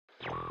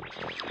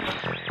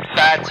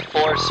Bat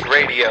Force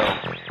Radio.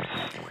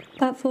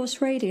 Bat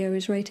Force Radio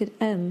is rated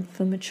M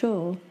for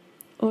mature,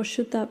 or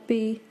should that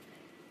be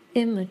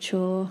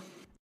immature?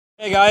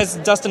 Hey guys,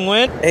 Dustin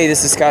Wynn. Hey,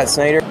 this is Scott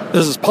Snyder.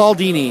 This is Paul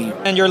Dini.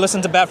 And you're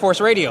listening to Bat Force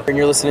Radio. And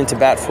you're listening to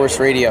Bat Force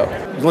Radio.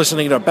 You're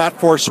listening to Bat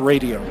Force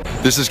Radio.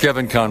 This is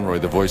Kevin Conroy,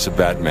 the voice of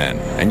Batman,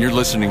 and you're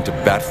listening to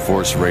Bat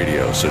Force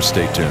Radio, so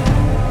stay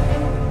tuned.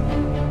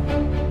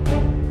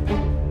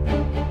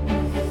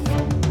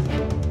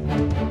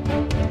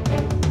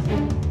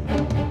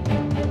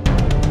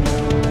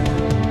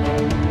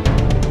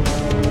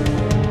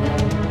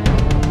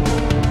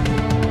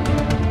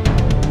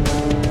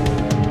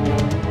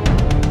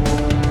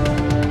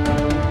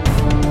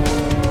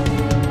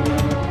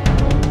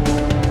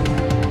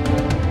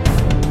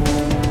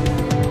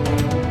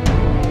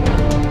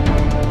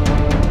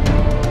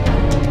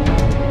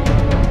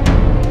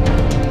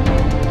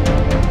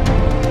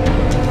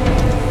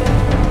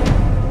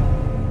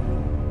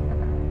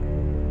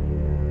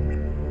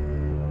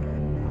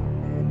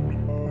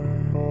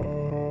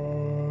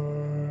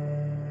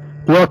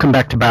 Welcome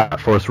back to Bat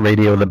Force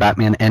Radio, the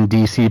Batman and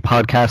DC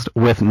podcast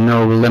with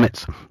no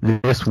limits.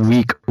 This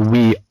week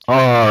we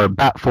are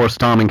Bat Force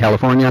Tom in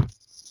California.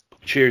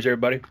 Cheers,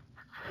 everybody.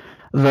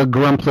 The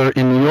Grumpler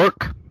in New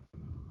York.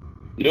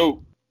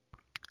 Yo.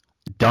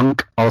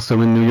 Dunk, also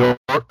in New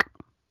York.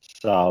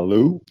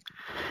 Salut.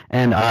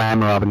 And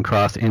I'm Robin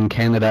Cross in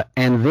Canada.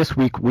 And this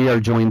week we are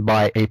joined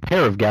by a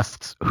pair of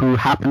guests who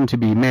happen to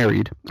be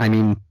married. I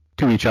mean,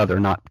 to each other,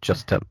 not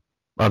just to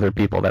other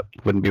people. That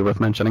wouldn't be worth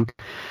mentioning.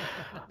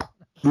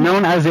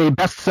 Known as a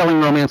best-selling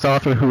romance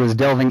author who is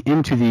delving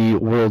into the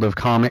world of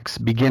comics,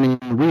 beginning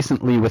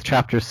recently with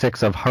Chapter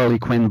 6 of Harley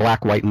Quinn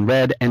Black, White, and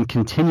Red, and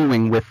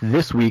continuing with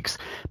this week's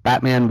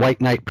Batman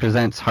White Knight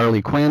Presents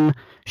Harley Quinn,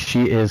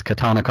 she is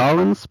Katana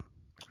Collins.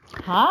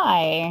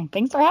 Hi,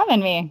 thanks for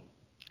having me.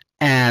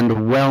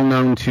 And well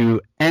known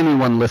to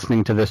anyone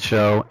listening to this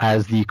show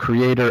as the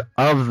creator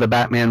of the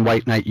Batman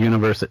White Knight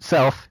universe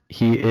itself,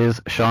 he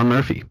is Sean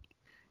Murphy.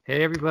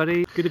 Hey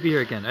everybody, good to be here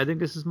again. I think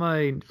this is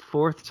my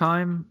fourth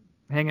time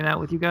hanging out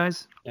with you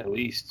guys. At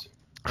least.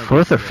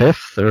 Fourth or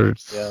fifth or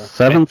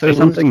seventh or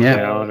something,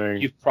 yeah.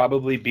 You've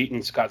probably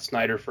beaten Scott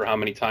Snyder for how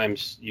many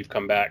times you've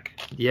come back.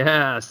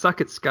 Yeah,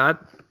 suck it,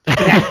 Scott.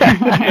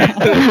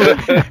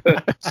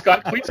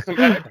 Scott, please come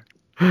back.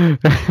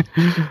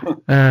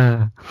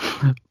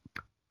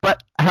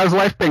 But how's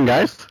life been,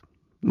 guys?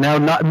 Now,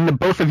 not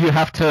both of you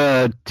have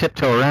to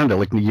tiptoe around it.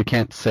 Like, you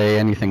can't say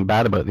anything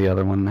bad about the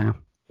other one now.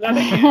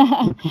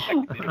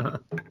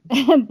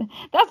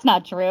 That's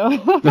not true. We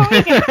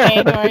can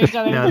say to each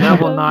other. No, that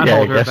will not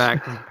hold her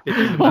back from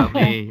bitching about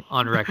me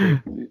on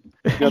record. You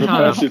gotta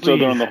pass each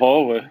other in the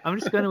hallway. I'm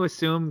just going to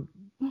assume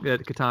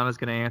that Katana's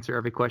going to answer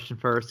every question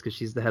first because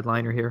she's the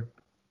headliner here.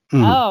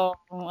 Oh,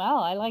 well,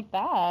 I like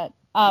that.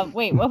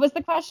 Wait, what was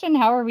the question?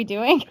 How are we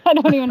doing? I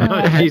don't even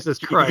know. Jesus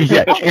Christ.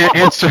 Yeah,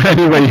 answer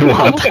any way you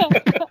want.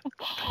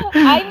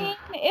 I mean,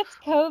 it's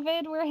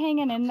COVID. We're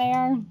hanging in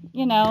there,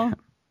 you know.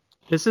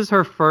 This is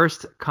her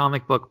first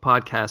comic book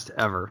podcast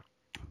ever.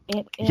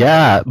 It is.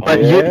 Yeah, but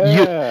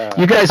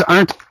you guys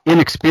aren't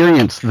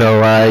inexperienced,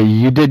 though.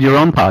 You did your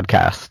own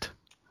podcast.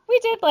 We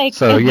did,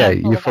 So, yeah,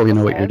 you fully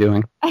know what you're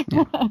doing.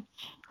 Yeah.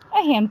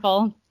 A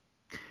handful.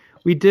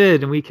 We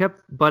did, and we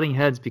kept butting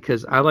heads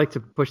because I like to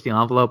push the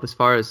envelope as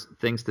far as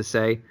things to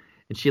say,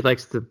 and she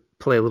likes to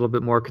play a little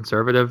bit more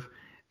conservative.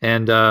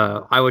 And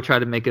I would try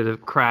to make it a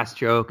crass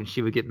joke, and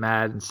she would get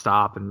mad and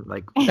stop and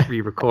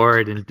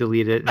re-record and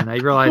delete it. And I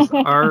realized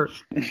our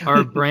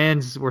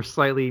brands were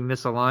slightly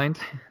misaligned.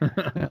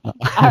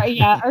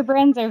 Our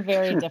brands are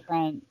very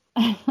different.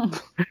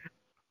 But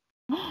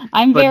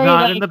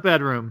not in the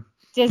bedroom.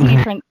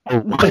 Disney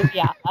princess.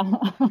 Yeah.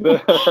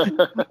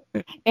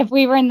 If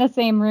we were in the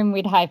same room,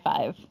 we'd high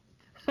five.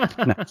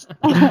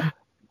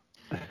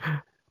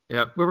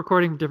 Yeah, we're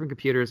recording from different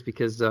computers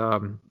because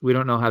we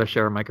don't know how to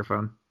share a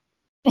microphone.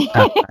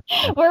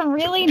 We're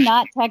really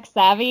not tech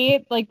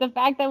savvy. Like, the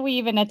fact that we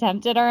even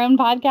attempted our own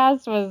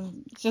podcast was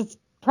just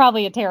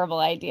probably a terrible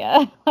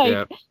idea.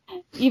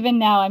 Even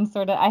now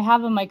I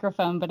have a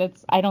microphone,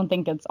 but I don't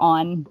think it's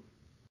on.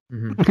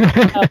 Mm-hmm.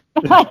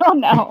 So, I don't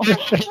know.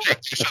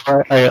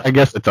 I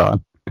guess it's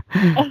on.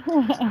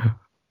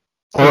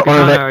 or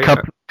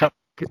that cup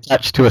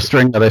attached to a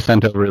string that I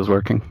sent over is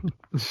working.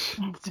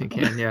 You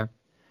can, yeah.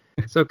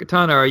 So,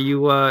 Katana, are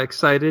you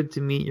excited to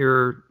meet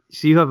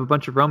So you have a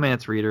bunch of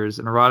romance readers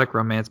and erotic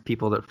romance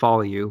people that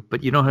follow you,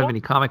 but you don't have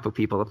any comic book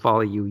people that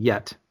follow you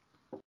yet.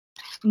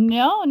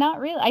 No, not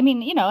really. I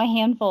mean, a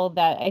handful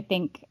that I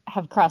think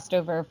have crossed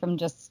over from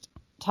just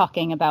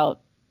talking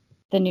about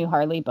the new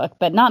Harley book,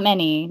 but not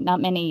many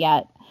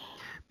yet.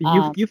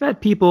 You've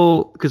had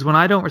people, because when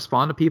I don't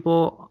respond to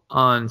people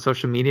on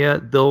social media,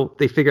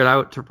 they figured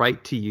out to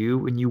write to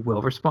you and you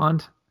will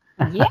respond.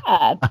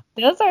 Yeah,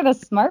 those are the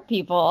smart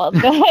people.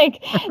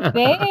 Like,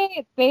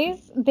 they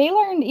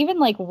learned even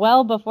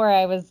well before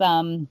I was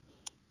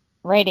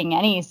writing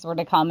any sort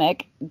of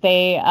comic.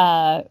 They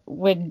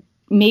would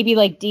maybe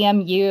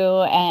DM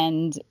you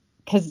and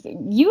because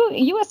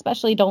you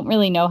especially don't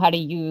really know how to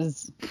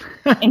use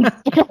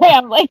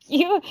Instagram. Like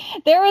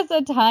there was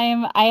a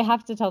time, I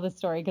have to tell this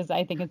story because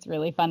I think it's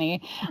really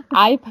funny.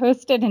 I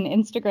posted an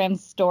Instagram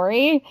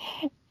story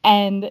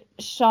and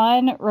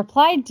Sean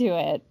replied to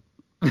it.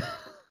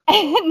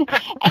 And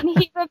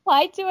he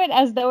replied to it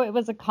as though it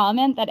was a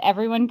comment that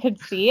everyone could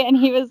see. And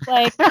he was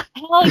like,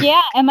 hell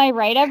yeah, am I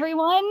right,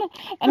 everyone?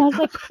 And I was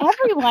like,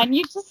 everyone?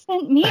 You just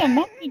sent me a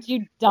message,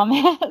 you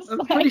dumbass. I'm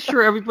pretty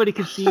sure everybody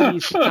can see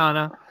these,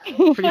 Katana.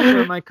 Pretty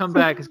sure my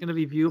comeback is going to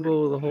be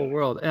viewable to the whole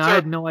world. And I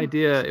had no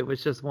idea it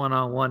was just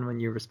one-on-one when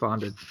you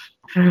responded.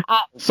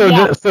 So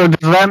does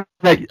that mean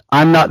that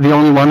I'm not the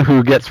only one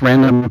who gets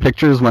random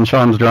pictures when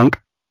Sean's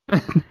drunk?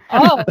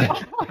 Oh.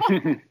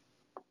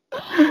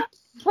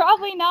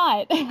 Probably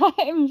not.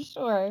 I'm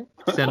sure.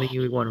 Sending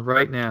you one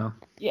right now.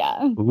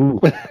 Yeah. Ooh.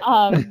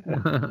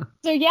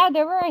 So yeah,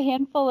 there were a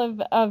handful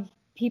of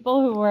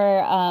people who were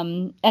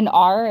and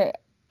are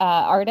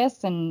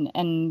artists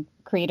and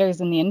creators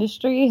in the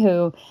industry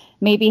who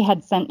maybe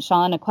had sent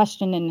Sean a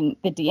question in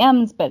the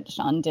DMs, but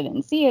Sean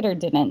didn't see it or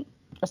didn't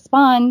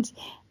respond.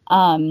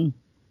 And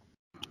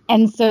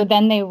so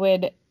then they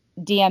would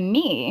DM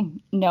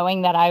me,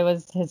 knowing that I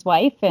was his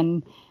wife,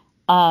 and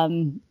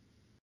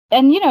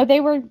they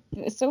were,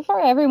 so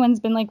far everyone's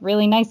been like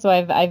really nice. So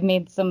I've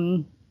made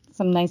some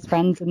nice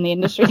friends in the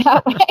industry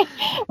that way.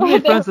 You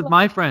made friends with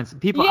my friends,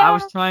 people I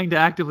was trying to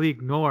actively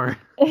ignore.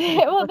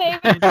 Well, they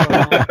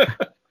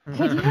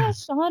could you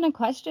ask Sean a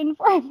question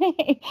for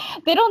me?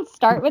 They don't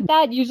start with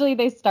that. Usually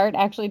they start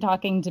actually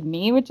talking to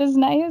me, which is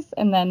nice.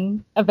 And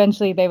then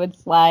eventually they would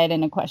slide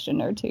in a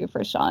question or two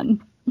for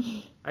Sean.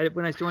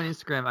 When I joined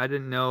Instagram, I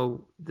didn't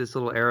know this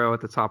little arrow at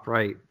the top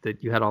right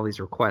that you had all these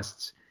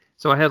requests.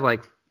 So I had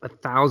like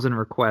 1,000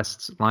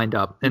 requests lined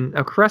up, and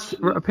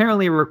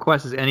apparently a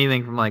request is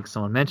anything from like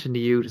someone mentioned to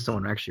you to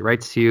someone who actually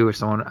writes to you or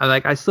someone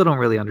I still don't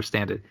really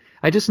understand it.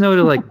 I just know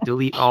to like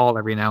delete all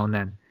every now and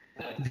then.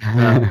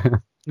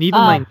 And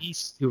even my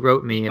niece who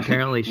wrote me,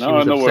 apparently she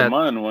was upset. I know where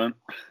mine went.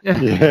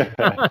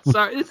 Yeah.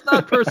 Sorry, it's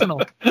not personal.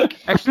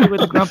 Actually,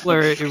 with the Grumpler,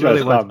 it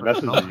really was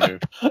personal.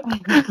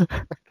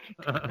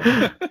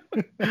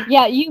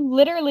 Yeah, you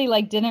literally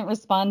like didn't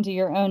respond to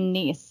your own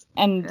niece,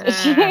 and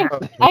she,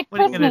 at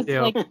Christmas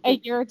like a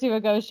year or two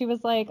ago, she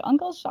was like,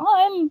 "Uncle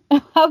Sean,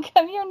 how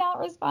come you're not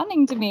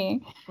responding to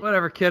me?"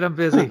 Whatever, kid, I'm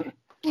busy.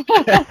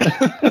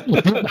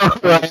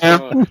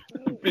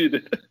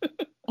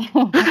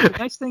 The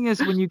nice thing is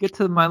when you get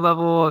to my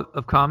level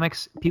of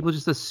comics, people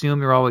just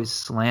assume you're always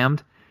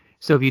slammed.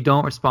 So if you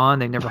don't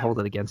respond, they never hold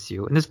it against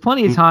you. And there's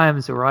plenty of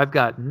times where I've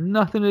got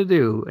nothing to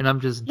do and I'm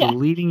just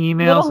deleting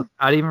emails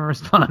without even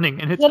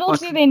responding. And it's little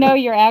do they know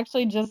you're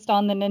actually just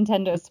on the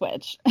Nintendo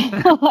Switch.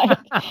 Like...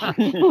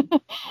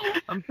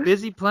 I'm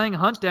busy playing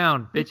Hunt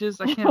Down, bitches.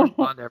 I can't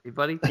respond to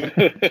everybody.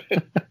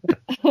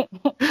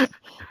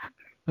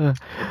 I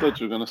thought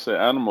you were going to say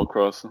Animal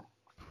Crossing.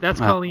 That's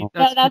Colleen.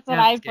 That's what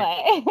I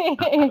play.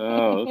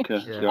 Oh, okay.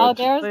 Yeah. Oh,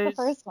 there's the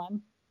first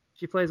one.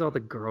 She plays all the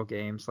girl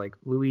games like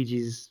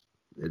Luigi's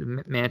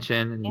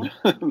Mansion and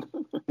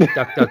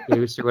Duck Duck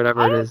Goose or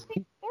whatever it is.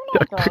 They're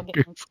not girl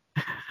games.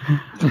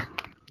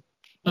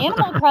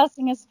 Animal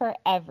Crossing is for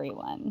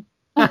everyone.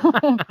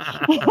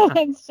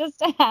 It's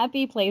just a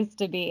happy place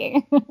to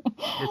be.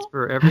 It's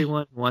for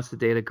everyone who wants to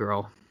date a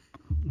girl.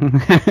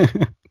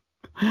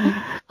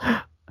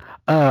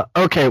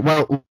 Okay,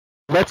 well,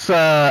 let's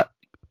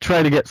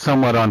try to get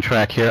somewhat on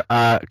track here.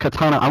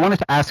 Katana, I wanted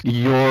to ask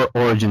your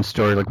origin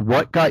story. Like,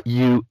 what got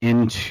you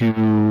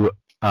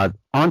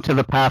onto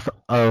the path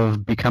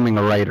of becoming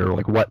a writer?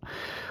 Like, what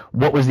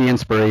was the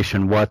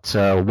inspiration?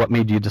 What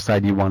made you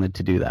decide you wanted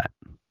to do that?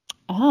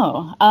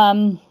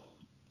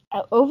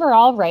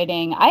 Overall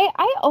writing,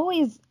 I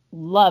always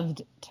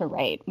loved to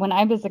write. When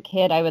I was a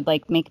kid, I would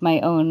like make my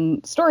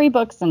own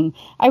storybooks and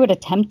I would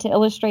attempt to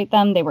illustrate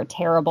them. They were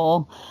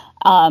terrible.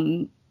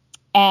 And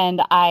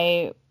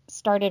I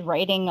started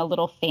writing a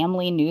little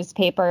family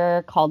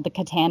newspaper called the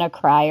Katana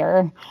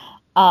Crier.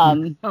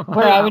 Where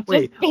I would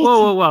just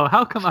whoa!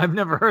 How come I've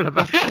never heard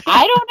about it?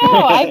 I don't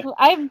know.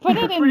 I've put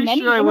it in pretty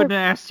many. Sure, I wouldn't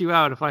have asked you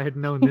out if I had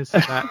known this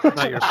about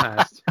your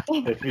past.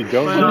 If you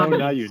don't know,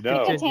 now you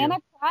know. Katana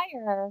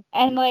Crier,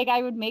 and like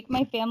I would make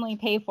my family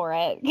pay for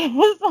it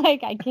because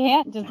like I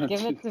can't just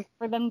give it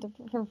for them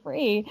for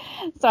free.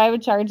 So I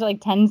would charge like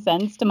 10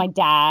 cents to my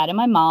dad and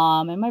my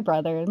mom and my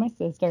brother and my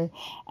sister,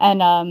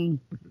 and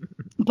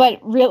But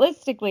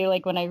realistically,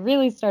 like when I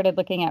really started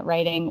looking at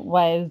writing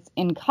was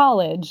in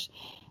college.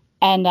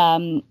 And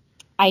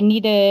I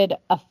needed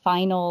a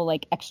final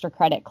like extra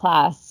credit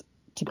class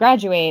to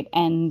graduate.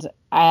 And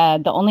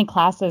the only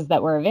classes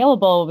that were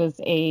available was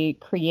a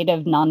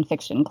creative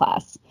nonfiction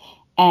class.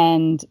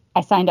 And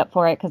I signed up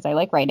for it because I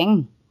like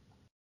writing.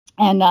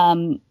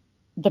 And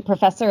the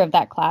professor of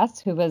that class,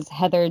 who was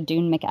Heather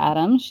Dune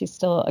McAdams, she's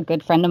still a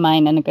good friend of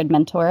mine and a good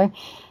mentor.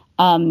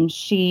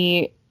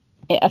 She,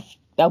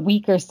 a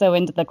week or so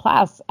into the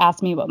class,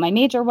 asked me what my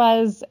major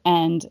was.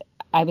 And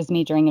I was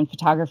majoring in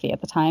photography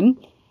at the time.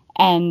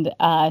 And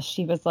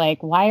she was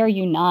like, why are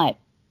you not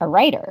a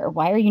writer?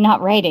 Why are you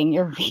not writing?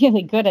 You're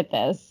really good at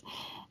this.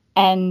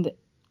 And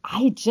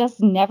I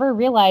just never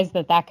realized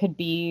that could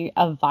be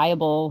a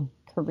viable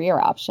career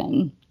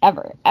option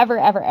ever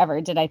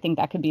did I think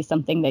that could be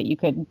something that you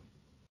could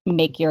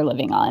make your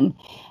living on.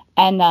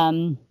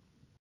 And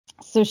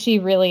so she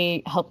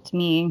really helped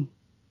me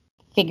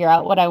figure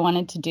out what I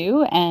wanted to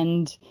do.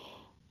 And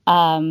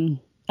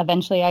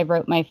eventually I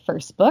wrote my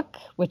first book,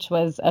 which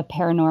was a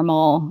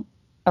paranormal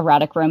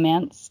erotic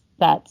romance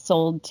that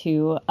sold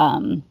to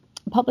a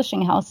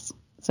publishing house.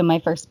 So my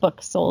first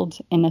book sold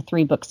in a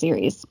 3-book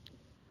series.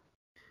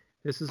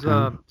 This is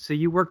so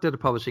you worked at a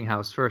publishing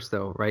house first,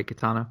 though, right,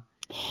 Katana?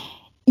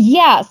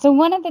 Yeah. So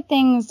one of the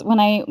things when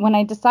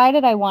I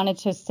decided I wanted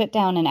to sit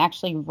down and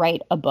actually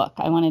write a book,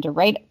 I wanted to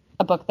write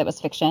a book that was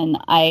fiction.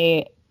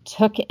 I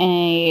took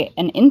an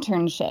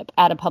internship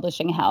at a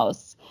publishing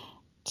house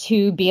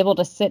to be able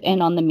to sit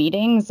in on the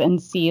meetings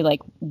and see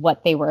like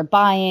what they were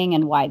buying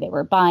and why they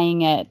were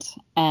buying it,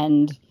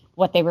 and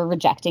what they were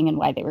rejecting and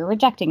why they were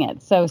rejecting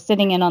it. So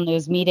sitting in on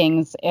those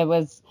meetings, I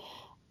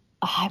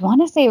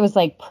want to say it was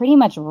like pretty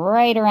much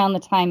right around the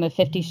time of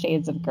 50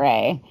 Shades of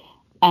Grey.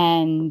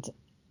 And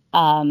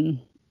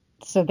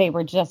so they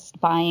were just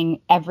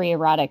buying every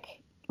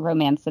erotic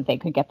romance that they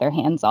could get their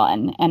hands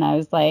on. And I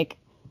was like,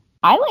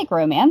 I like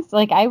romance.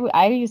 Like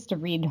I used to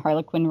read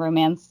Harlequin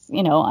romance,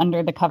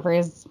 under the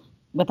covers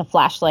with a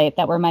flashlight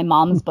that were my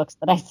mom's books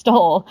that I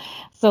stole.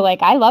 So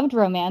like I loved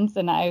romance,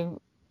 and I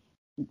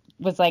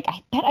was like,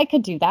 I bet I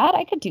could do that.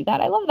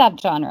 I love that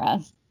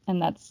genre.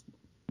 And that's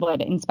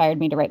what inspired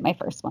me to write my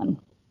first one.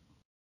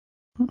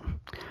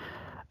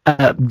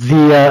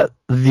 The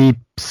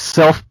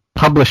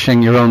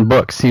self-publishing your own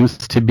book seems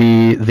to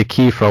be the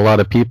key for a lot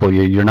of people.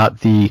 You're not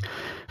the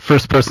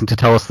first person to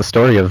tell us the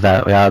story of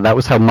that. That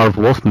was how Marv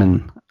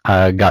Wolfman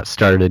got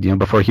started.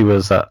 Before he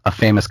was a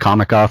famous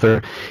comic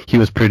author, he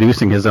was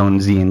producing his own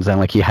zines, and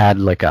like he had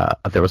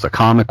there was a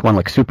comic one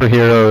like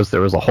superheroes,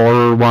 there was a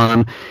horror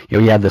one.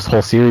 He had this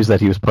whole series that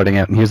he was putting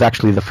out, and he was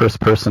actually the first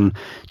person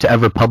to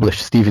ever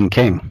publish Stephen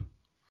King.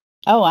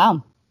 Oh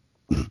wow!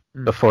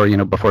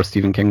 Before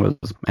Stephen King was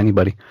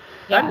anybody.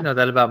 Yeah. I didn't know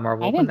that about Marv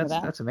Wolfman. That.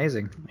 That's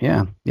amazing.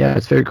 Yeah,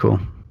 it's very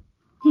cool.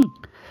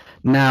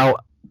 Now,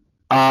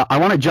 I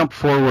want to jump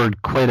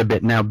forward quite a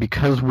bit now,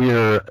 because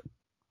we're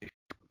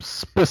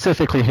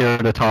specifically here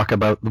to talk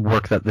about the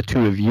work that the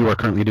two of you are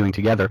currently doing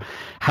together.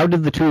 How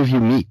did the two of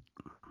you meet?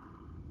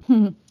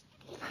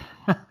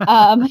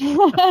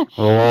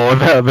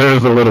 Oh,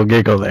 there's a little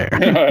giggle there.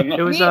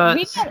 It was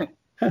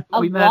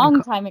we met a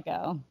long time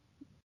ago.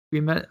 We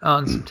met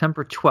on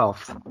September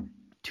 12th,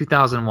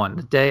 2001,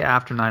 the day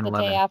after 9/11. The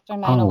day after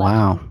 9/11. Oh,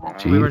 wow.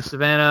 We were in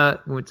Savannah,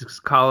 went to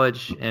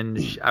college, and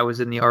I was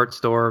in the art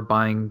store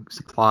buying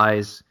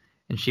supplies,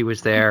 and she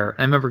was there.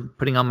 I remember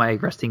putting on my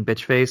resting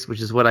bitch face, which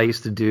is what I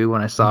used to do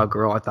when I saw a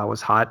girl I thought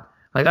was hot.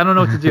 Like, I don't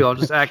know what to do. I'll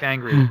just act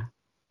angry.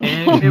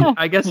 And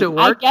I guess it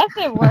worked.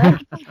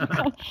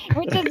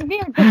 Which is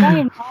weird, because I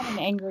am not an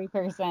angry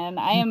person.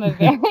 I am a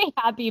very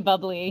happy,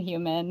 bubbly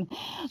human.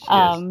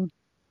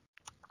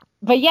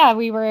 But yeah,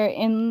 we were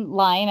in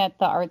line at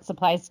the art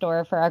supply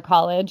store for our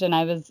college, and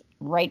I was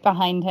right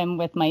behind him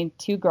with my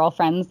 2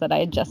 girlfriends that I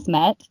had just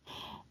met.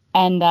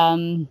 And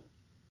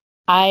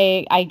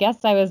I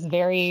guess I was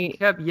very... She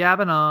kept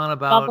yabbing on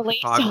about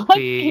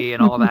photography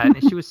and all that,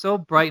 and she was so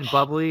bright and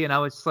bubbly, and I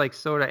was like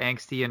sort of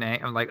angsty, and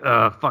I'm like,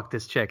 fuck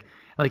this chick.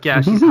 Like,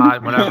 yeah, she's hot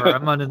and whatever.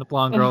 I'm not into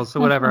blonde girls, so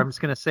whatever. I'm just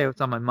going to say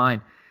what's on my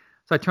mind.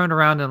 So I turned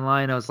around in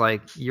line. I was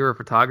like, you're a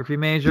photography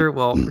major?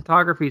 Well,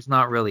 photography is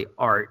not really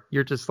art.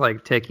 You're just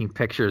like taking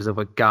pictures of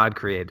what God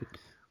created.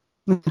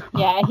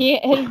 Yeah,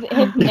 his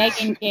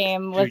negging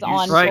game was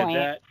on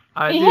point.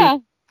 Yeah.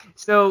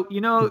 So,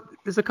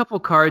 there's a couple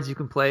cards you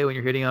can play when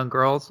you're hitting on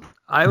girls.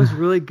 I was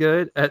really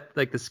good at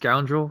like the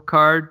scoundrel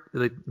card,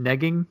 like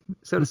negging,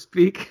 so to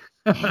speak.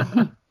 You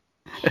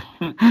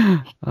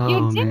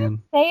didn't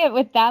say it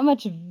with that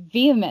much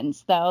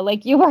vehemence, though.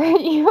 Like you were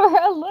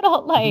a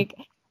little like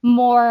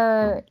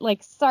more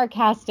like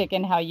sarcastic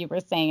in how you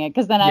were saying it,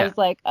 because then I was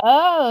like,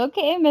 oh,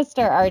 okay,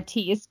 Mr.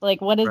 Artiste,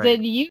 like what is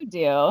it you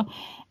do?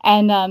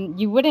 And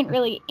you wouldn't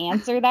really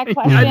answer that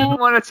question. I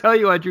didn't want to tell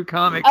you I drew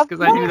comics because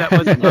I knew that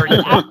wasn't very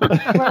good.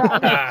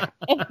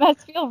 It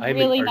must feel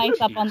really nice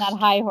up on that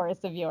high horse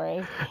of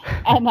yours.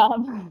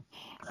 And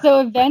so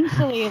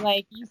eventually,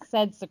 like, you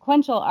said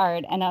sequential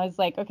art, and I was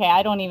like, okay,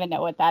 I don't even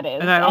know what that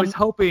is. And I was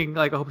hoping,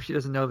 like, I hope she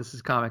doesn't know this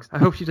is comics. I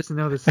hope she doesn't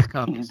know this is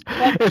comics.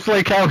 It's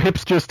like how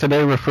hipsters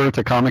today refer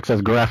to comics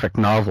as graphic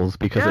novels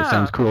because it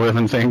sounds cooler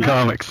than saying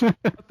comics.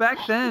 Back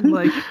then,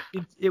 like,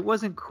 it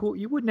wasn't cool.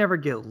 You would never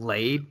get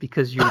laid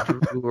because you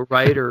were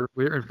right or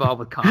were involved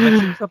with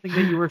comics. It was something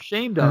that you were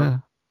ashamed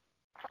of.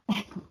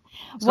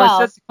 So I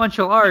said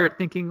sequential art,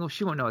 thinking, well,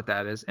 she won't know what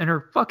that is. And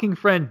her fucking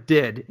friend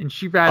did, and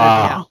she ratted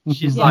me out.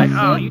 She's like,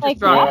 oh, you just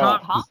draw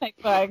comic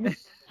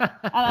books. And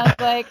I was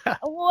like,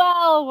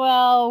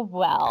 well.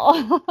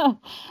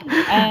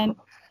 And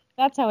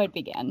that's how it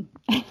began.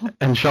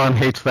 And Sean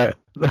hates that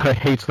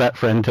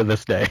friend to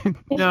this day.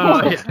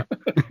 No,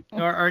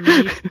 Our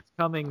niece is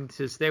coming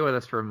to stay with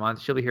us for a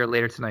month. She'll be here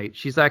later tonight.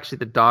 She's actually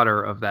the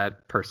daughter of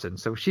that person,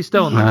 so she's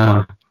still in the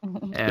club.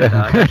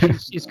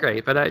 And she's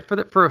great.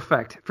 But for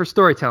effect, for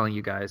storytelling,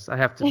 you guys, I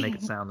have to make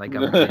it sound like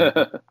I'm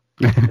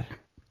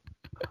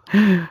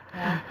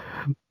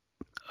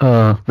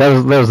that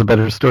was a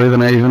better story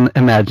than I even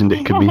imagined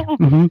it could be.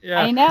 Mm-hmm.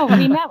 Yeah. I know.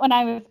 We met when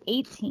I was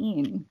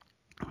 18.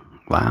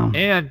 Wow.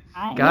 And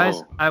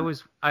guys, I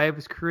was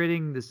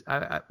creating this.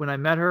 When I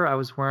met her, I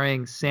was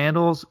wearing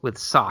sandals with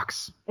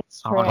socks.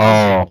 It's true.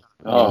 Oh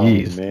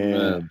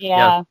man.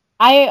 Yeah.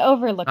 I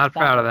overlooked that. Not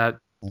proud of that.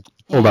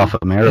 Pulled off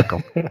a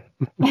miracle. But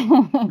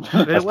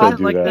it wasn't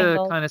like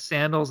the kind of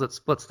sandals that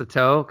splits the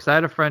toe, because I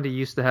had a friend who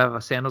used to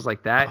have sandals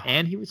like that,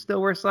 and he would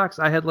still wear socks.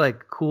 I had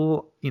like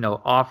cool,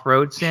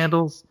 off-road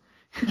sandals.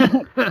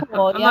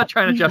 Cool, I'm not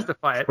trying to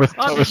justify it. With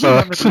toe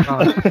socks. Those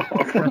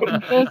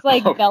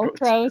like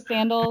Velcro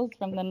sandals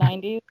from the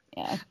 90s.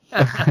 Yeah.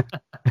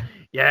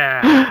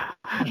 Yeah.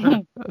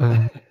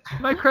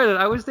 My credit,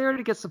 I was there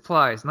to get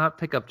supplies, not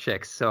pick up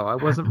chicks, so I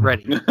wasn't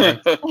ready.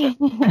 It's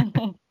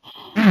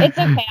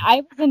okay.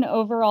 I was in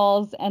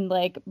overalls and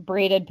like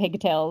braided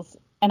pigtails,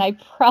 and I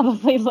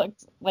probably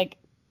looked like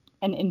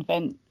an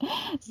infant.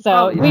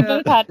 So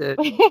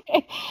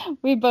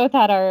we both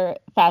had our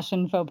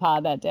fashion faux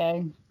pas that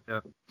day.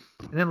 Yeah.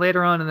 And then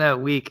later on in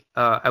that week,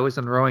 I was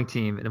on the rowing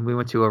team, and we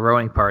went to a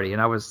rowing party,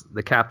 and I was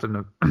the captain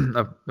of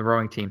the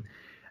rowing team.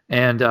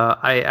 And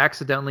I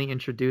accidentally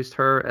introduced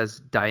her as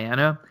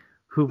Diana,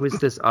 who was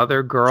this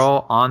other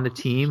girl on the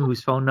team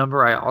whose phone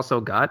number I also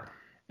got.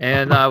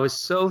 And I was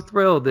so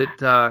thrilled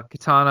that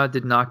Katana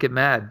did not get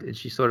mad, and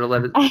she sort of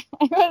let it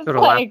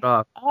laughed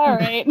off. All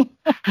right.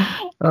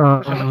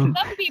 Some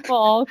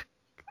people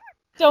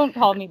don't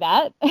call me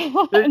that.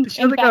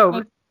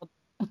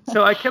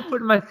 So I kept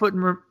putting my foot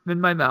in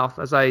my mouth,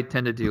 as I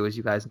tend to do, as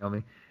you guys know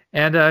me.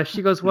 And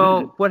she goes,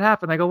 well, what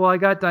happened? I go, well, I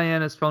got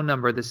Diana's phone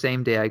number the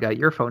same day I got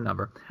your phone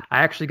number. I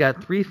actually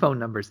got 3 phone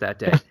numbers that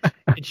day.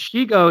 And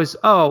she goes,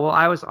 oh, well,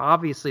 I was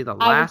obviously the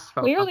last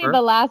phone number. Clearly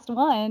the last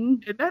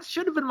one. And that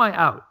should have been my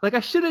out. Like,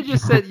 I should have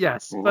just said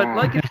yes. But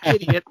like an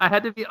idiot, I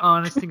had to be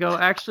honest and go,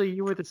 actually,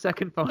 you were the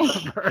second phone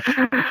number.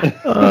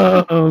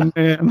 Oh,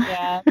 man.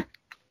 Yeah.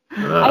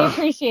 I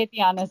appreciate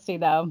the honesty,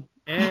 though.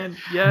 And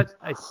yet,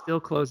 I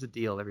still closed the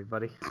deal,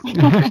 everybody.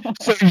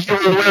 So you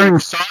were wearing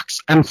socks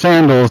and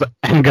sandals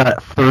and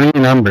got 3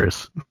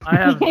 numbers. I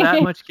have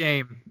that much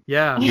game.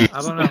 Yeah,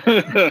 I don't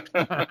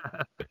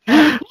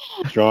know.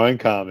 Drawing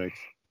comics.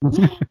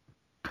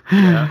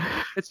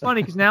 Yeah. It's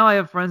funny because now I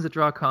have friends that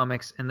draw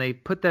comics, and they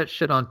put that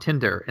shit on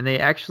Tinder, and they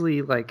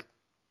actually like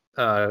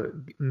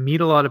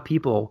meet a lot of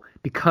people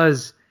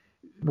because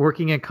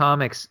working in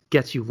comics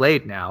gets you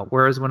laid now.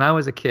 Whereas when I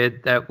was a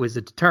kid, that was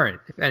a deterrent,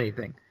 if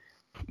anything.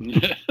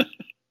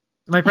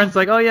 My friend's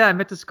like, oh yeah, I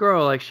met this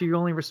girl. Like, she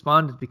only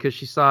responded because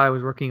she saw I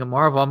was working at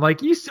Marvel. I'm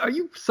like, are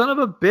you son of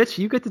a bitch?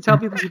 You get to tell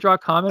people you draw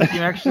comics,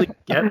 you actually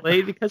get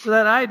laid because of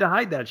that? I had to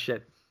hide that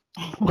shit.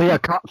 Well, yeah,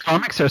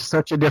 comics are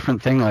such a different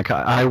thing. Like,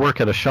 I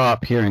work at a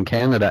shop here in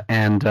Canada,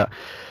 and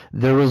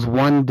there was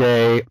one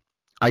day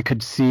I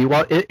could see.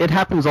 Well, it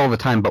happens all the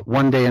time, but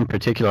one day in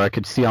particular, I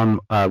could see on.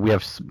 We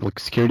have like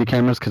security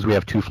cameras because we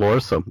have 2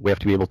 floors, so we have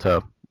to be able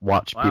to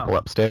watch people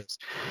upstairs.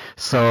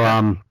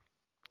 So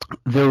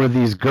there were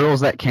these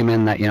girls that came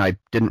in that I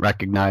didn't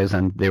recognize,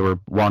 and they were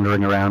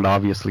wandering around.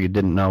 Obviously,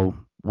 didn't know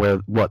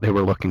what they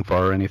were looking for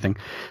or anything.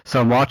 So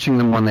I'm watching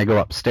them when they go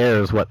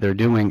upstairs, what they're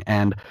doing,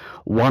 and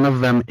one of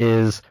them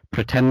is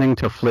pretending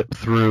to flip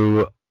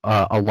through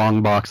a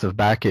long box of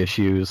back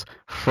issues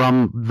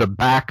from the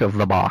back of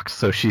the box.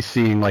 So she's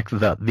seeing like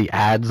the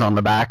ads on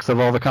the backs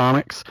of all the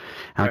comics.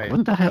 And I'm like,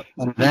 what the hell?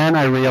 And then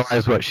I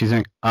realize what she's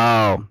doing.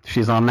 Oh,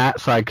 she's on that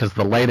side because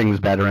the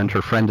lighting's better, and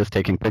her friend is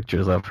taking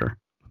pictures of her.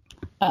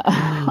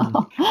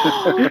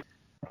 Robin,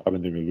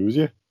 did we lose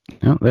you?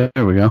 Oh, there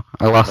we go.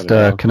 I lost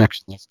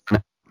connection.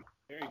 There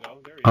you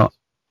go. There you go.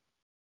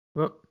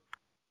 Well,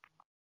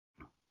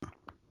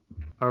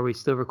 are we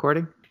still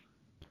recording?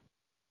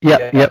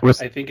 Yeah.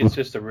 I think it's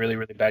just a really,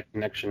 really bad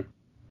connection.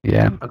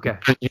 Yeah. Okay.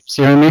 Are you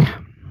hearing me?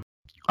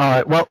 All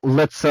right. Well,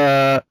 let's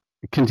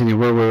continue.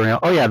 Where were we?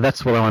 Oh, yeah.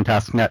 That's what I want to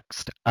ask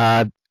next.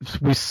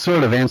 We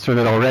sort of answered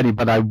it already,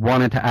 but I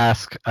wanted to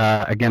ask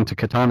again to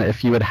Katana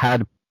if you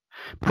had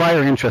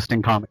prior interest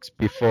in comics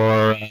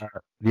before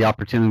the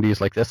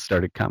opportunities like this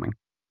started coming.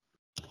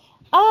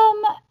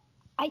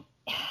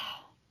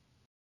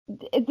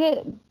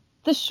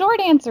 The short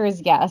answer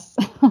is yes.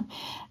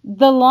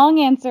 The long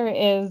answer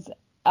is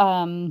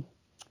I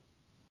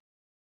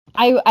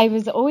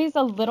was always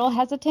a little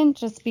hesitant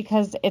just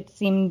because it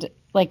seemed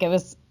like it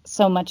was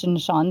so much in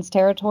Sean's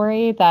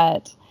territory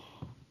that,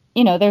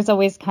 there's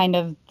always kind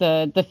of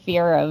the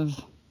fear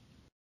of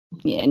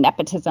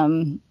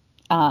nepotism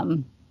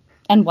and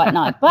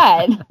whatnot.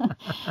 But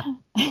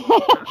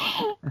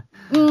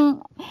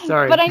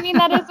sorry. But I mean,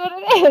 that is what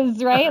it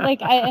is, right?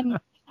 Like,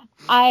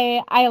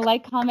 I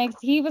like comics.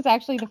 He was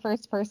actually the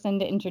first person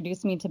to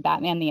introduce me to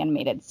Batman the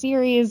Animated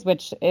Series,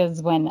 which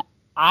is when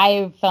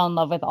I fell in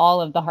love with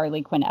all of the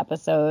Harley Quinn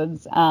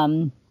episodes.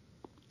 And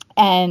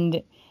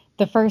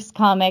the first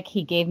comic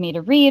he gave me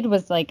to read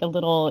was like a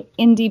little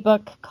indie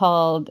book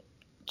called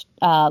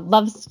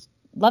Love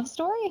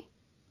Story?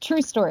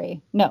 True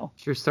Story. No.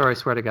 True Story,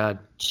 swear to God.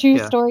 True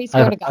Story,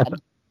 swear to God.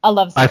 A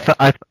love story.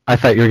 I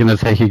thought you were going to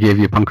say he gave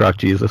you Punk Rock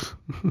Jesus.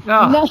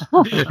 No.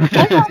 Punk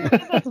Rock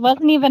Jesus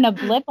wasn't even a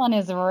blip on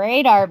his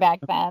radar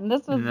back then.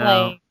 This was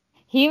like,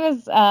 he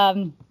was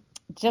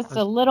just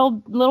a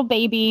little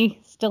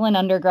baby, still in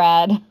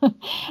undergrad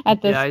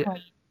at this point.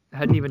 I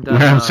hadn't even done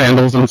wearing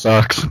sandals and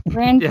socks.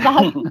 Wearing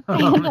socks and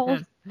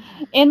sandals.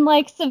 In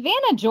like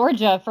Savannah,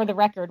 Georgia, for the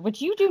record, which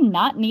you do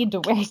not need to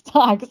wear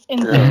socks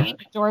in Savannah,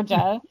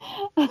 Georgia.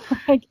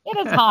 Like,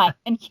 it is hot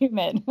and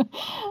humid.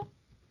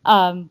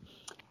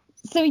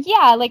 So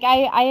yeah, like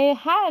I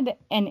had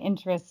an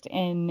interest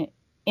in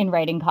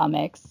writing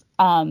comics,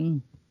 but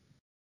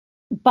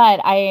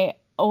I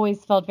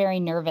always felt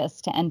very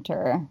nervous to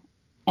enter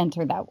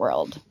that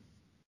world.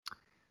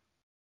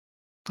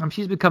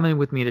 She's been coming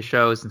with me to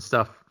shows and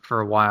stuff for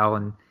a while,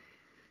 and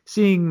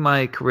seeing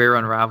my career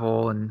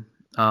unravel. And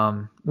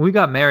when we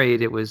got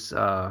married, it was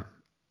I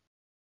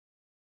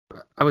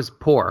was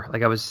poor,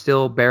 like I was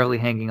still barely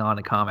hanging on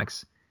to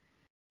comics.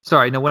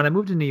 Sorry, no, when I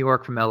moved to New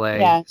York from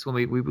LA, it's when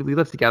we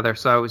lived together.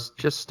 So I was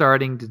just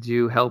starting to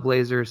do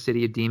Hellblazer,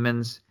 City of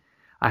Demons.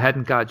 I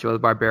hadn't got Joe the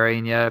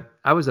Barbarian yet.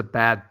 I was a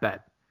bad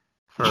bet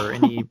for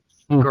any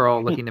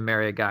girl looking to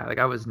marry a guy. Like,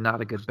 I was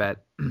not a good bet.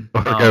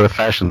 Or a guy with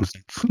fashion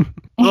sense.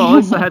 Well, at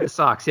least I had the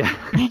socks, yeah.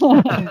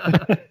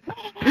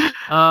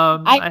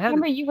 I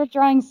remember you were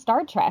drawing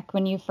Star Trek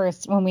when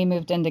we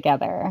moved in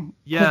together.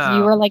 Yeah. Because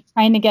you were like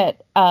trying to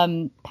get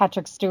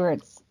Patrick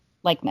Stewart's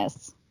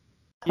likeness.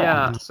 Correct.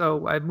 Yeah,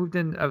 so I moved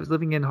in. I was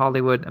living in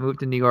Hollywood. I moved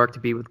to New York to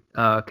be with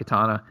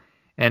Katana,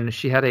 and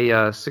she had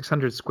a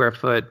 600 square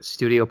foot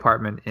studio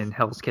apartment in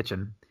Hell's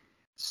Kitchen,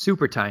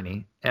 super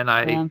tiny. And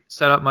I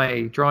set up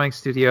my drawing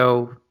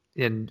studio,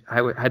 and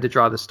I had to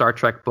draw the Star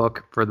Trek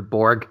book for the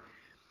Borg,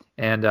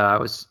 and I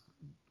was,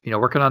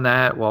 working on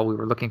that while we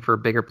were looking for a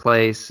bigger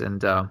place.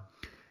 And it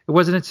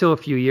wasn't until a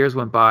few years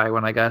went by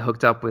when I got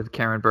hooked up with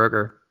Karen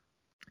Berger,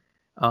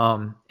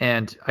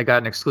 and I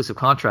got an exclusive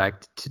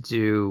contract to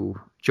do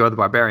Joe the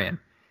Barbarian.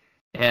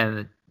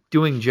 And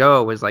doing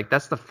Joe was like,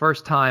 that's the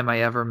first time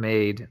I ever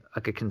made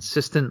like a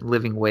consistent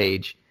living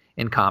wage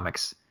in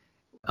comics.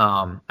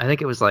 I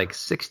think it was like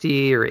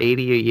 60 or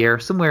 80 a year,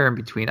 somewhere in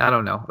between. I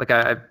don't know. Like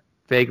I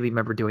vaguely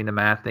remember doing the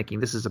math thinking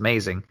this is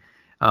amazing.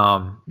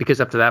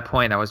 Because up to that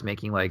point I was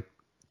making like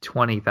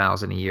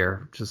 20,000 a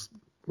year,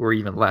 or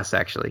even less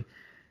actually.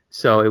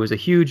 So it was a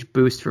huge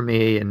boost for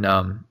me, and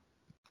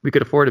we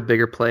could afford a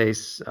bigger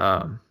place.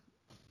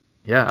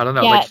 Yeah, I don't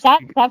know. Yeah,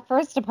 that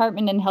first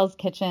apartment in Hell's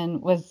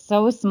Kitchen was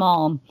so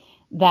small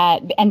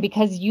and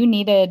because you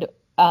needed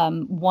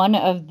one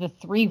of the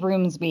 3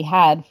 rooms we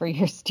had for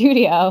your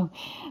studio,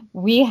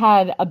 we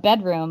had a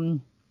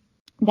bedroom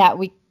that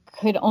we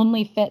could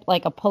only fit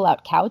like a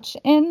pull-out couch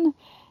in,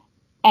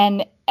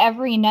 and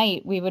every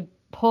night we would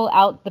pull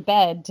out the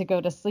bed to go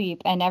to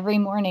sleep, and every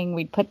morning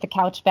we'd put the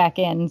couch back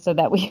in so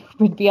that we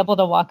would be able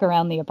to walk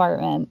around the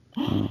apartment.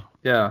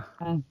 Yeah.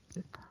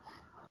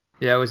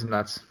 Yeah, it was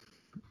nuts.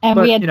 And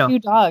we had 2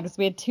 dogs.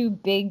 We had 2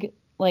 big,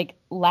 like,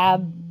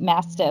 lab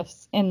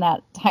mastiffs in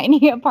that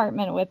tiny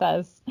apartment with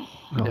us.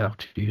 Oh,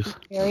 jeez.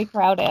 Very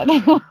crowded.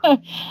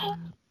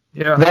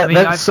 Yeah,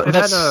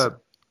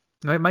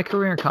 my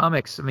career in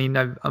comics. I mean,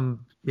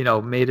 I'm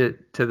made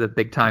it to the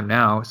big time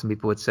now, some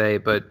people would say,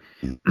 but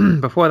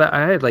before that,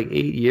 I had like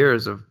 8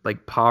 years of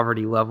like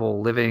poverty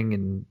level living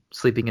and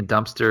sleeping in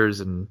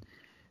dumpsters and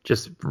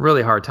just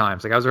really hard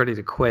times. Like I was ready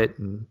to quit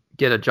and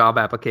get a job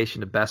application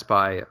to Best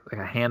Buy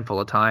like a handful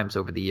of times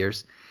over the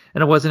years.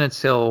 And it wasn't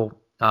until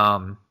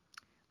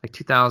like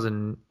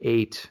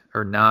 2008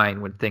 or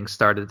 9 when things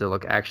started to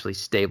look actually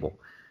stable.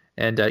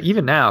 And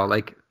even now,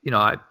 like,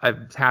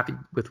 I'm happy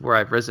with where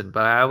I've risen,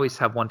 but I always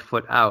have one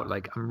foot out.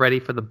 Like I'm ready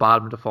for the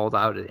bottom to fall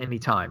out at any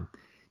time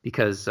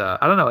because I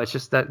don't know. It's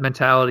just that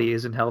mentality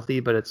isn't healthy,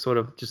 but it's sort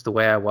of just the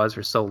way I was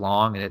for so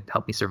long, and it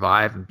helped me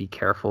survive and be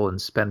careful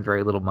and spend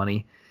very little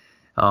money.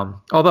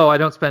 Although I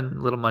don't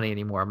spend little money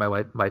anymore. My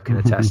wife can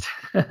attest.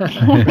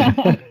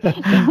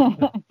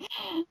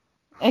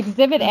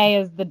 Exhibit A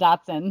is the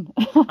Datsun.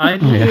 I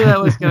knew that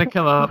was going to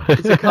come up.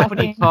 It's a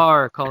company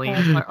car,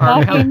 Colleen.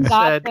 Our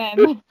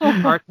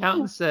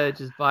accountant said,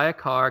 just buy a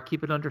car,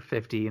 keep it under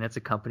 50, and it's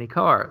a company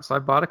car. So I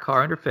bought a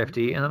car under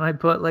 50, and then I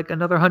put like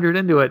another 100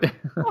 into it.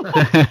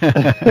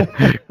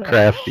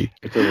 Crafty.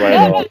 It's a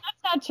no, that's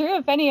not true.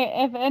 If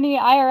any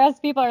IRS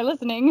people are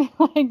listening,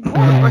 like, of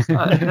course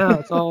not. No,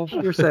 it's all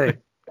hearsay.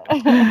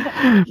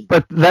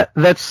 But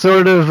that's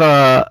sort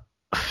of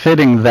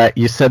fitting that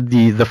you said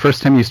the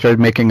first time you started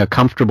making a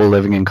comfortable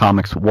living in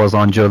comics was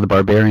on Joe the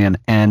Barbarian,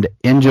 and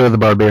in Joe the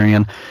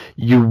Barbarian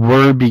you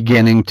were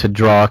beginning to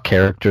draw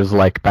characters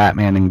like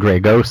Batman and Grey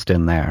Ghost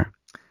in there.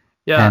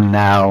 Yeah. And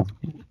now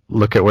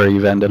look at where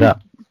you've ended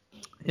up.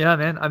 Yeah,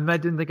 man. I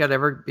didn't think I'd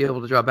ever be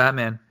able to draw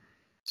Batman.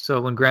 So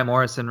when Grant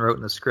Morrison wrote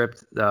in the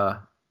script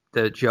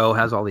that Joe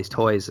has all these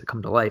toys that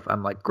come to life,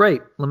 I'm like,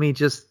 great, let me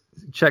just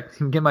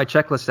get my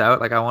checklist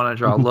out. Like I want to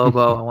draw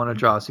Lobo, I want to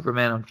draw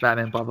Superman,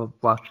 Batman, blah blah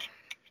blah.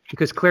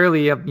 Because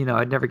clearly,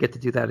 I'd never get to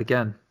do that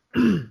again.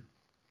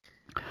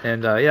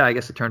 And I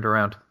guess it turned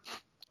around.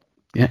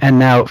 And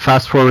now,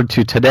 fast forward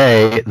to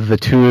today, the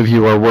two of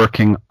you are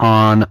working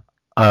on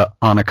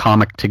a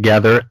comic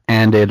together,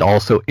 and it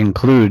also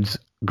includes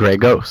Grey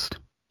Ghost.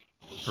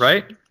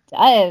 Right? It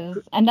does.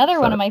 Another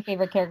one of my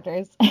favorite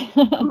characters.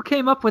 Who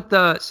came up with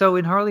so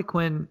in Harley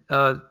Quinn,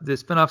 the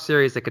spin-off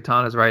series that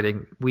Katana's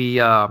writing, we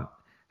have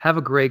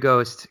a Grey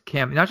Ghost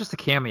cameo, not just a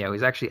cameo,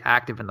 he's actually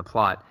active in the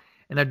plot.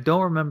 And I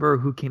don't remember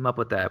who came up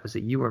with that. Was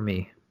it you or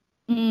me?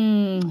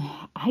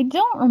 I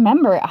don't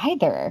remember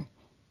either.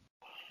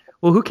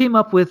 Well, who came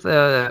up with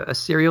a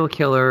serial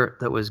killer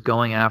that was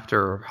going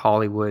after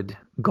Hollywood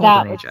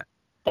Golden Age?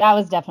 That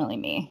was definitely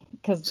me.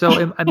 So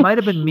it might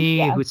have been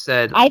me who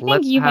said,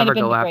 let's have her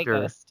go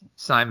after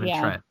Simon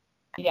Trent.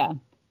 Yeah.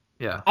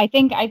 Yeah. I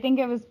think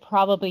it was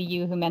probably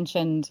you who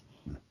mentioned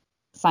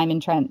Simon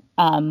Trent,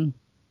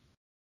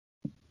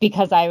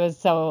 because I was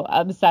so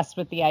obsessed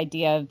with the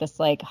idea of this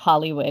like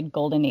Hollywood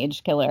Golden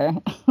Age killer.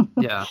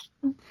 Yeah.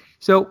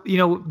 So,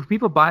 when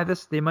people buy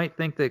this, they might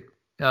think that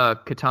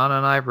Katana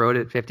and I wrote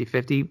it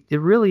 50-50.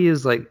 It really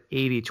is like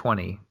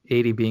 80-20,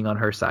 80 being on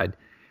her side.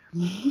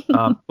 When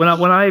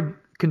I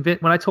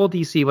told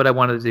DC what I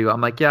wanted to do,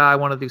 I'm like, I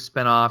want to do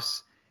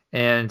spinoffs,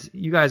 and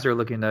you guys are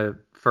looking to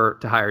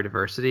hire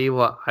diversity.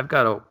 Well, I've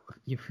got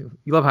you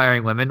love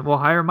hiring women. Well,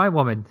 hire my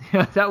woman.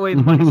 That way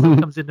the money still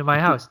comes into my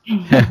house.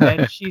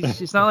 And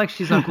she's not like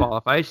she's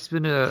unqualified. She's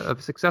been a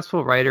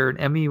successful writer, an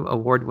Emmy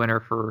Award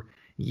winner for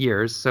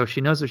years, so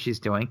she knows what she's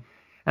doing.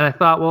 And I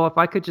thought, well, if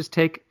I could just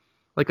take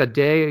like a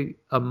day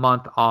a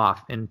month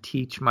off and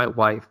teach my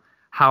wife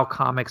how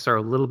comics are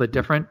a little bit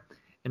different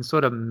and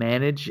sort of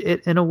manage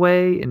it in a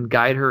way and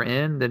guide her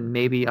in, then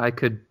maybe I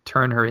could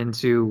turn her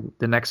into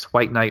the next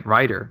White Knight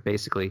writer,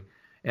 basically,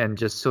 and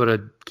just sort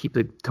of keep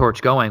the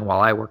torch going while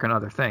I work on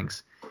other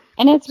things.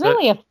 And it's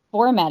really a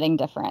formatting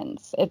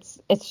difference. It's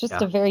just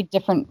a very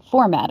different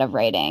format of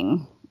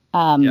writing.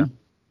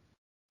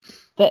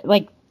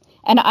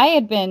 And I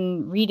had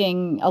been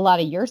reading a lot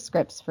of your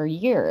scripts for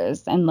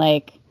years, and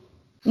I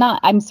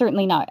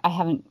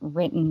haven't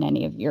written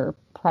any of your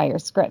prior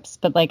scripts,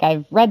 but like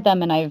I've read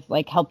them and I've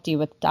like helped you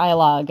with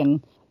dialogue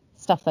and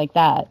stuff like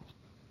that.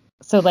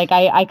 So like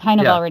I kind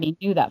of already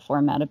knew that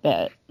format a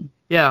bit.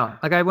 Yeah,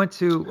 like I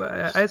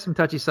had some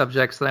touchy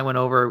subjects that I went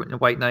over in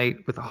White Knight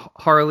with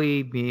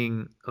Harley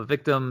being a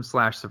victim /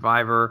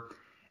 survivor.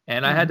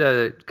 And I had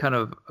to kind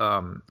of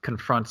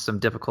confront some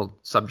difficult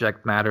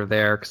subject matter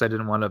there because I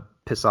didn't want to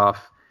piss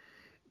off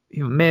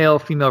male,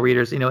 female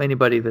readers,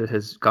 anybody that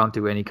has gone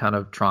through any kind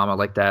of trauma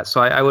like that.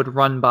 So I would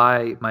run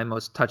by my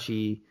most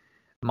touchy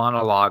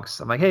monologues.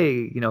 I'm like,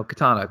 hey,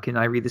 Katana, can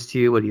I read this to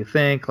you? What do you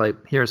think? Like,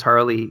 here's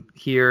Harley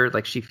here.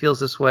 Like, she feels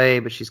this way,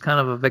 but she's kind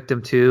of a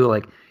victim too.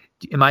 Like,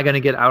 am I going to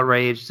get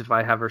outraged if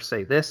I have her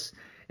say this?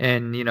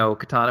 And,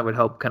 Katana would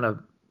help kind of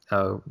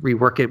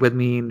rework it with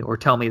me or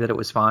tell me that it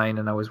was fine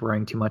and I was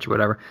worrying too much or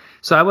whatever.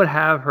 So I would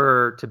have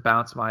her to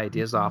bounce my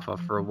ideas off of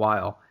for a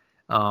while.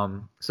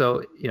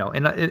 So,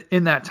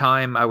 in that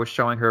time, I was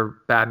showing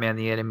her Batman,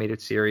 the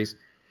animated series,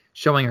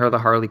 showing her the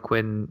Harley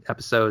Quinn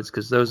episodes,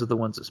 because those are the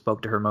ones that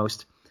spoke to her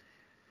most.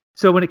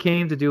 So when it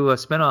came to do a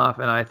spinoff,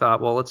 and I thought,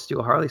 well, let's do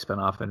a Harley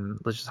spinoff and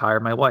let's just hire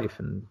my wife.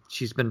 And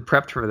she's been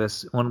prepped for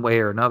this one way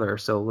or another.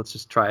 So let's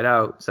just try it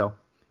out. So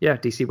yeah,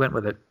 DC went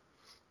with it.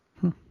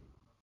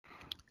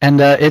 And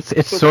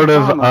it's sort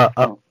of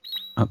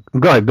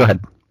go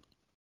ahead.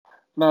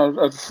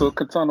 No, so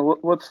Katana,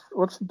 what's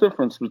the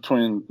difference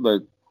between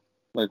like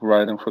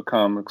writing for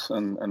comics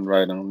and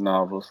writing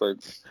novels? Like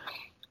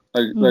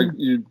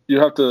you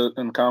have to,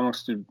 in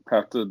comics, you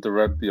have to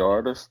direct the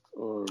artist,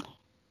 or?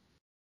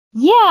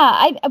 Yeah,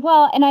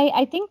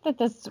 I think that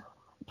this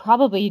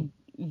probably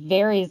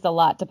varies a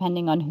lot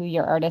depending on who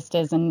your artist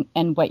is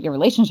and what your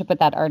relationship with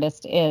that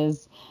artist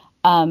is.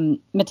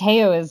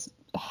 Mateo is,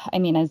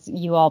 as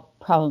you all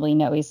probably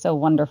know, he's so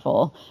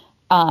wonderful.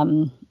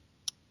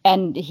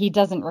 And he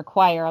doesn't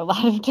require a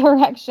lot of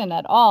direction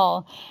at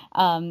all.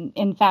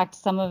 In fact,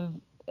 some of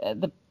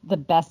the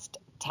best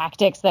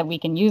tactics that we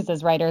can use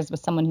as writers with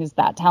someone who's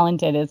that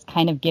talented is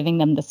kind of giving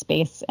them the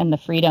space and the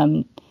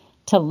freedom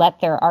to let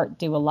their art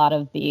do a lot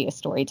of the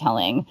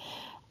storytelling.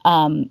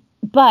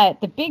 But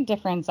the big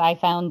difference I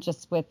found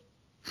just with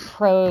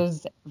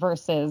prose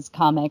versus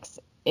comics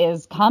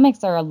is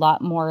comics are a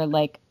lot more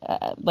like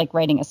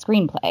writing a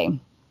screenplay.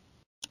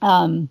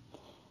 And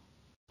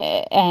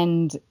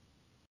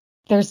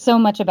there's so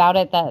much about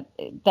it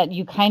that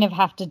you kind of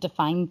have to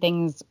define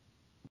things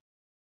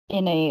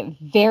in a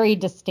very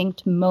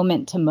distinct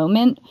moment to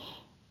moment,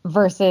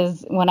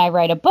 versus when I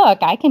write a book,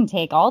 I can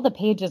take all the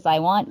pages I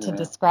want to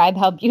describe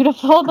how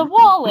beautiful the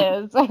wall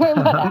is or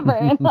whatever.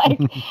 And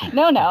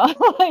no,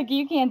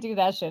 you can't do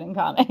that shit in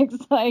comics.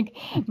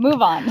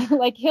 Move on.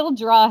 He'll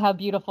draw how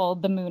beautiful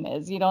the moon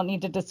is. You don't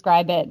need to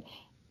describe it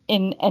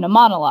in a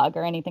monologue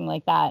or anything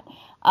like that.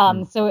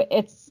 So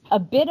it's a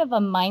bit of a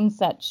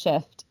mindset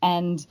shift,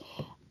 and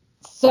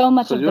so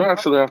much So of you the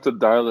actually have to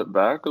dial it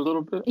back a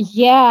little bit?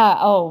 Yeah,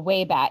 oh,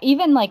 way back.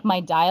 Even like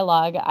my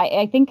dialogue,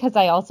 I think because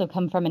I also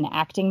come from an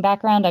acting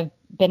background. I've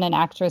been an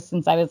actress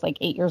since I was like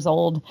 8 years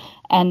old.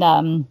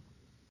 And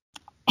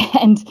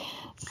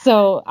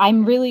so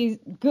I'm really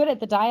good at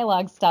the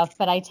dialogue stuff,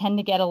 but I tend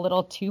to get a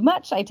little too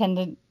much. I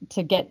tend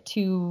to get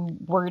too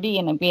wordy,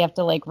 and we have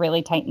to like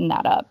really tighten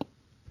that up.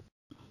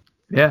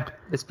 Yeah,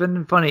 it's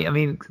been funny. I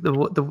mean,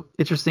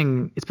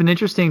 it's been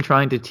interesting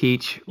trying to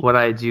teach what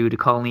I do to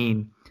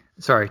Colleen.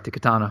 Sorry, to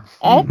Katana.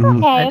 It's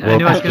okay. I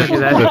knew I was going to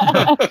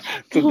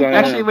do that.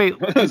 Actually, wait,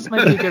 this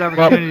might be a good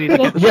opportunity to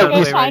get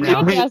this right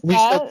now.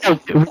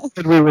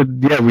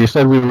 We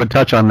said we would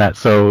touch on that.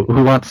 So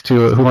who wants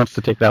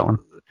to take that one?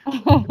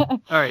 All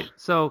right.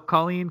 So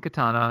Colleen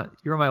Katana,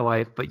 you're my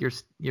wife, but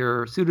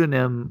your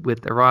pseudonym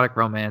with erotic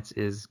romance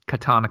is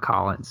Katana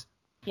Collins.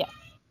 Yes.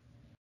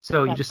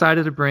 So you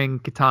decided to bring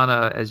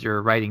Katana as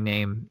your writing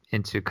name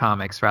into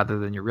comics rather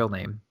than your real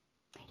name.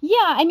 Yeah,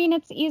 I mean,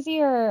 it's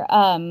easier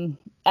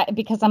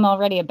because I'm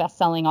already a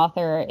best-selling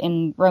author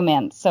in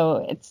romance.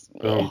 So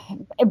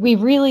we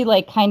really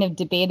like kind of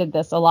debated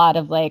this a lot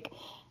of like,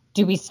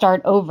 do we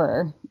start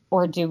over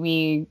or do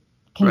we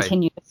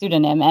continue the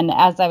pseudonym? And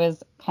as I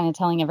was kind of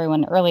telling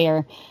everyone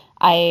earlier,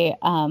 I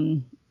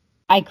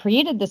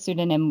created the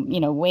pseudonym,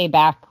 way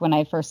back when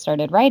I first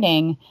started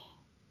writing,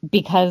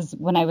 because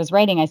when I was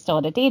writing, I still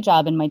had a day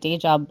job, and my day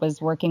job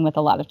was working with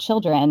a lot of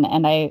children.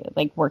 And I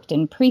like worked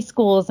in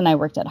preschools, and I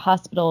worked at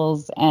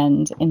hospitals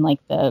and in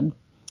like the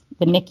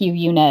NICU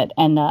unit.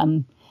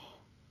 And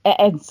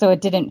so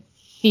it didn't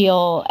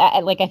feel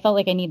like I felt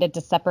like I needed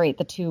to separate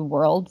the two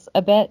worlds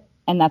a bit.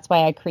 And that's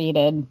why I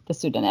created the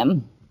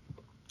pseudonym.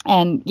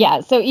 And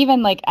yeah, so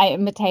even like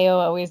Mateo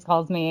always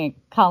calls me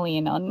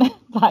Colleen on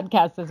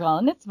podcasts as well,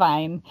 and it's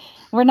fine.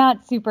 We're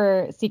not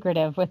super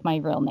secretive with my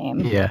real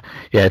name. Yeah.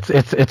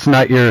 It's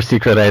not your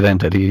secret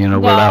identity. No.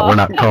 We're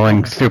not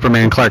calling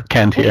Superman Clark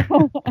Kent here.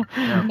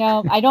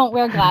 No, I don't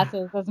wear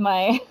glasses as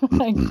my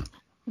like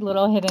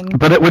little hidden.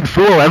 But it would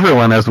fool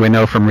everyone, as we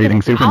know from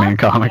reading Superman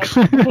comics.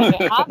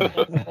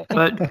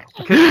 But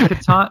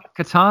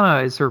Katana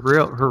is her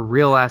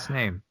real last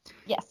name.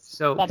 Yes.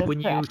 So when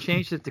you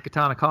changed it to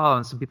Katana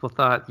Collins, some people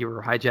thought you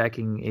were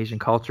hijacking Asian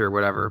culture or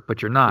whatever,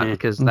 but you're not,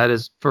 because that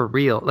is for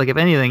real. Like if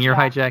anything, you're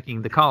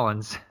hijacking the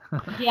Collins.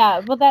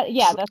 Yeah, well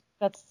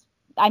that's.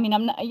 I mean,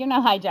 you're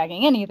not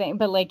hijacking anything,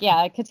 but like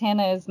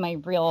Katana is my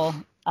real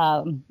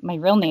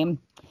name.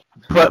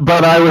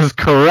 But I was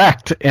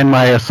correct in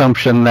my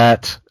assumption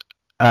that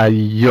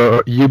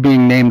you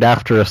being named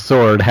after a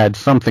sword had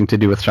something to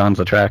do with Sean's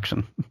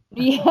attraction.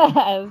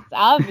 Yes,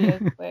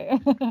 obviously.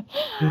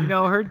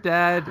 Her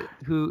dad,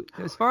 who,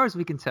 as far as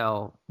we can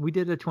tell, we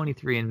did a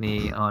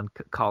 23andMe on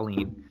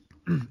Colleen,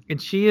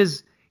 and she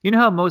is,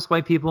 how most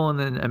white people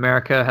in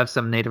America have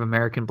some Native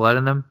American blood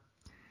in them?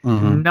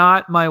 Mm-hmm.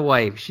 Not my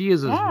wife. She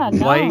is as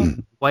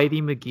whitey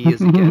McGee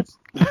as it gets.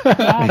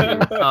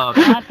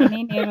 Not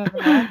any Native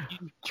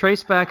American.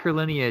 Trace back her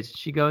lineage.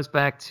 She goes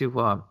back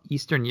to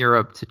Eastern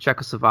Europe, to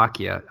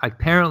Czechoslovakia.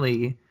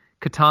 Apparently,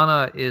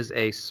 Katana is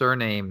a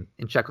surname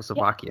in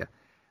Czechoslovakia.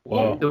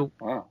 Whoa.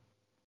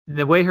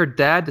 The way her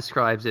dad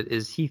describes it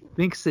is he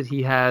thinks that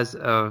he has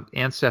an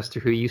ancestor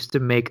who used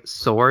to make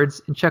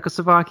swords in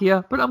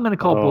Czechoslovakia, but I'm going to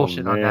call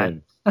bullshit on that.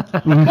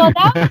 Well,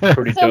 that's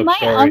pretty dope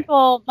story.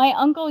 My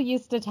uncle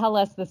used to tell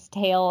us this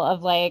tale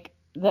of like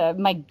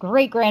my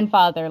great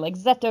grandfather, like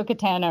Zeto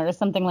Katana or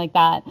something like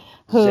that,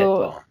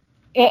 who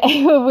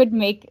would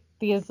make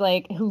these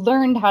who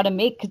learned how to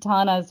make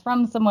katanas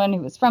from someone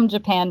who was from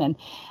Japan, and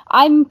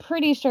I'm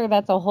pretty sure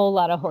that's a whole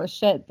lot of horse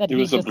shit that he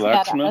was just a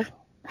blacksmith.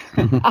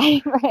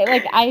 I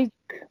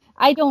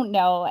don't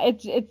know.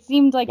 It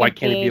seemed like why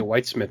can't it be a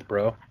whitesmith,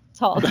 bro?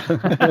 Tall.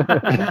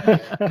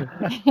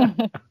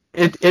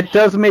 It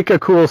does make a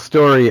cool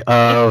story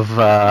of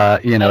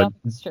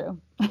it's true.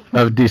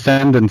 of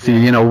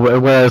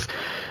descendancy. Whereas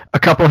a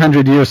couple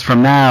hundred years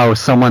from now,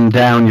 someone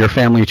down your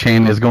family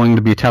chain is going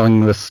to be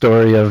telling the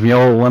story of,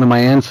 one of my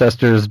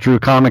ancestors drew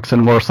comics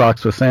and wore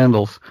socks with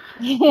sandals.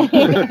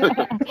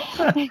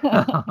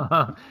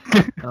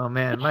 Oh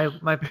man,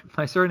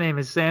 my surname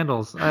is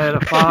Sandals. I had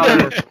a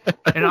father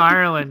in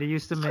Ireland who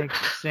used to make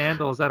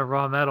sandals out of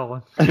raw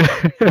metal. See,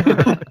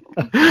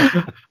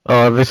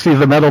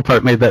 the metal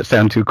part made that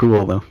sound too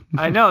cool, though.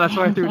 I know, that's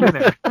why I threw it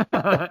in there.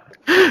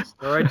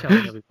 Story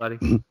telling,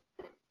 everybody.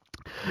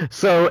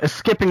 So,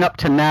 skipping up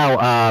to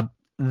now,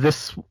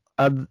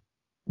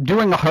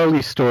 doing a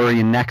Harley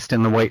story next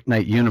in the White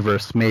Knight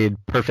universe made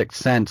perfect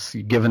sense,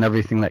 given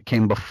everything that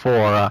came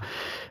before,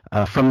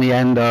 from the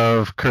end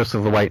of Curse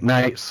of the White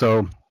Knight.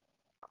 So,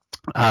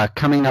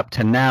 coming up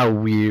to now,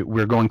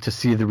 we're going to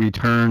see the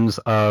returns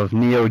of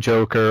Neo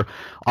Joker,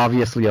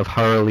 obviously of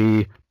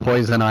Harley,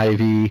 Poison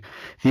Ivy,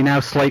 the now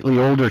slightly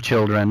older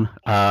children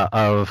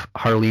of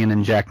Harleen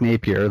and Jack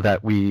Napier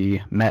that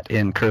we met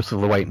in Curse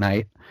of the White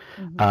Knight.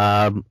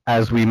 Mm-hmm.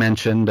 As we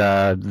mentioned,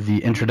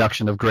 the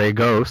introduction of Grey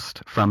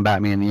Ghost from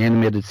Batman the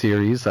Animated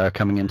Series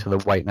coming into the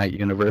White Knight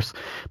universe.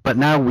 But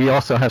now we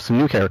also have some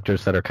new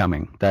characters that are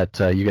coming that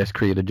you guys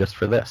created just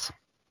for this.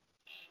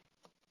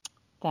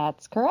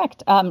 That's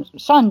correct.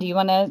 Sean, do you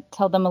want to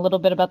tell them a little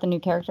bit about the new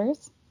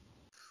characters?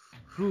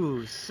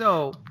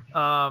 So,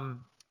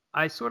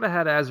 I sort of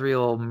had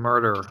Azrael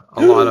murder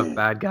a lot of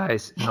bad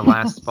guys in the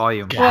last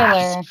volume.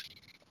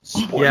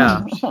 Spoiler.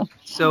 Yeah.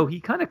 So he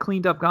kind of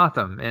cleaned up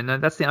Gotham, and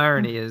that's the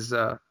irony is,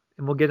 and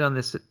we'll get to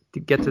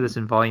this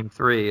in volume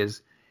 3,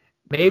 is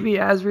maybe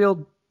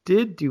Azrael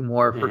did do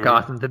more for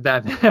Gotham than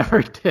Batman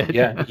ever did.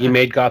 Yeah, he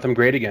made Gotham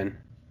great again.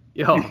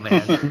 Oh,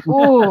 man.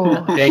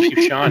 Ooh. Thank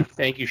you, Sean.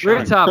 We're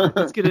at top.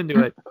 Let's get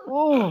into it.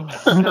 Ooh.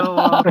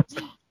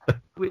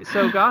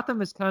 So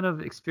Gotham is kind of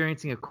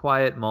experiencing a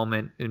quiet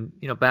moment, and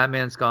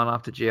Batman's gone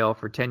off to jail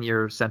for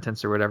 10-year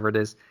sentence or whatever it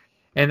is,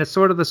 and it's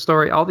sort of the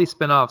story. All these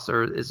spinoffs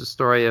is a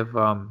story of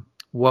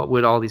what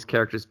would all these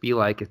characters be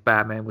like if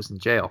Batman was in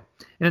jail.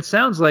 And it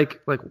sounds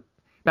like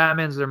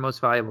Batman's their most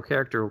valuable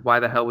character. Why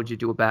the hell would you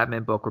do a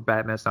Batman book where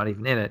Batman's not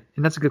even in it?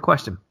 And that's a good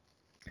question.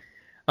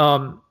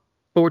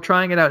 But we're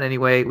trying it out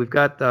anyway. We've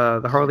got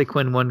the Harley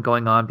Quinn one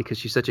going on because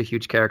she's such a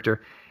huge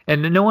character,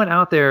 and no one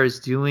out there is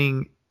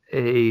doing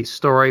a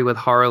story with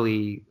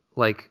Harley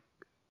like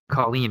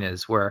Colleen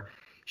is, where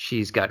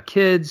she's got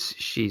kids,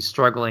 she's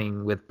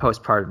struggling with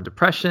postpartum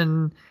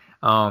depression.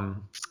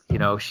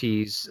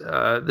 She's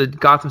the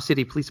Gotham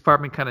City Police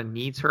Department kind of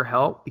needs her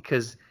help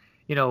because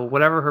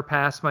whatever her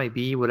past might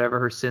be, whatever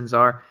her sins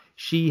are,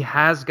 she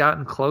has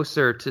gotten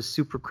closer to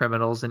super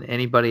criminals than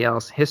anybody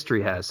else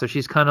history has. So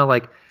she's kind of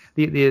like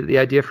the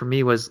idea for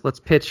me was, let's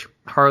pitch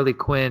Harley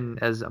Quinn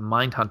as a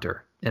mind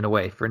hunter in a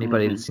way for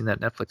anybody that's seen that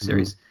Netflix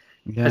series.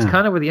 Yeah. That's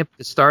kind of where the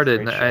impetus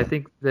started. And I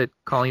think that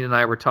Colleen and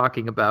I were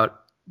talking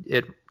about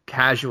it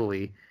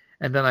casually.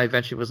 And then I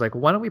eventually was like,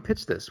 why don't we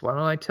pitch this? Why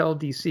don't I tell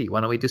DC? Why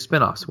don't we do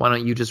spinoffs? Why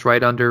don't you just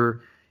write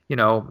under,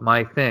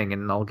 my thing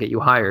and I'll get you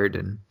hired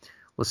and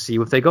we'll see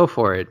if they go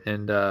for it.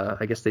 And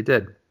I guess they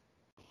did.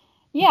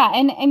 Yeah.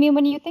 And I mean,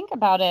 when you think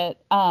about it,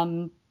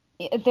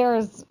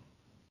 there's,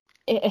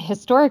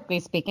 historically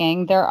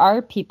speaking, there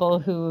are people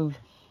who've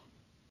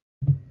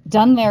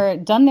done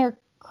their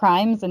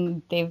crimes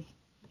and they've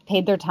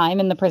paid their time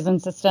in the prison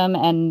system.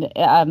 And,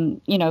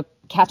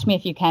 Catch Me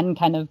If You Can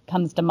kind of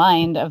comes to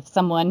mind of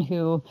someone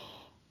who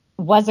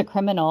was a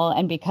criminal.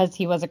 And because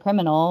he was a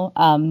criminal,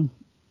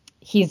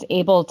 he's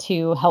able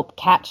to help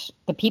catch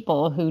the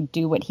people who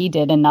do what he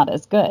did and not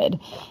as good.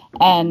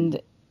 And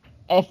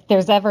if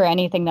there's ever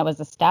anything that was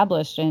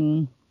established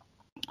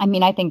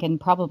I think in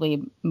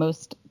probably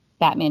most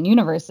Batman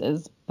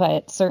universes,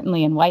 but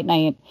certainly in White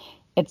Knight,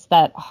 it's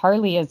that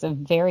Harley is a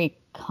very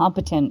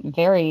competent,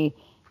 very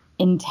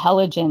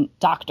intelligent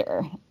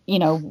doctor.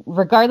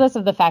 Regardless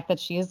of the fact that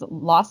she's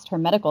lost her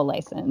medical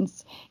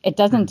license, it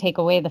doesn't take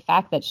away the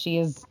fact that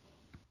she's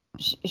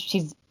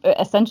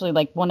essentially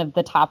like one of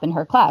the top in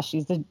her class.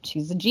 She's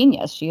a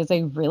genius. She is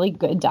a really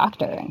good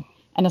doctor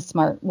and a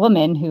smart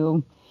woman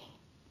who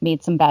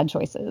made some bad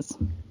choices.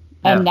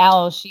 And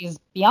now she's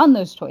beyond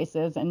those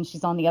choices and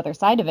she's on the other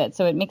side of it.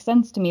 So it makes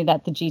sense to me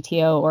that the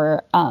GTO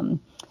or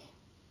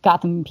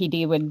Gotham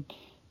PD would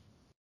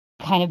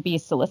kind of be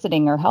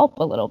soliciting her help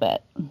a little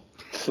bit.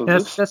 So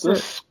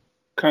this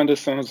kind of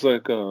sounds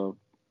like the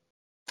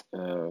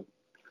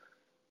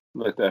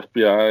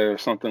FBI or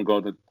something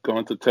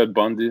going to Ted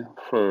Bundy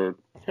for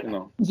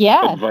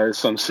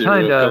advice on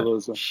serial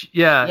killers.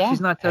 Yeah,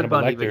 she's not Ted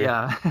Bundy, but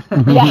yeah.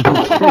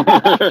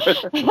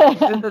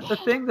 The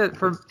thing that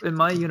in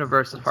my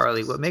universe of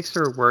Harley, what makes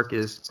her work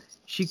is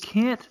she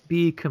can't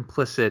be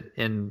complicit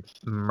in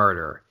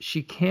murder.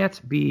 She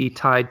can't be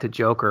tied to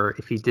Joker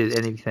if he did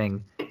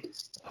anything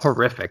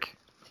horrific.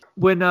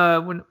 When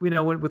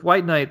with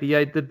White Knight,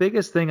 the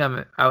biggest thing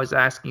I was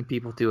asking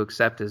people to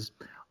accept is,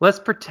 let's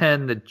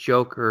pretend that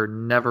Joker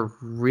never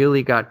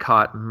really got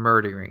caught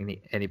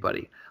murdering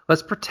anybody.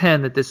 Let's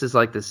pretend that this is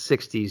like the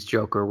 60s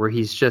Joker where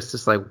he's just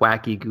this like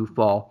wacky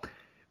goofball.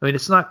 I mean,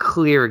 it's not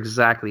clear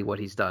exactly what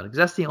he's done because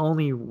that's the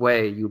only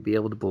way you'd be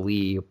able to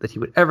believe that he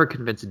would ever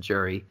convince a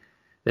jury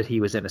that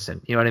he was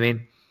innocent. You know what I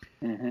mean?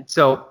 Mm-hmm.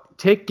 So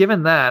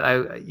given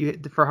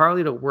that, for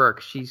Harley to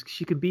work, she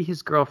could be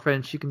his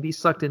girlfriend. She can be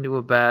sucked into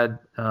a bad,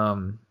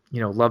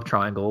 love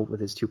triangle with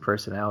his two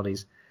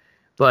personalities,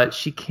 but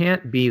she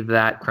can't be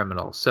that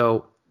criminal.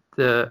 So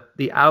the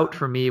out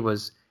for me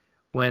was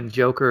when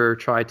Joker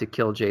tried to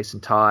kill Jason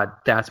Todd.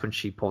 That's when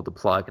she pulled the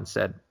plug and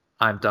said,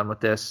 I'm done with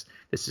this.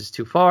 This is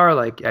too far.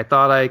 Like, I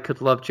thought I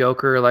could love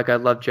Joker like I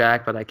love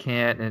Jack, but I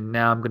can't. And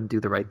now I'm going to do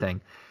the right thing.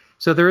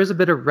 So there is a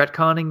bit of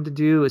retconning to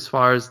do as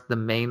far as the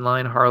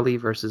mainline Harley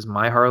versus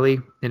my Harley.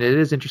 And it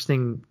is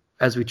interesting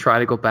as we try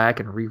to go back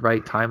and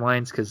rewrite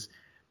timelines because,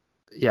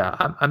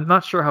 I'm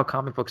not sure how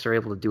comic books are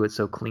able to do it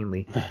so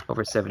cleanly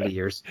over 70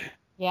 years.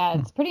 Yeah,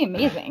 it's pretty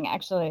amazing,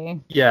 actually.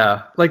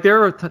 Yeah, like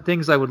there are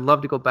things I would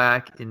love to go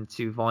back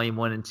into Volume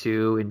 1 and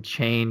 2 and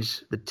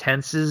change the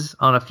tenses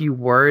on a few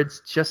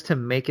words just to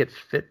make it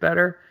fit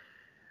better.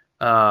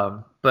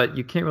 But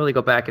you can't really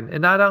go back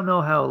and I don't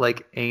know how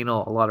like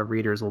anal a lot of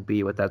readers will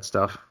be with that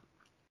stuff.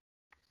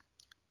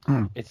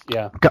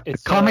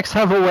 Comics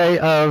have a way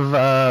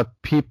of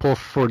people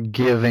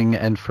forgiving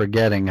and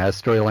forgetting as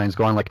storylines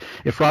go on. Like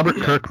if Robert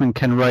Kirkman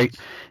can write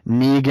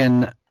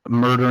Negan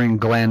murdering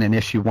Glenn in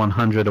issue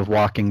 100 of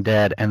Walking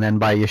Dead, and then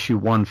by issue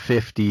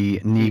 150,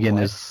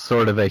 Negan is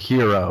sort of a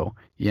hero.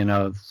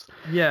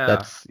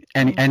 That's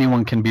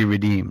anyone can be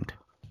redeemed.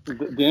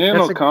 The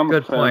anal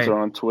comic fans are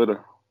on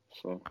Twitter.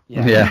 So.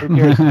 Yeah. Who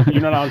cares?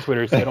 You're not on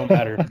Twitter, so it don't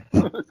matter.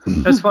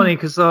 That's funny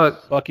because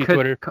fuck you,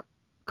 Twitter.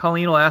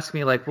 Colleen will ask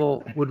me like,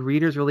 well, would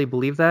readers really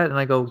believe that? And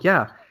I go,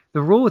 yeah.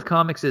 The rule with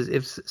comics is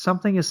if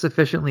something is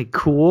sufficiently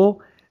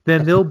cool,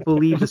 then they'll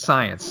believe the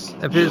science.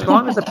 As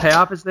long as the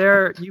payoff is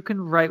there, you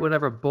can write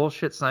whatever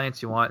bullshit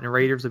science you want, and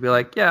readers will be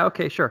like, yeah,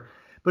 okay, sure.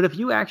 But if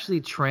you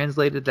actually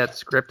translated that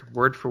script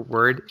word for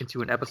word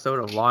into an episode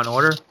of Law &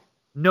 Order,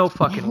 no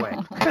fucking way.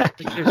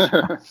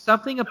 There's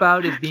something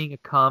about it being a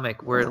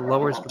comic where it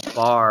lowers the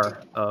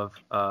bar of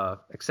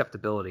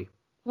acceptability.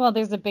 Well,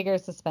 there's a bigger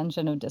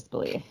suspension of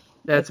disbelief.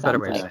 That's a better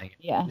way of saying it.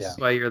 Yeah. That's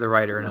why you're the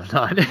writer and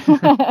I'm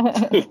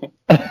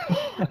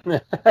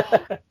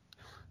not.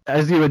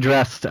 As you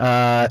addressed,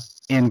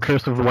 in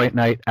Curse of the White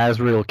Knight,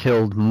 Azrael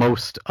killed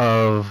most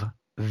of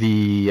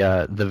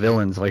the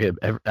villains, like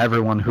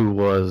everyone who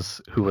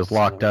was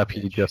locked up.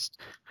 He just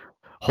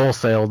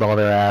wholesaled all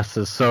their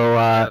asses.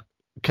 So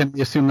can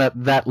we assume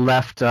that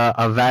left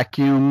a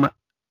vacuum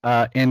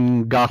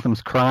in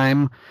Gotham's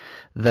crime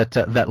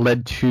that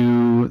led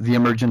to the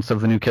emergence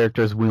of the new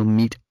characters we'll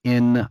meet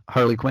in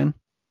Harley Quinn?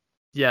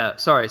 Yeah,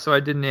 sorry. So I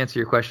didn't answer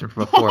your question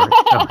from before.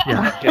 So,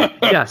 yeah.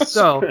 Yeah,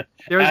 so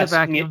there's a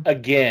vacuum.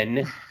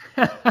 Again.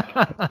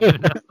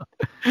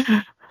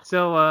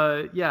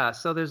 So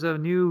there's a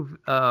new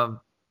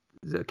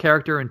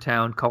character in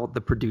town called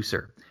the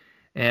Producer.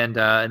 And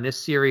in this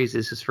series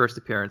is his first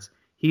appearance.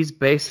 He's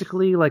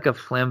basically like a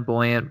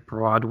flamboyant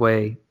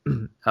Broadway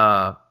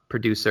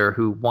producer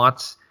who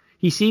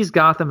he sees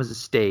Gotham as a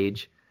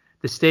stage.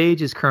 The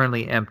stage is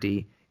currently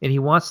empty, and he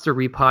wants to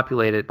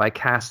repopulate it by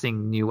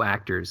casting new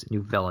actors,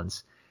 new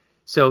villains.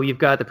 So you've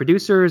got the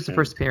Producer as the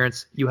first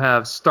appearance. You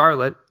have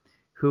Starlet,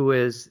 who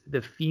is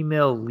the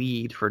female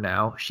lead for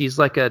now. She's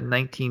like a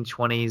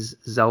 1920s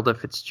Zelda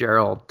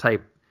Fitzgerald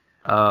type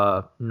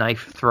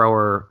knife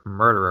thrower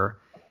murderer.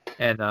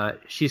 And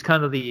she's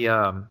kind of the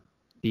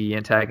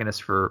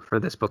antagonist for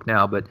this book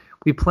now. But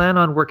we plan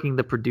on working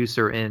the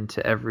Producer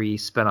into every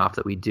spinoff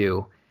that we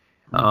do.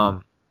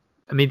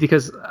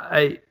 Because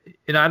I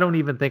don't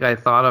even think I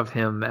thought of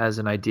him as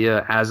an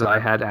idea as I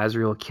had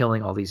Azrael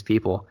killing all these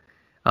people.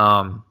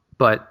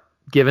 But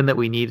given that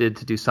we needed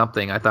to do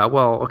something, I thought,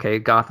 well, okay,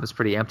 Gotham's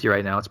pretty empty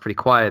right now. It's pretty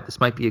quiet. This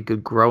might be a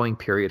good growing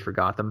period for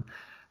Gotham.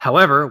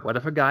 However, what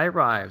if a guy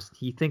arrives?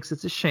 He thinks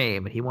it's a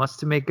shame, and he wants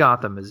to make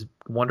Gotham as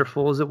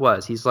wonderful as it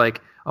was. He's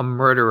like a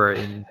murderer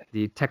in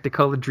the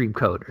Technicolor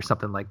Dreamcoat or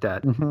something like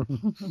that.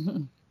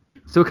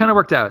 So it kind of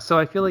worked out. So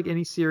I feel like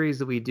any series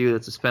that we do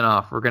that's a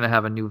spinoff, we're going to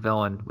have a new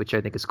villain, which I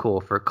think is cool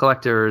for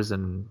collectors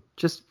and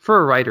just for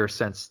a writer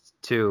sense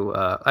too.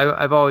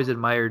 I've always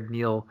admired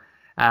Neil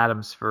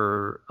Adams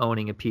for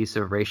owning a piece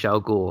of Ra's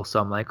al Ghul. So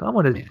I'm like, I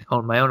want to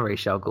own my own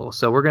Ra's al Ghul.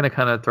 So we're going to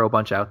kind of throw a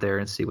bunch out there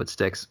and see what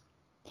sticks.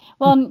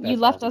 Well, you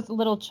left us a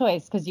little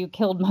choice because you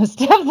killed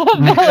most of the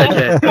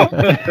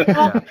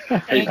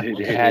villains.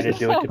 You had to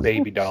do it to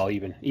Baby Doll,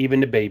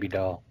 even to Baby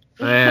Doll.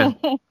 Man,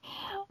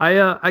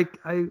 I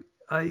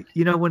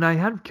when I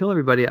had him kill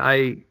everybody,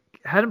 I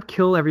had him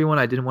kill everyone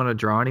I didn't want to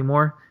draw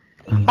anymore.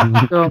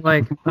 So I'm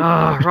like,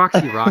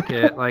 Roxy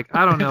Rocket, like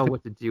I don't know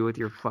what to do with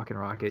your fucking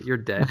Rocket. You're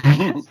dead.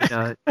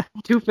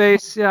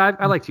 Two-Face, yeah,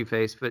 I like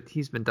Two-Face, but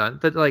he's been done.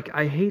 But like,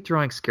 I hate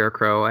drawing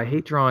Scarecrow.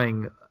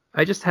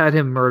 I just had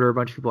him murder a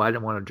bunch of people I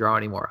didn't want to draw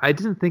anymore. I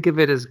didn't think of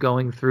it as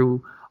going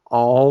through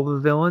all the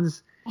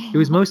villains. It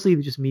was mostly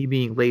just me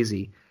being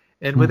lazy.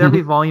 And with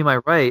every volume I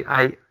write,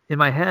 in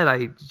my head,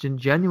 I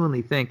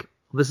genuinely think,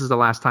 this is the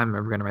last time I'm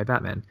ever going to write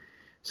Batman.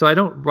 So I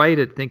don't write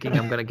it thinking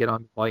I'm going to get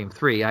on volume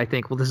 3. I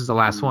think, well, this is the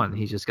last one.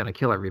 He's just going to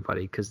kill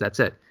everybody because that's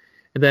it.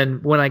 And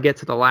then when I get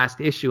to the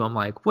last issue, I'm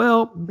like,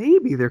 well,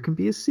 maybe there can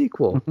be a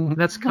sequel. And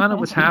that's kind of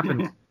what's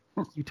happened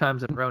a few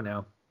times in a row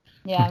now.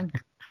 Yeah.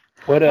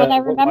 I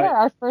remember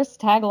our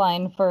first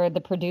tagline for the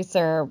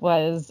Producer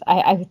was,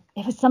 it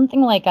was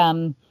something like,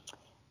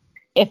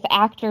 if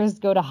actors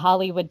go to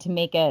Hollywood to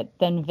make it,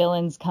 then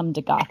villains come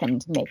to Gotham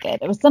to make it.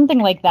 It was something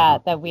like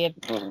that we had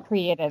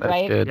created, That's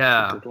right? Good.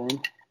 Yeah.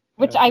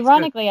 Which,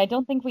 ironically, I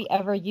don't think we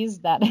ever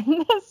used that in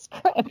the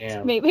script.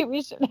 Yeah. Maybe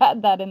we should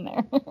add that in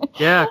there.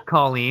 Yeah,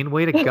 Colleen,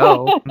 way to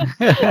go.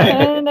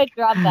 And I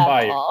dropped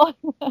that ball.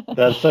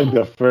 That's like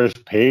the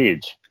first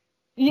page.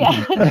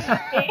 Yeah.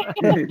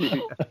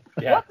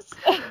 Yeah.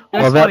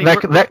 Well,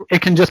 that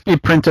it can just be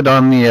printed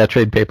on the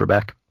trade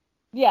paperback.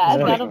 Yeah,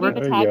 that'll be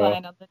the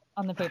tagline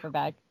on the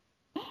paperback.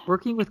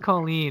 Working with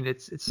Colleen,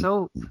 it's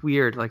so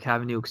weird, like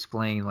having to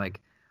explain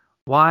like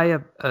why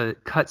a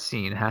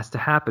cutscene has to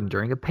happen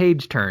during a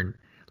page turn.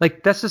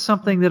 Like that's just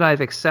something that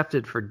I've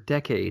accepted for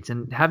decades,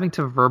 and having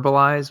to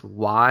verbalize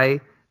why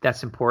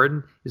that's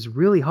important is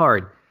really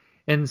hard.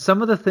 And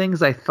some of the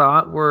things I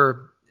thought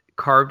were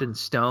carved in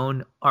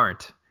stone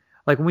aren't.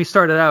 Like when we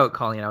started out,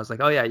 Colleen, I was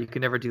like, oh yeah, you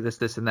can never do this,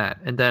 this, and that.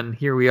 And then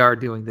here we are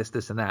doing this,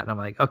 this, and that. And I'm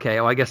like, okay,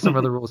 well, I guess some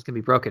of the rules can be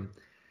broken.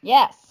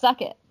 Yeah,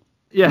 suck it.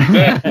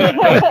 Yeah.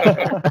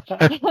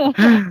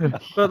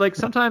 But like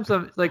sometimes,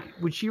 like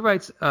when she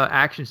writes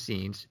action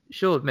scenes,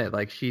 she'll admit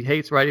like she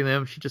hates writing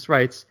them. She just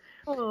writes,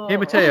 "Hey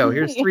Mateo,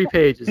 here's 3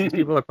 pages. These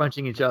people are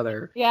punching each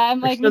other." Yeah, I'm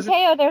like,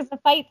 Mateo, there's a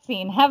fight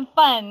scene. Have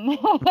fun.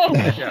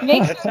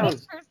 Make sure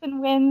this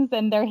person wins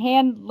and their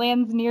hand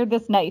lands near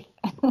this knife.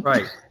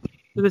 Right.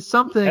 So there's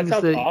some things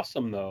that sounds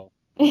awesome though.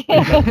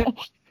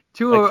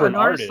 To like an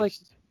artist like.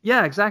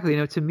 Yeah, exactly. You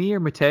know, to me or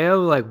Mateo,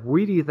 like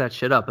we'd eat that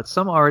shit up. But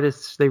some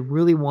artists, they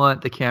really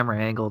want the camera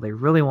angle. They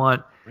really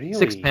want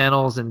 6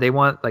 panels, and they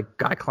want like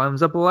guy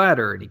climbs up a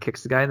ladder and he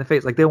kicks the guy in the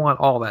face. Like they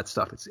want all that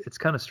stuff. It's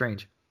kind of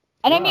strange.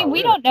 And I mean,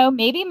 we don't know.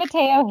 Maybe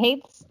Mateo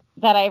hates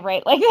that I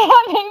write like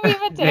that. Maybe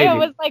Mateo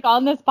was like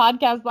on this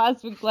podcast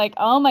last week, like,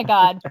 oh my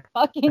god,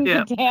 fucking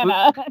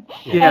Katana.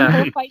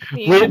 Yeah. We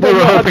were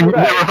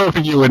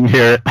hoping you wouldn't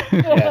hear it.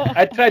 Yeah.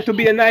 I tried to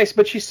be nice,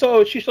 but she's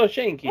so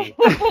shanky.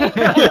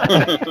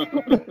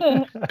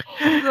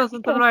 She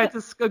doesn't write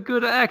a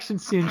good action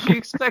scene. She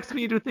expects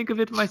me to think of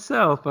it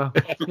myself.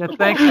 Yeah,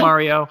 thanks,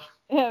 Mario.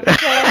 Yeah,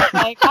 so,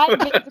 like, I've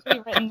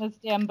basically written this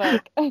damn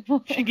book.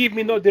 She gave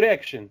me no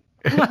direction.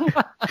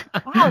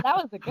 Wow, that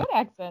was a good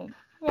accent.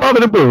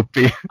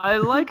 I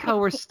like how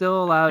we're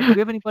still allowed. Do we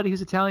have anybody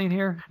who's Italian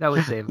here? That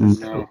would save us.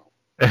 No.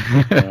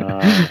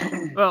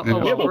 Well,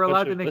 we're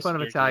allowed to make fun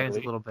of Italians a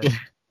little bit.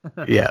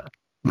 Yeah.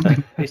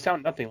 They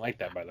sound nothing like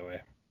that, by the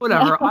way.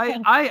 Whatever.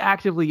 I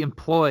actively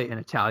employ an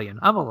Italian.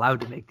 I'm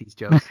allowed to make these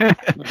jokes. Oh,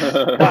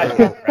 I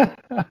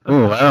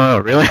don't know,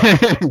 really?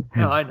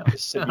 No, I know.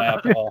 Just sit my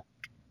alcohol.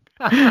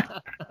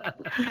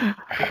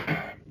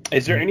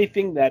 Is there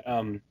anything that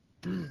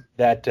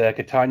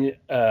Katanya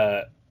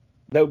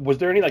was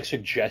there any like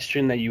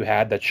suggestion that you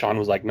had that Sean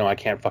was like, no, I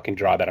can't fucking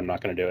draw that, I'm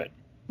not gonna do it?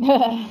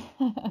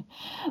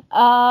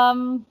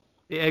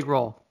 The egg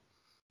roll.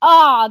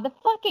 Oh, the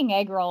fucking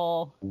egg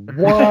roll.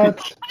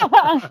 What?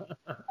 All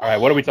right,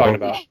 what are we talking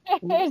about?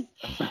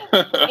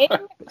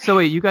 So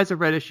wait, you guys have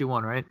read issue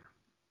 1, right?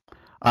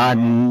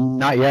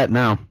 Not yet,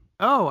 no.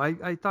 Oh,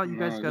 I thought you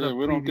guys got a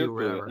preview or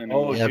whatever.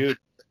 Oh, dude.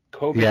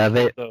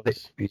 COVID.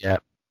 Yeah,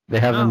 they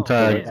haven't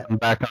gotten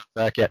back on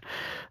track yet.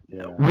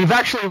 Yeah. We've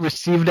actually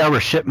received our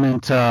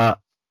shipment at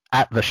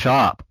the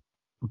shop,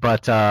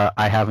 but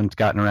I haven't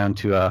gotten around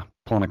to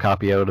pulling a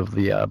copy out of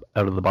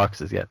the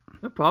boxes yet.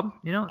 No problem.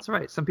 You know, it's all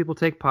right. Some people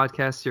take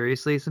podcasts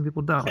seriously, some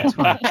people don't. It's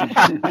fine.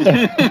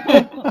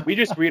 We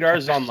just read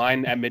ours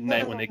online at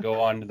midnight when they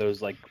go on to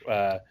those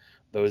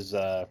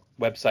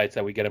websites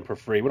that we get them for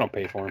free. We don't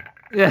pay for them.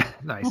 Yeah,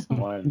 nice.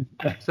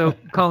 So,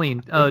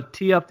 Colleen,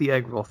 tee up the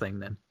egg roll thing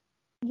then.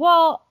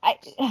 Well,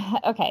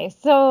 okay.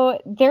 So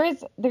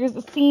there's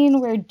a scene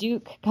where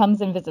Duke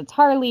comes and visits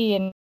Harley,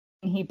 and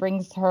he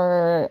brings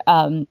her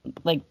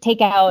like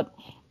takeout,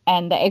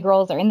 and the egg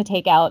rolls are in the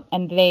takeout,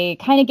 and they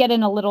kind of get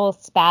in a little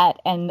spat,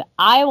 and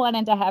I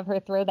wanted to have her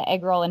throw the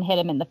egg roll and hit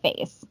him in the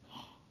face,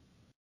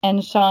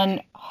 and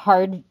Sean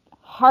hard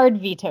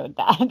vetoed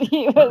that.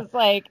 He was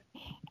like,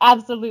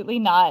 absolutely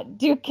not.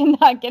 Duke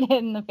cannot get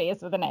hit in the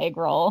face with an egg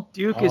roll.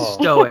 Duke is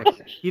stoic.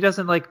 He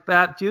doesn't like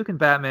Duke and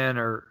Batman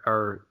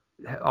are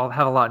all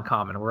have a lot in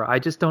common, where I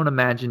just don't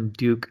imagine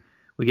Duke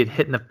would get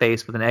hit in the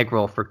face with an egg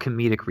roll for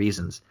comedic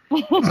reasons.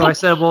 So I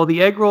said, well,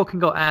 the egg roll can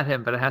go at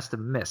him, but it has to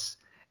miss.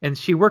 And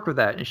she worked with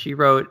that, and she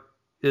wrote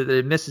that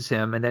it misses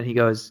him, and then he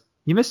goes,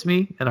 you missed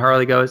me, and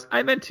Harley goes,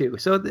 I meant to.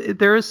 So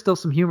there is still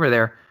some humor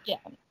there. Yeah.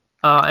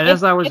 And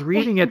as I was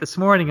reading it this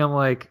morning, I'm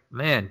like,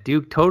 man,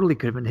 Duke totally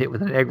could have been hit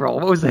with an egg roll.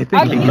 What was I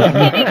thinking?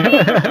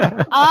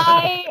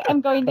 I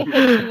am going to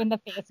hit you in the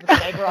face with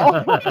an egg roll.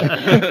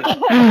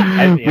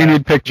 We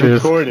need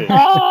pictures.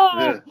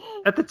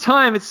 At the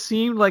time, it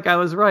seemed like I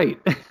was right.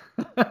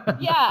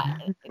 Yeah,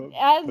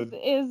 as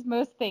is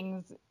most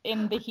things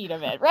in the heat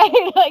of it, right?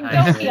 Like,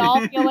 don't we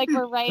all feel like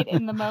we're right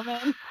in the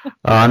moment?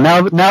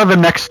 Now the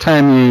next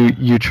time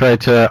you try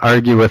to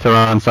argue with her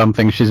on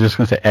something, she's just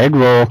going to say egg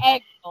roll.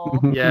 Egg roll.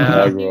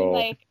 Yeah.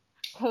 Like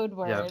code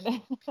word. Yeah.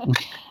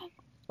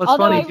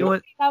 Although I will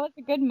say that was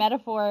a good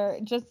metaphor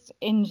just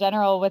in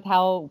general with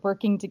how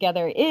working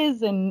together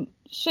is and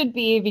should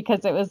be,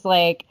 because it was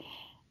like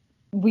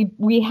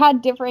we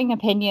had differing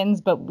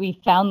opinions, but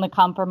we found the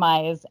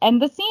compromise,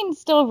 and the scene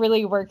still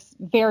really works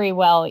very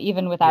well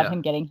even without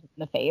him getting hit in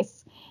the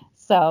face.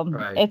 So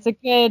It's a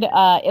good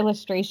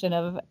illustration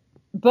of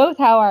both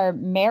how our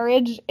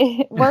marriage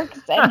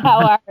works and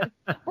how our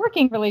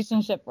working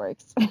relationship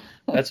works.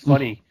 That's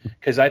funny,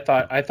 because I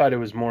thought it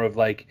was more of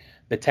like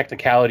the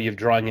technicality of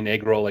drawing an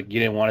egg roll, like you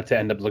didn't want it to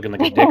end up looking like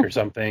a dick or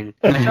something.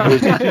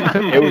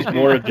 It was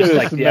more of just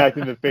like smacked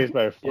in the face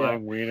by a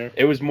flying wiener.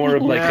 It was more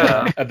of like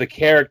of the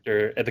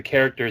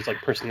character's like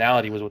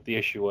personality was what the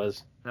issue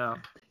was. No,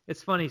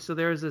 it's funny. So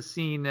there's a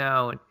scene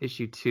now in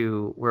issue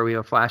 2 where we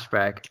have a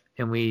flashback,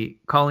 and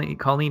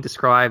Colleen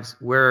describes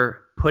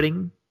where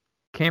pudding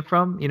came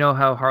from. You know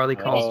how Harley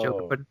calls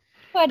Joker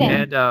pudding?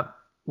 And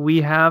we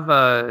have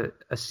a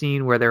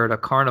scene where they're at a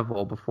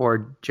carnival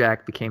before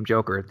Jack became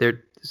Joker.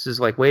 This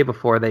is like way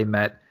before they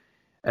met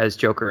as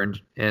Joker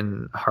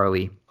and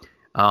Harley.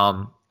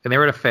 And they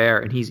were at a fair,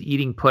 and he's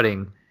eating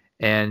pudding,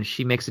 and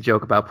she makes a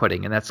joke about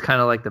pudding, and that's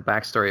kind of like the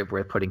backstory of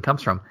where pudding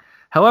comes from.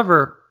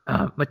 However,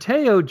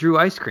 Matteo drew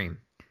ice cream.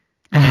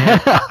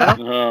 I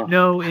don't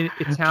know in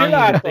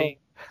Italian if they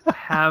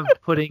have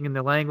pudding in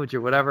the language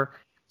or whatever.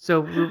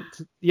 So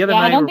the other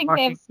night I don't think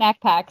they have snack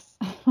packs.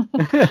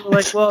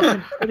 Like, well,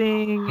 can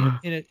pudding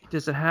in it,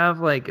 does it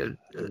have like a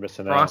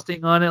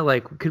frosting on it?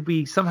 Like, could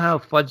we somehow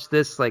fudge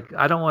this? Like,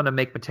 I don't want to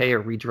make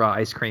Matteo redraw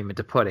ice cream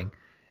into pudding.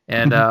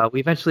 And we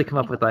eventually come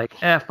up with like,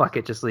 fuck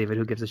it, just leave it.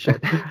 Who gives a shit?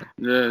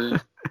 Yeah.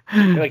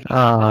 Like,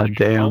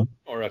 damn.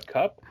 Or a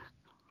cup.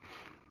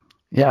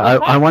 Yeah,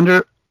 I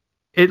wonder.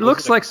 It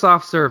looks like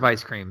soft serve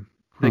ice cream.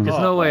 Like, there's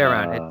no way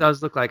around it. It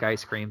does look like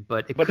ice cream,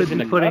 but it could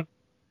be pudding.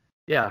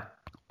 Yeah.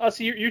 Oh,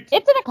 so you're it's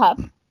in a cup.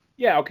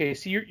 Yeah. Okay.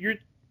 So you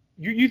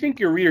think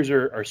your readers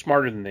are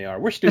smarter than they are.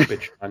 We're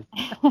stupid, Sean.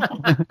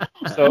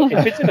 So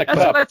if it's in a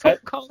cup, that's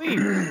what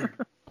Colleen.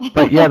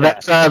 But yeah,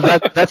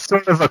 that's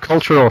sort of a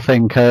cultural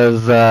thing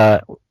because,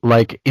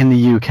 like in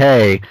the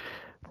UK,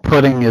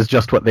 pudding is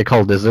just what they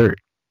call dessert.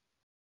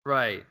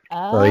 Right.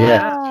 So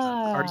yeah,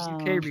 our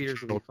UK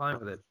readers will be fine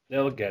with it.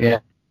 They'll get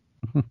it.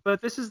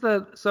 But this is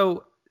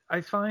so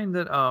I find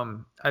that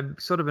I'm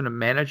sort of in a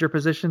manager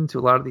position to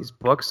a lot of these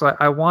books. So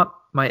I want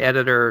my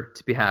editor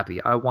to be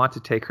happy. I want to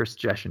take her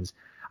suggestions.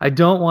 I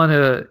don't want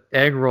to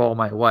egg roll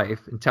my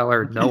wife and tell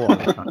her no all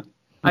the time.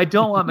 I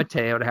don't want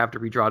Matteo to have to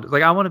redraw it.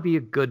 Like, I want to be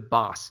a good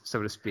boss,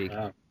 so to speak.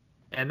 Yeah.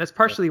 And that's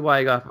partially why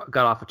I got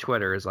off of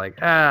Twitter. Is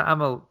like,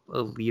 I'm a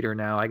leader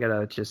now. I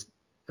gotta just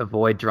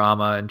avoid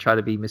drama and try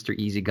to be Mr.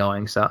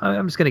 Easygoing. So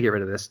I'm just gonna get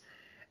rid of this.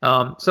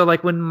 So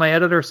like when my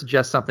editor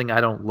suggests something I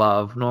don't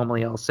love,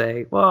 normally I'll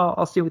say, well,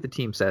 I'll see what the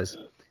team says.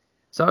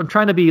 So I'm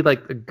trying to be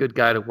like a good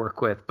guy to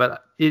work with,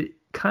 but it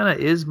kind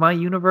of is my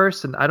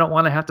universe, and I don't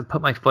want to have to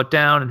put my foot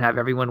down and have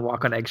everyone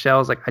walk on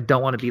eggshells. Like, I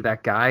don't want to be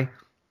that guy.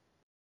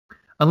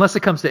 Unless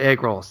it comes to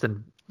egg rolls,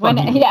 then when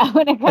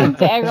it comes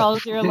to egg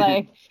rolls, you're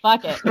like,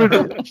 fuck it.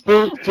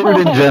 Food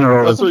in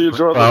general. That's where you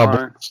draw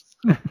the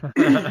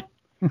line.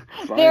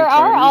 There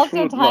are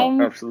also times.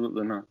 No,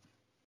 absolutely not.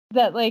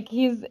 That like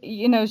he's,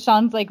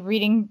 Sean's like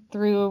reading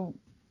through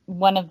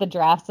one of the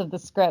drafts of the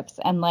scripts,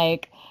 and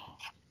like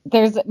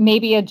there's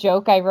maybe a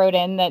joke I wrote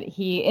in that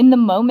in the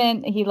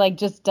moment he like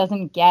just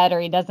doesn't get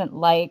or he doesn't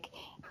like,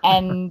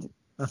 and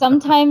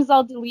sometimes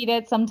I'll delete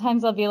it.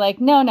 Sometimes I'll be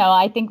like, no,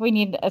 I think we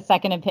need a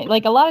second opinion.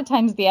 Like, a lot of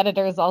times the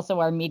editor is also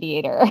our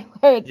mediator.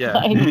 Where it's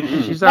like,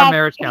 she's our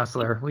marriage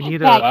counselor. We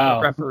need a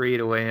referee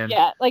to weigh in.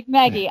 Yeah, like,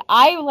 Maggie,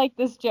 I like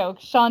this joke.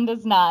 Sean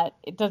does not.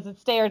 Does it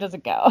stay or does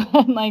it go?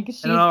 And like,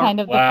 she's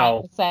kind of the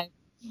final say.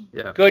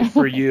 Yeah. Good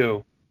for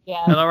you.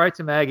 Yeah. And I'll write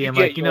to Maggie. I'm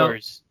like,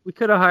 we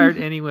could have hired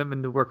any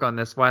women to work on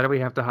this. Why do we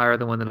have to hire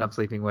the one that I'm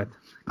sleeping with?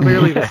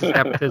 Clearly, this is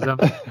nepotism.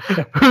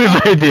 Whose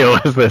idea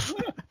was this?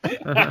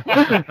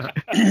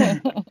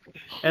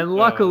 And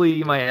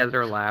luckily, my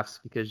editor laughs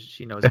because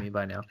she knows me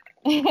by now.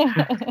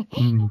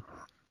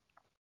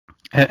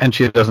 And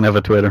she doesn't have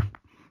a Twitter.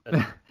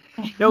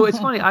 No, it's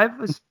funny.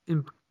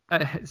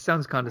 It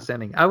sounds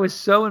condescending. I was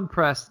so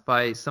impressed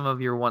by some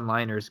of your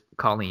one-liners,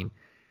 Colleen.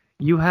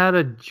 You had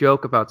a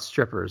joke about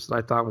strippers that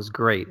I thought was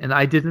great, and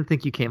I didn't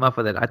think you came up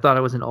with it. I thought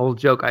it was an old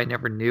joke I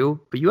never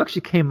knew, but you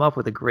actually came up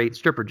with a great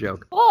stripper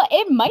joke. Well,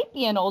 it might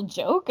be an old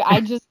joke. I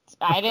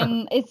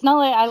didn't. It's not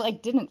like I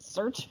didn't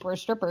search for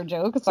stripper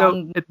jokes.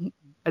 So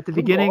at the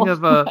beginning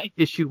of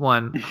issue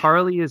 1,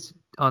 Harley is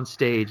on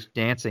stage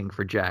dancing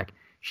for Jack.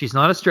 She's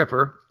not a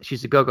stripper.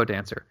 She's a go-go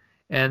dancer,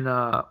 and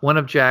one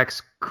of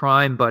Jack's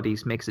crime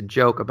buddies makes a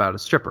joke about a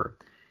stripper.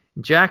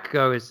 Jack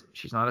goes,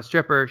 she's not a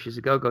stripper, she's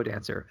a go-go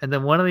dancer. And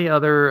then one of the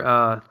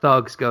other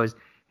thugs goes,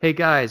 hey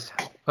guys,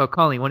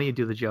 Colleen, why don't you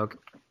do the joke?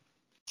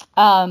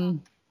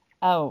 Hey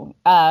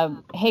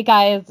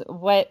guys,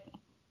 what?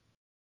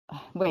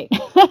 Wait.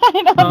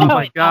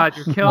 My God,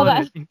 you're killing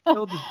it. You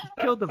killed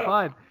the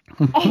vibe.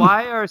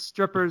 Why are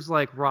strippers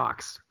like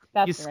rocks?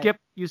 That's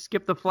you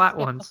skip the flat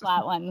ones. The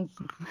flat ones.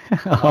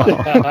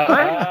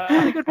 Right?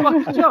 That's a good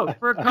fucking joke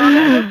for a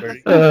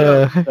comic. When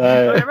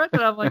I read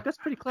that, I'm like, that's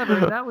pretty clever.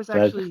 And that was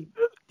actually,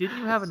 didn't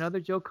you have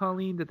another joke,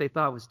 Colleen, that they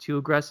thought was too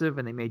aggressive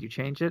and they made you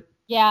change it?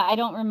 Yeah, I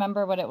don't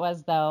remember what it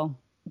was though.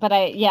 But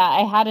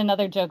I had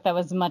another joke that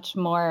was much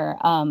more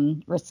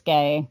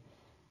risque.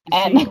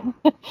 And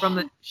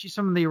she's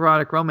from the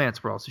erotic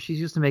romance world, so she's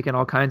used to making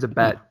all kinds of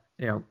bad,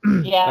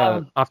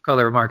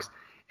 off-color remarks.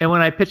 And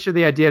when I pitched her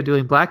the idea of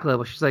doing Black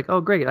Label, she's like,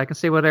 oh, great, I can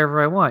say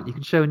whatever I want. You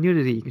can show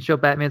nudity. You can show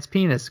Batman's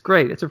penis.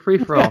 Great, it's a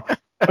free-for-all.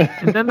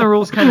 And then the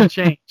rules kind of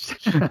changed.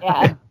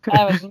 Yeah,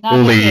 that was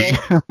not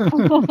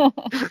the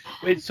case.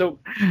 Wait, so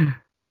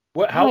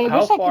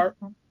how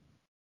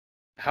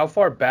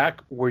far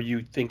back were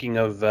you thinking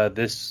of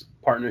this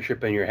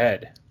partnership in your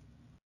head?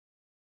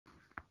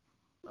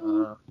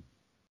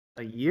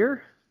 A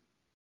year?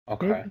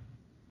 Okay. Maybe.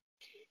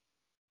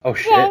 Oh,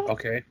 shit, yeah,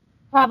 okay.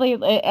 Probably,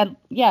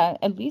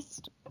 at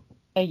least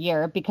a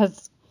year,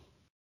 because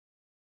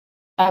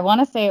I want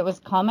to say it was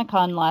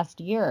Comic-Con last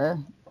year,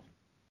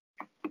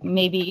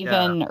 maybe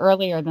even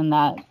earlier than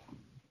that.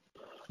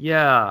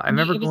 Yeah, I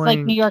remember it was going... like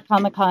New York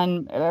Comic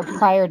Con, or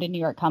prior to New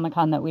York Comic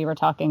Con that we were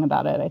talking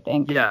about it, I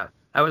think. Yeah,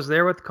 I was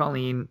there with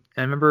Colleen.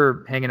 I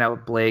remember hanging out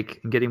with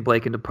Blake and getting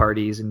Blake into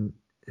parties and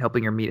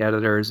helping her meet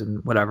editors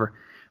and whatever.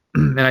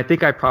 And I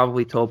think I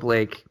probably told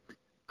Blake,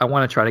 I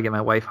want to try to get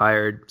my wife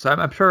hired. So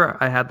I'm sure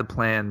I had the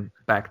plan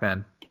back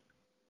then.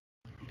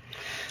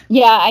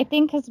 Yeah, I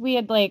think because we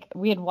had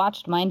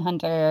watched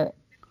Mindhunter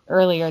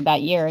earlier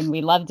that year and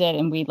we loved it,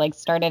 and we like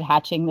started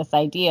hatching this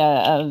idea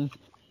of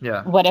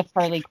what if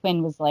Harley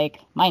Quinn was like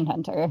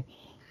Mindhunter.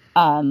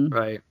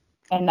 Right.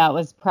 And that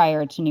was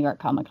prior to New York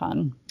Comic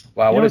Con.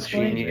 Wow, what a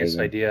genius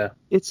idea.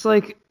 It's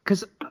like,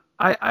 because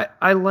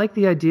I like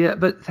the idea,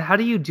 but how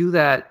do you do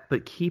that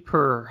but keep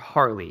her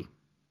Harley,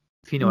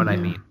 if you know what I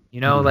mean? You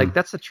know, like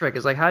that's the trick.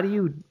 Is like, how do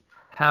you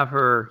have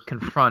her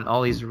confront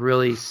all these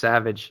really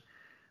savage,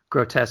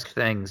 grotesque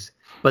things,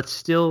 but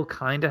still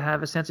kind of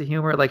have a sense of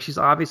humor? Like, she's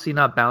obviously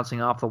not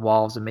bouncing off the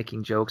walls and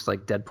making jokes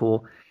like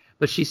Deadpool,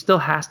 but she still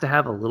has to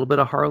have a little bit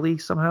of Harley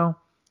somehow.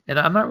 And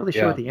I'm not really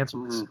sure what the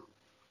answer is.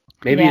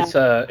 Maybe it's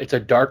a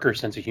darker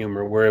sense of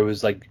humor where it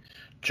was like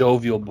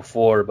jovial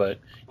before, but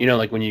you know,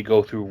 like when you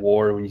go through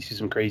war, when you see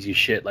some crazy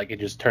shit, like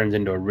it just turns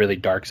into a really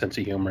dark sense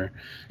of humor.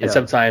 And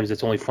sometimes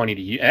it's only funny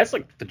to you. And that's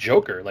like the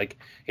Joker. Like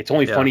it's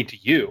only funny to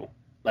you,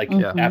 like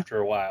after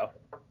a while.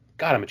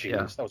 God, I'm a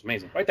genius. That was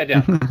amazing. Write that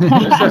down.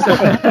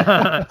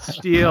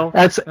 Steal.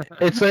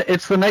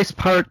 It's the nice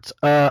part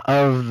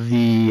of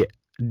the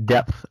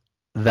depth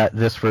that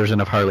this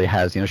version of Harley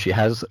has. You know, she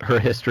has her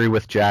history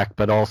with Jack,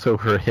 but also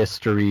her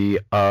history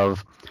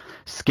of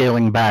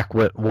scaling back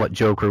what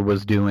Joker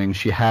was doing.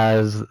 She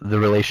has the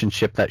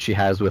relationship that she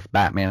has with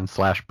Batman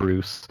 /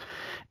 Bruce,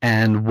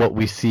 and what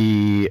we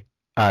see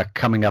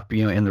coming up,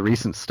 you know, in the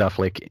recent stuff,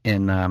 like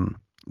in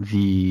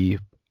the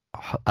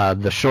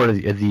short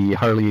of the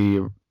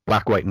Harley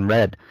Black, White, and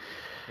Red.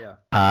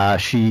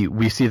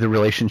 We see the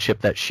relationship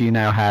that she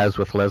now has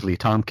with Leslie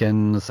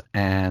Tompkins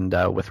and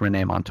with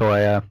Renee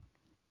Montoya.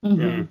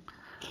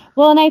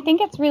 Well, and I think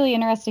it's really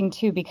interesting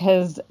too,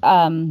 because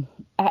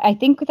I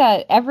think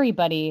that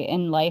everybody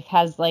in life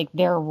has like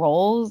their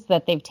roles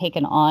that they've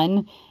taken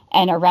on,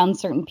 and around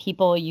certain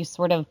people you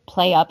sort of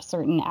play up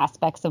certain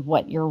aspects of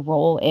what your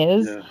role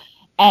is.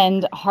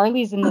 And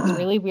Harley's in this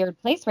really weird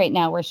place right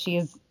now where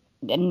she's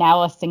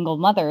now a single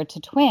mother to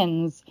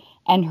twins,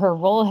 and her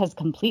role has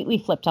completely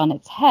flipped on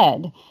its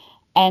head.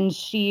 And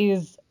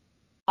she's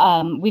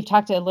we've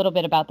talked a little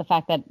bit about the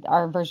fact that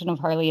our version of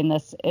Harley in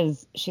this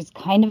is she's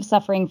kind of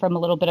suffering from a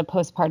little bit of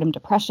postpartum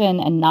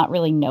depression and not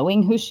really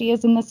knowing who she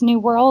is in this new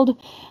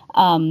world.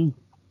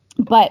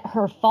 But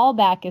her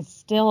fallback is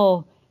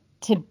still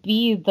to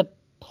be the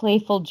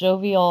playful,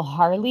 jovial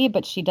Harley,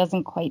 but she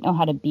doesn't quite know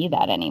how to be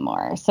that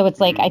anymore. So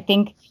it's like, I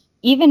think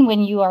even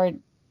when you are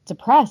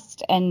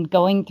depressed and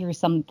going through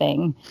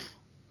something,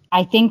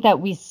 I think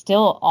that we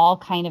still all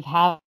kind of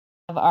have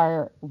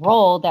our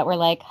role that we're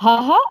like,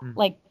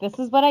 like this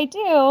is what I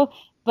do.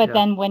 But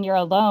then when you're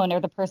alone or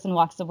the person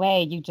walks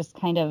away, you just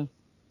kind of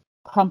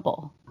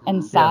crumple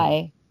and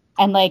sigh.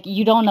 And like,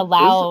 you don't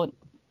allow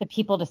the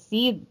people to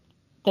see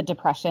the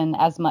depression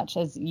as much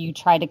as you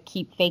try to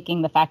keep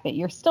faking the fact that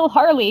you're still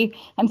Harley.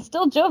 I'm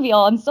still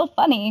jovial. I'm still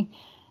funny.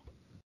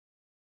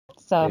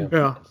 So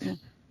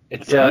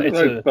it's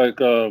like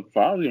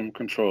volume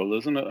control,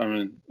 isn't it? I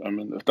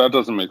mean, if that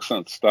doesn't make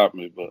sense, stop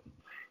me. But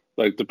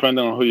like,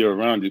 depending on who you're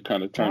around, you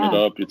kind of turn it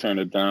up, you turn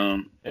it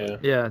down.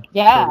 Yeah,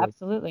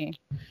 absolutely.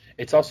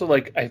 It's also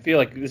like, I feel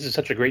like this is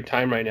such a great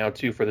time right now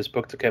too for this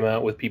book to come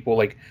out with people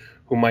like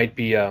who might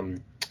be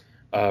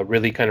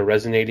really kind of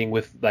resonating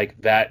with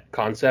like that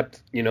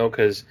concept, you know,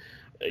 because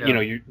you know,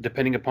 you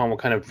depending upon what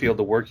kind of field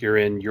of work you're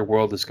in, your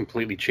world is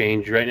completely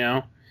changed right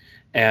now,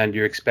 and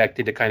you're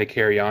expected to kind of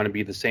carry on and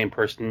be the same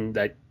person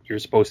that you're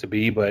supposed to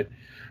be, but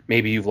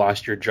maybe you've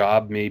lost your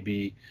job,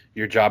 maybe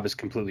your job is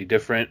completely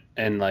different,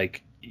 and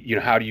like, you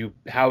know, how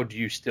do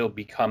you still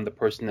become the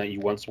person that you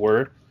once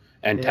were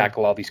and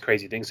tackle all these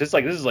crazy things? It's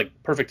like, this is like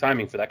perfect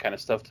timing for that kind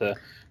of stuff to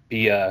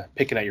be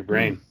picking at your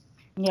brain.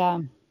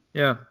 Yeah.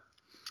 You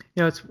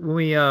know, it's when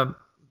we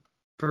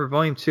for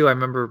volume 2, I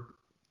remember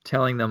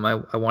telling them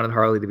I wanted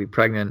Harley to be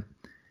pregnant,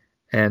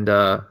 and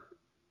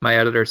my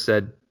editor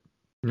said,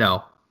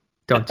 no,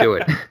 don't do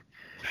it.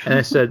 And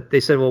they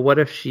said, well, what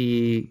if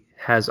she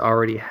has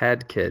already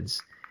had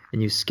kids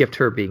and you skipped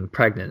her being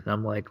pregnant? And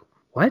I'm like,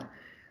 what?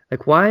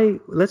 Like, why?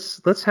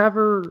 Let's have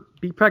her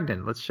be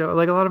pregnant. Let's show,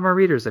 like, a lot of our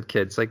readers have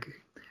kids. Like,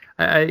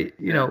 I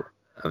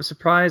was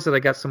surprised that I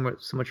got so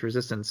much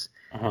resistance.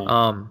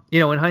 You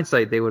know, in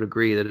hindsight, they would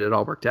agree that it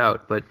all worked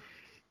out. But,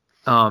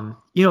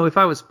 you know, if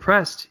I was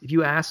pressed, if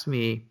you asked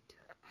me,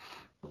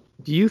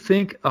 do you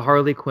think a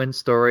Harley Quinn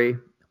story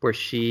where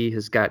she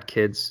has got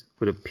kids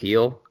would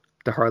appeal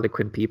to Harley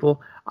Quinn people?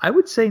 I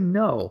would say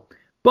no.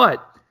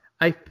 But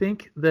I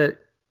think that,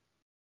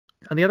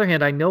 on the other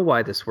hand, I know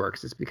why this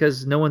works. It's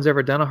because no one's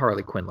ever done a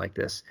Harley Quinn like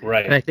this.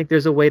 Right. And I think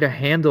there's a way to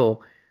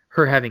handle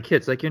her having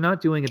kids. Like, you're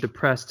not doing a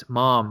depressed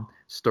mom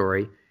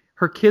story.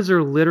 her kids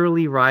are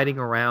literally riding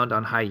around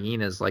on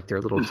hyenas like they're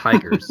little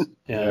tigers.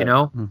 You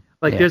know,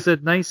 like there's a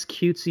nice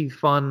cutesy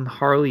fun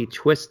Harley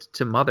twist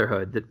to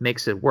motherhood that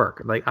makes it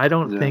work. Like I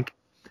don't think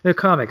the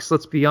comics,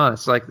 let's be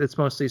honest, like it's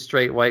mostly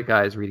straight white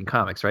guys reading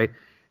comics, right?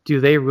 Do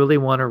they really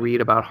want to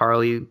read about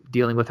Harley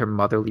dealing with her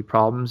motherly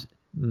problems?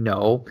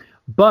 No.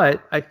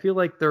 But I feel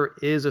like there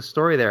is a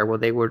story there where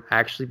they would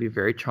actually be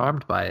very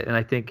charmed by it. And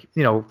I think,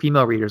 you know,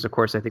 female readers, of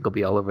course, I think will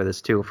be all over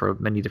this too for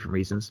many different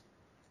reasons.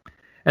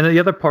 And then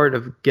the other part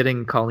of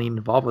getting Colleen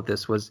involved with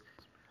this was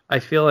I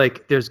feel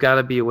like there's got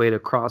to be a way to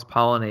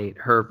cross-pollinate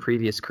her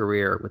previous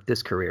career with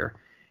this career.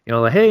 You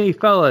know, like, hey,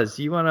 fellas,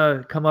 you want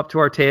to come up to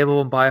our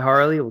table and buy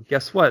Harley? Well,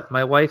 guess what?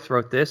 My wife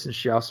wrote this, and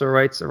she also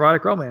writes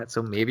erotic romance.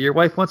 So maybe your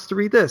wife wants to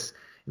read this.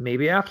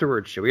 Maybe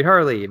afterwards she'll read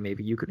Harley, and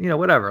maybe you could, you know,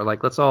 whatever.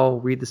 Like, let's all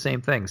read the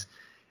same things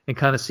and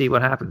kind of see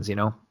what happens, you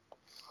know?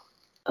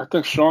 I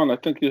think, Sean,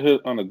 you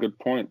hit on a good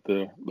point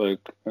there.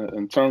 Like,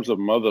 in terms of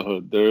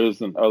motherhood, there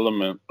is an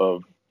element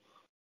of,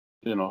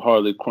 you know,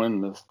 Harley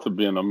Quinn-ness to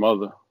being a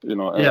mother, you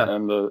know,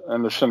 and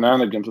the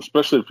shenanigans,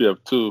 especially if you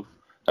have two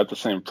at the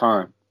same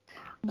time.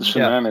 The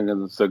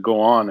shenanigans that go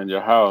on in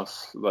your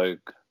house, like,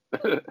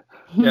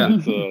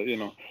 it's, you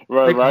know,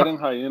 riding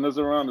hyenas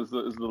around is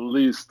the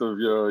least of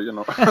your, you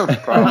know,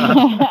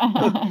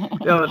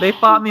 problems. Yo, they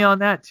fought me on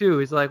that too.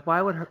 He's like,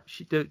 why would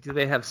she do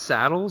they have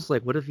saddles?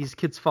 Like, what if these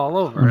kids fall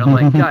over? And I'm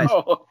like, guys,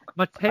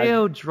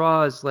 Mateo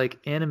draws like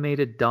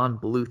animated Don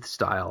Bluth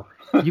style.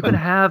 You can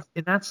have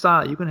in that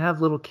style, you can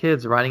have little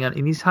kids riding on,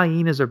 and these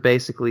hyenas are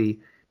basically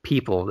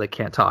people that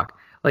can't talk.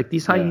 Like,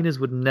 these hyenas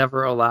would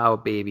never allow a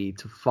baby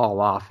to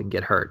fall off and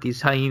get hurt.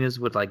 These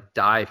hyenas would, like,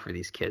 die for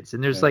these kids.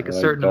 And there's, like, a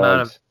certain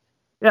amount of...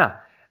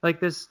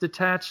 like, this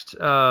detached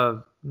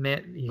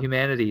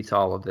humanity to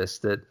all of this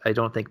that I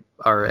don't think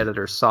our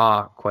editor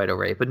saw quite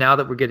right. But now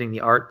that we're getting the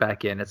art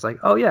back in, it's like,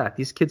 oh, yeah,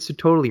 these kids should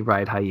totally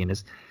ride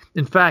hyenas.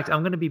 In fact,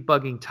 I'm going to be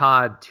bugging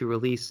Todd to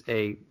release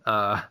a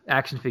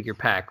action figure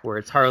pack where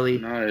it's Harley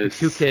with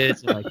 2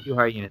 kids and, like, 2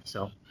 hyenas,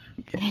 so...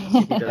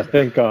 I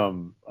think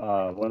one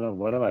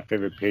of my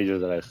favorite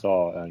pages that I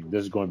saw, and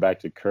this is going back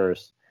to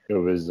Curse, it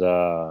was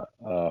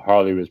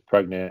Harley was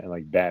pregnant and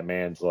like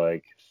Batman's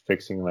like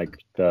fixing like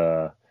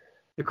the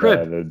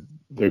crib,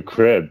 the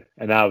crib,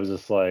 and I was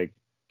just like,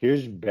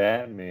 here's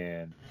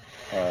Batman,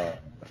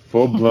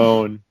 full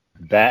blown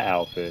bat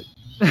outfit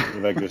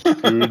with like a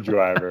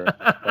screwdriver,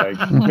 like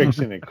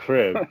fixing a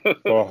crib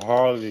for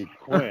Harley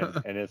Quinn,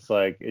 and it's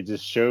like it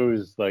just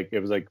shows like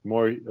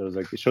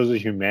it shows the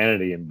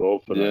humanity in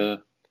both of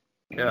them,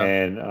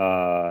 and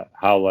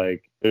how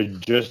like they're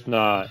just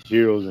not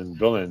heroes and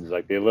villains,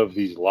 like they live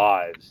these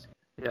lives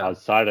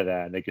outside of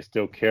that, and they can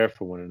still care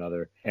for one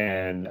another.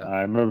 And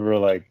I remember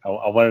like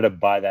I wanted to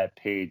buy that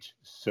page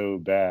so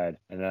bad,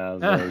 and I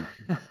was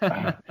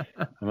like,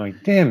 I'm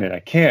like, damn it, I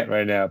can't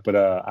right now. But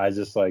I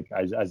just like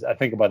I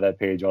think about that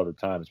page all the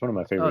time. It's one of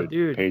my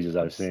favorite pages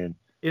I've seen.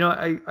 You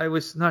know, I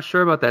was not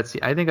sure about that.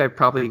 I think I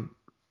probably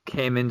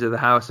came into the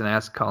house and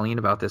asked Colleen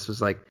about this.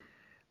 Was like,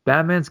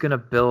 Batman's gonna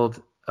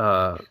build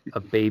a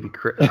baby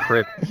crib.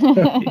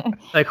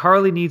 Like,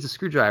 Harley needs a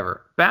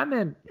screwdriver.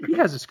 Batman, he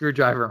has a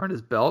screwdriver on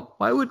his belt.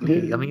 Why wouldn't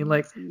he? I mean,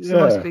 like, it's the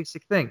most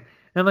basic thing.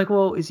 And I'm like,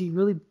 well, is he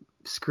really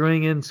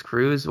screwing in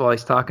screws while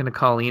he's talking to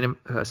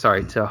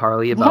to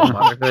Harley about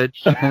motherhood?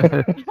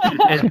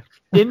 And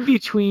in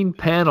between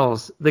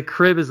panels, the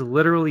crib is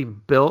literally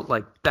built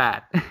like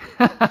that.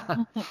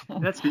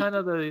 That's kind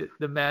of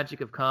the magic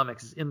of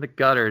comics. Is in the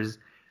gutters,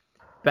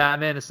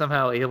 Batman is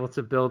somehow able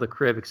to build a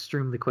crib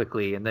extremely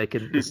quickly, and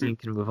the scene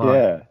can move on.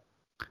 Yeah,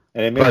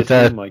 and it made it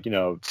seem like, you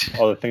know,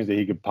 all the things that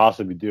he could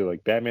possibly do.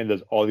 Like, Batman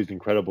does all these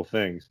incredible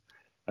things,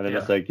 and then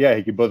it's like,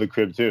 he could build a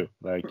crib too.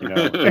 Like, you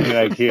know, thinking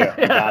like, here,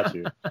 I got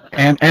you.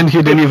 And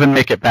he didn't even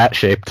make it bat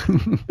shaped.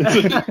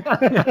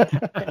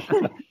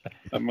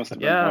 That must have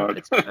been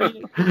hard.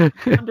 I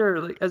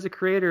wonder, like, as a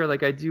creator,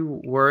 like, I do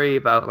worry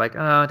about, like,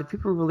 do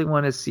people really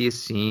want to see a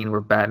scene where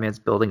Batman's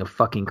building a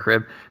fucking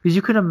crib? Because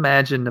you can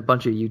imagine a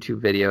bunch of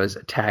YouTube videos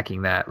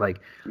attacking that.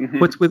 Like,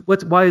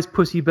 why is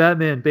Pussy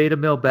Batman, Beta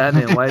Male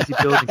Batman? Why is he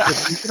building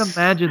cribs? You can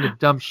imagine the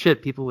dumb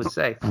shit people would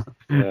say.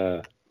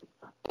 Yeah.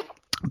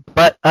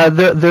 But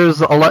there's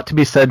a lot to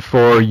be said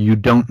for you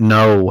don't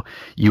know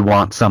you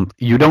want something.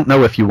 You don't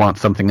know if you want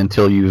something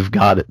until you've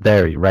got it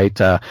there, right?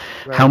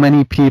 How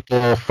many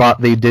people thought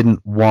they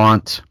didn't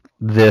want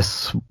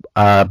this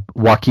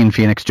Joaquin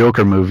Phoenix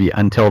Joker movie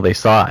until they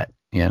saw it?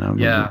 You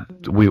know,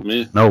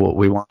 we know what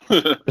we want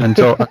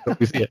until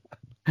we see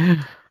it.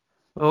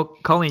 Well,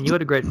 Colleen, you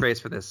had a great phrase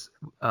for this.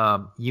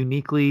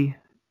 Uniquely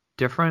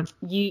different.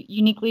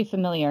 Uniquely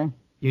familiar.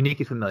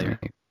 Uniquely familiar.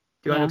 Do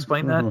you want to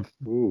explain that?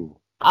 Ooh.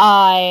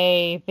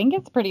 I think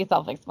it's pretty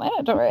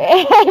self-explanatory,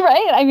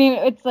 right? I mean,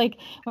 it's like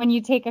when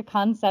you take a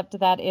concept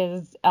that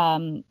is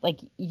like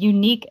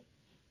unique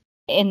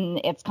in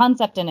its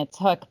concept and its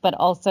hook, but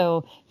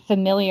also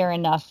familiar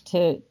enough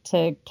to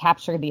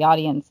capture the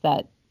audience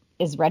that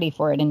is ready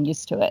for it and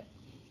used to it.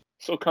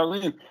 So,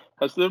 Colleen,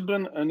 has there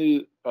been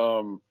any?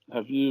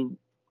 Have you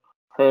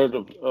heard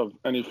of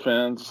any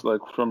fans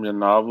like from your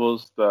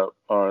novels that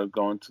are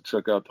going to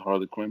check out the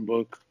Harley Quinn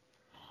book?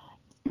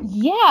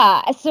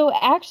 Yeah, so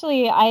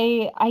actually,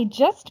 I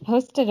just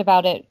posted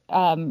about it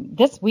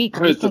this week.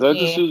 Wait, did I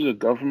recently. just use your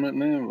government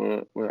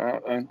name?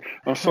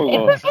 I'm so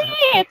It's lost. okay.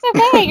 It's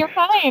okay. You're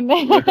fine.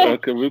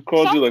 Okay, we've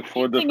called you like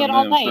 4 different it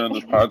all names during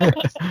this night.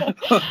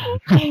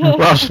 podcast.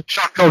 Well,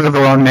 Sean called her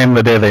the wrong name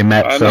the day they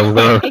met, so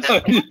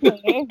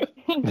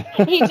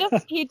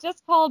he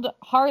just called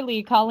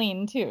Harley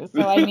Colleen too.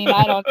 So I mean,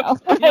 I don't know.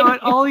 You know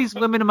what? All these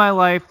women in my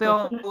life, they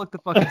all look the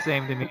fucking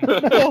same to me. I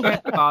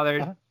can't be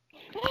bothered.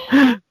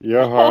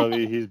 You're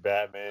Harley, he's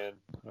Batman.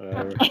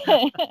 Whatever.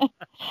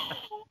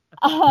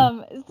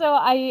 So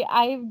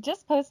I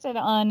just posted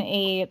on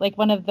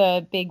one of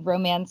the big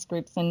romance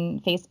groups in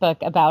Facebook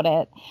about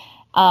it.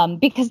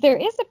 Because there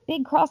is a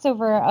big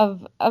crossover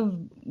of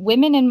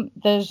women in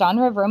the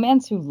genre of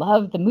romance who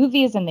love the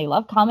movies and they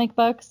love comic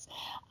books.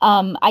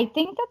 I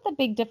think that the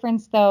big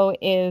difference, though,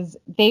 is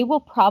they will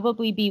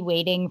probably be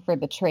waiting for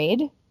the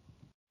trade.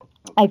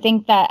 I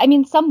think that, I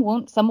mean, some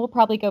won't. Some will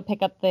probably go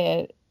pick up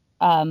the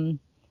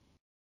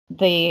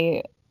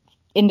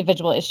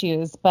individual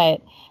issues,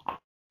 but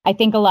I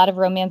think a lot of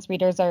romance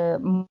readers are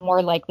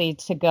more likely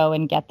to go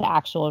and get the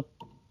actual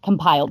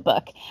compiled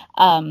book.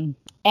 And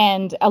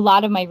a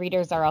lot of my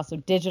readers are also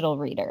digital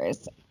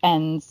readers.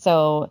 And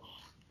so,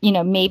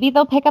 maybe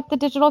they'll pick up the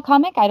digital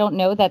comic. I don't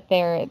know that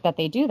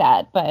they do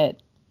that,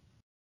 but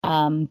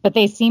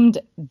they seemed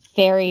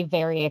very,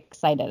 very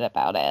excited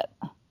about it.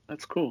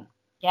 That's cool.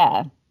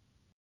 Yeah.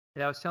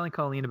 Yeah, I was telling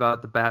Colleen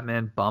about the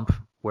Batman bump,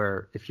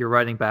 where if you're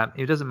writing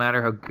Batman, it doesn't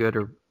matter how good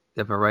or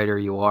of a writer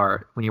you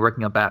are. When you're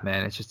working on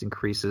Batman, it just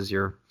increases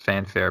your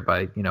fanfare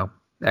by,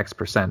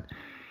 X%.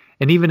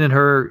 And even in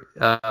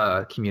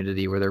her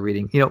community where they're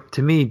reading,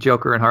 to me,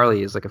 Joker and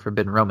Harley is like a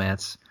forbidden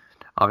romance,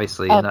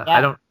 obviously. Oh, and yeah.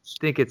 I don't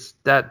think it's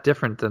that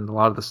different than a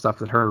lot of the stuff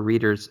that her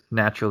readers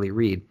naturally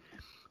read.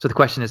 So the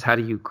question is, how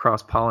do you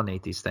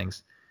cross-pollinate these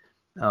things?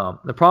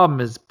 The problem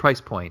is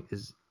price point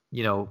is,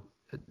 $5.99,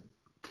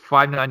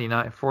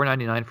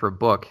 $4.99 for a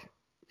book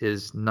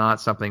is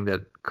not something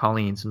that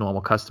Colleen's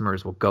normal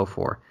customers will go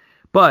for.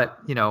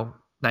 But,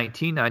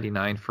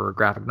 $19.99 for a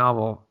graphic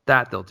novel,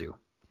 that they'll do.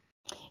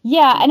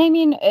 Yeah, and I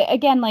mean,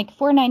 again, like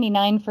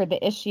 $4.99 for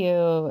the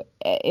issue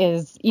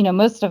is,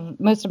 most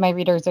of my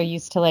readers are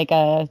used to like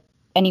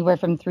anywhere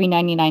from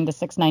 $3.99 to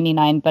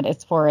 $6.99, but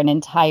it's for an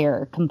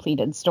entire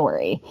completed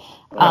story.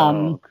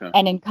 Okay.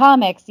 And in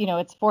comics,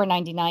 it's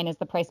 $4.99 is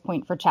the price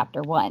point for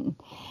chapter 1,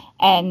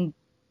 and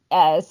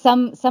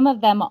some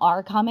of them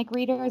are comic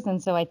readers,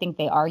 and so I think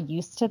they are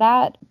used to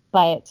that,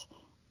 but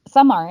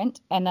some aren't,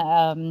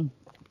 and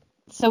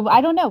so I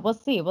don't know. We'll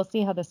see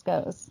how this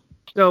goes.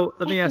 So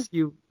let me ask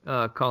you,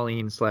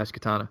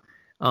 Colleen/Katana,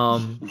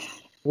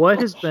 what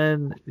has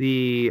been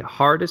the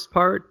hardest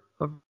part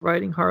of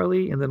writing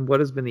Harley, and then what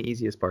has been the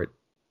easiest part?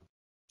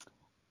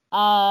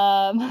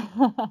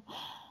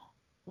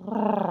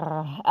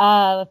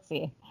 Let's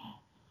see.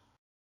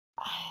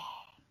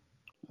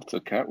 It's a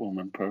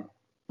Catwoman purr.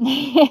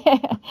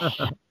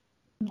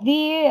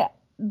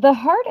 The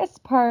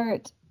hardest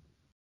part,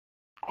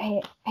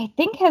 I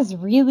think, has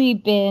really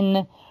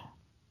been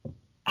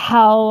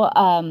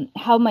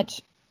how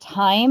much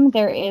time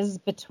there is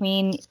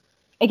between.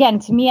 Again,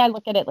 to me, I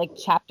look at it like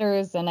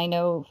chapters, and I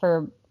know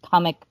for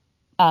comic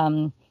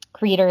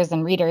creators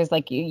and readers,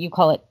 like you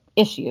call it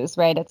issues,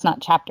 right? It's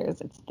not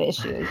chapters; it's the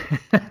issues.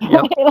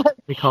 Yep.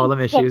 We call them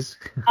issues.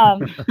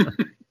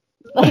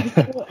 In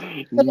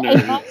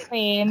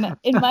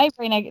my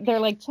brain, they're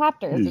like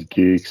chapters. It's like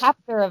a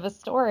chapter of a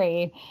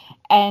story,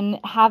 and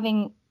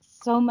having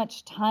so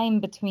much time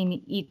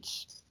between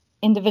each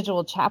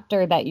individual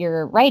chapter that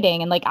you're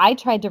writing. And like, I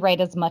tried to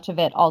write as much of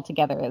it all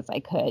together as I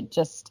could,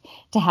 just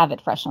to have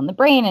it fresh on the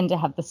brain and to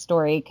have the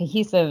story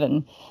cohesive.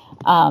 And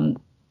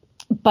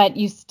but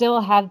you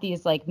still have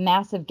these like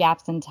massive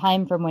gaps in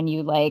time from when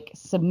you like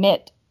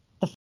submit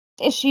the first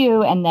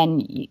issue, and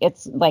then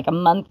it's like a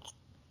month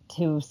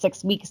to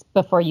 6 weeks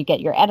before you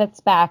get your edits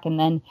back, and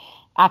then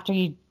after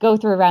you go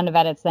through a round of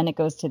edits, then it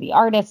goes to the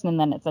artist, and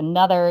then it's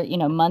another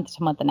month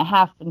to month and a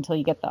half until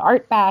you get the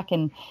art back.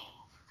 And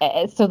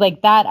so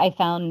like that I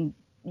found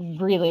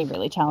really,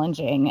 really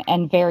challenging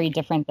and very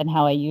different than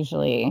how I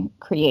usually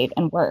create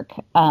and work.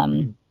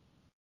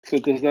 So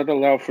does that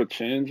allow for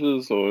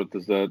changes, or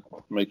does that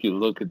make you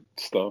look at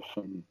stuff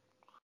and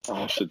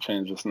I should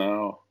change this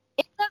now?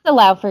 It does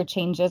allow for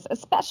changes,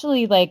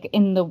 especially like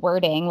in the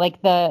wording,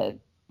 like the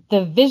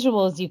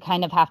visuals you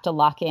kind of have to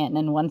lock in,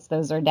 and once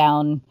those are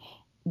down,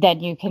 then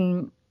you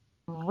can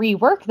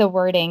rework the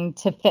wording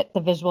to fit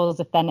the visuals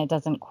if then it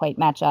doesn't quite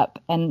match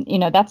up. And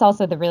that's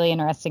also the really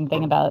interesting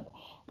thing about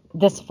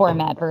this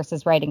format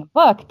versus writing a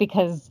book,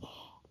 because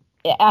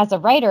as a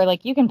writer,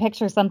 like, you can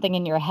picture something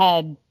in your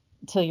head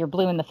till you're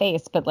blue in the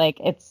face, but like,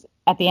 it's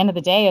at the end of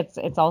the day,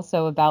 it's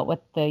also about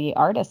what the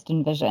artist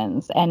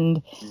envisions.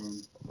 And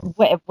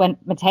when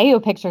Mateo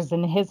pictures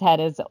in his head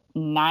is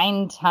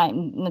 10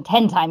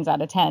 times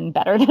out of 10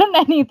 better than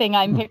anything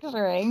I'm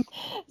picturing.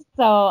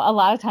 So a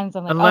lot of times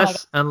I'm like,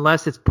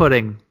 unless it's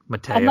pudding,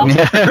 Mateo.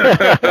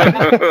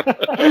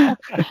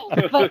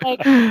 But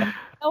like, it's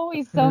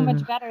always so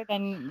much better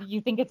than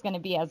you think it's going to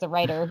be as a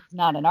writer who's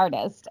not an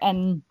artist.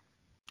 And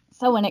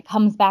so when it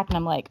comes back and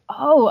I'm like,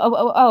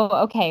 oh,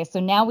 okay, so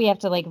now we have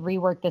to like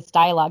rework this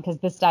dialogue because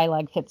this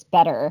dialogue fits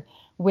better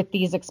with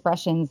these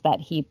expressions that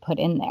he put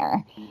in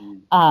there.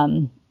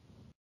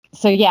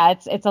 So yeah,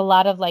 it's a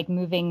lot of like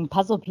moving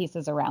puzzle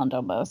pieces around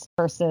almost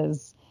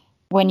versus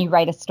when you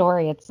write a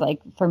story, it's like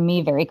for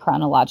me very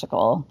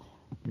chronological,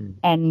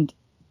 and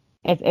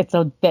it's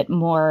a bit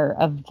more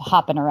of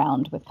hopping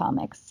around with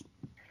comics.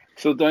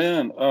 So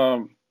Diane,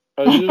 are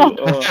you? I'm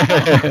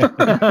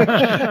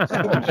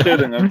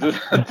kidding. I'm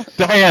just.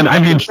 Diane, I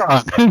mean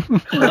Sean.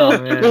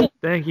 Oh man,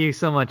 thank you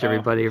so much,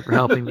 everybody, for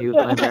helping me with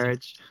my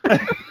marriage.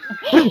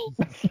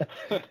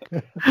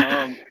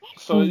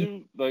 So are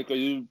you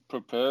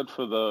prepared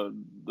for the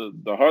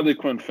Harley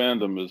Quinn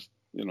fandom is,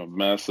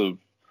 massive,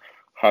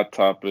 hot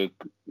topic,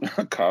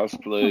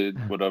 cosplay,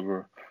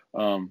 whatever.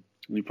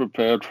 You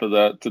prepared for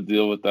that, to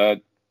deal with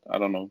that? I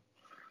don't know,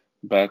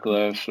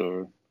 backlash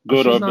or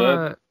good or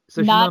bad?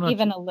 Not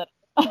even a little.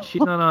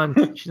 She's not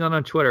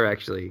on Twitter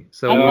actually.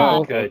 So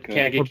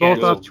we're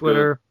both off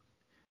Twitter.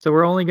 So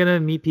we're only gonna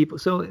meet people.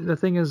 So the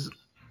thing is,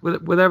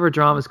 with whatever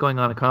drama is going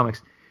on in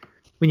comics,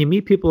 when you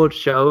meet people at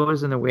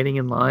shows and they're waiting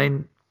in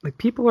line, like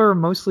people are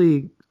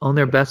mostly on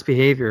their best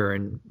behavior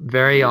and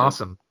very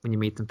awesome when you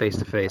meet them face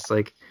to face.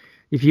 Like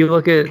if you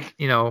look at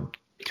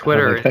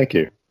Twitter, thank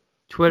you.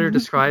 Twitter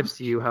describes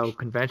to you how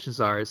conventions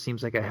are. It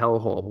seems like a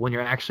hellhole. When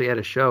you're actually at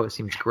a show, it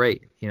seems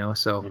great.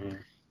 So.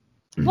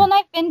 Well, and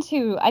I've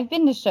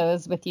been to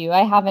shows with you.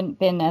 I haven't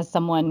been as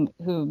someone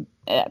who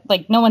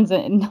no one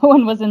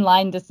was in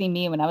line to see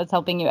me when I was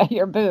helping you at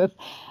your booth.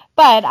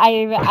 But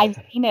I've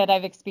seen it.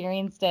 I've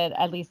experienced it,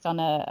 at least on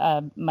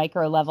a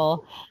micro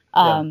level.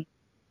 So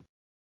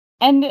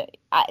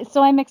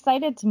I'm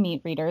excited to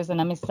meet readers,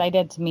 and I'm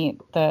excited to meet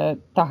the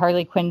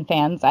Harley Quinn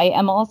fans. I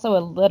am also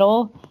a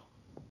little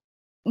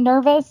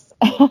nervous,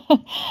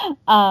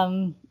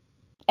 and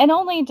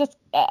only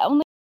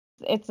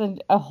it's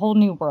a whole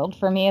new world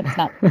for me. It's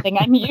not something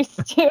I'm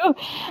used to,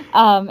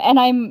 and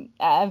I'm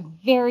a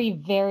very,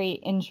 very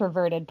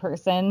introverted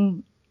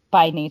person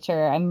by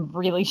nature. I'm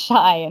really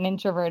shy and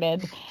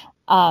introverted.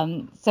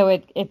 So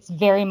it's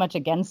very much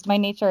against my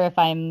nature if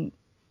I'm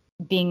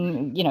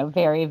being,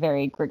 very,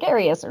 very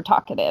gregarious or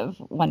talkative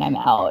when I'm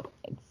out.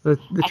 The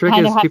trick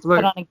is people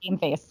put on a game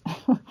face.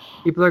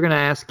 People are going to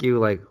ask you,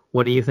 like,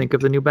 what do you think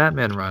of the new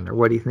Batman run? Or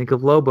what do you think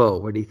of Lobo?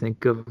 What do you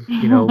think of,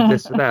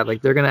 this or that?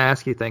 Like, they're going to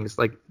ask you things.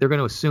 Like, they're going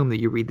to assume that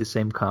you read the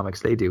same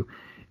comics they do.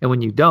 And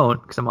when you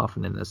don't, because I'm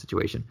often in this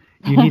situation,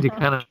 you need to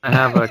kind of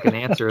have like an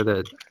answer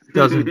that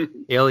doesn't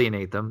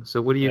alienate them.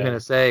 So what are you going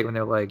to say when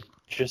they're like,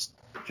 just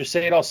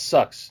say it all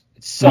sucks.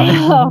 It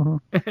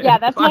sucks. Yeah,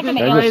 that's not going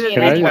to alienate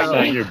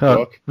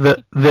anyone.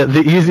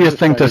 The easiest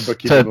thing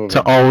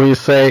to always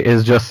say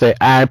is just say,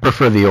 I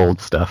prefer the old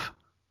stuff.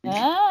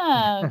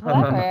 Oh,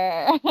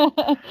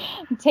 clever.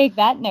 Take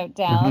that note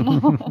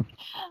down.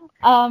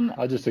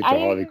 I'll just stick to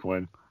Harley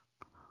Quinn.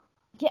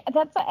 Yeah,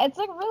 it's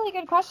a really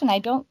good question. I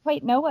don't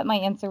quite know what my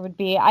answer would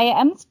be.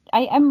 I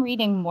am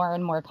reading more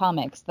and more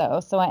comics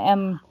though, so I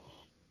am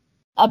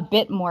a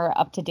bit more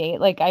up to date.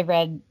 Like I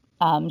read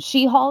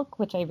She-Hulk,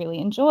 which I really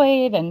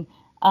enjoyed, and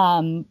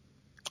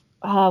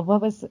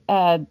what was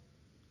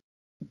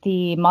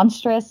the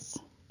Monstrous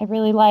I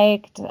really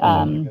liked.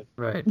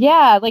 Right.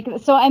 Yeah, like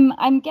so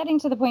I'm getting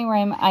to the point where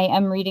I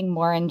am reading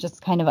more and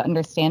just kind of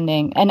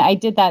understanding. And I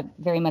did that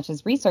very much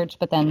as research,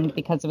 but then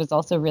because it was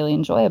also really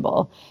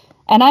enjoyable.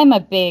 And I'm a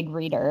big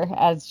reader,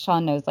 as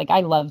Sean knows. Like I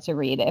love to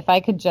read. If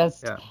I could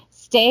just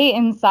stay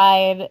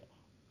inside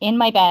in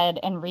my bed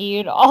and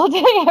read all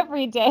day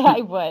every day,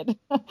 I would.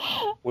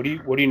 What do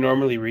you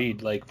normally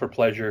read, like for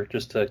pleasure,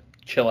 just to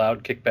chill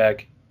out, kick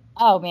back?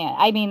 Oh man,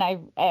 I mean,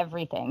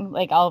 everything.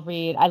 Like I'll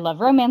read. I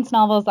love romance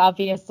novels,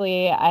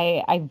 obviously.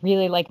 I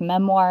really like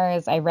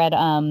memoirs. I read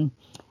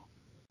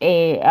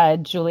a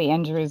Julie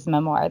Andrews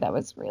memoir that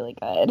was really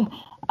good.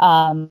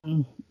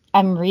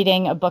 I'm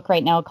reading a book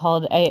right now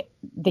called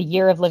The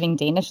Year of Living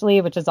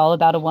Danishly, which is all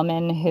about a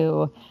woman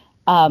who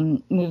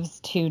moves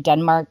to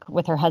Denmark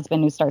with her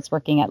husband who starts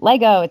working at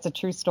Lego. It's a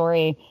true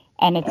story,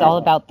 and it's all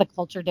about the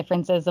culture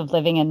differences of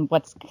living in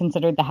what's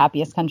considered the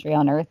happiest country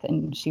on earth.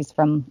 And she's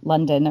from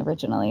London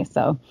originally,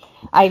 so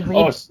I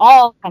read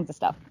all kinds of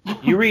stuff.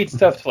 You read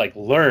stuff to like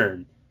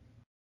learn.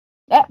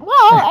 That's like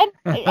what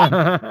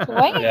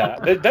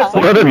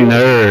a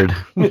nerd.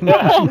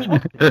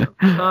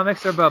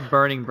 Comics are about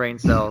burning brain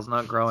cells,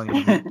 not growing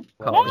in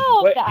college.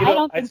 No, I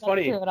don't think that's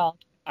funny. True at all.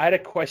 I had a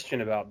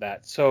question about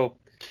that. So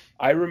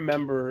I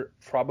remember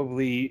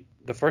probably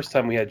the first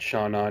time we had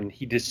Sean on,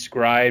 he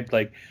described,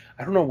 like,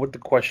 I don't know what the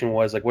question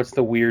was, like, what's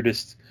the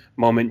weirdest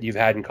moment you've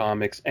had in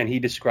comics? And he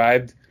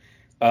described,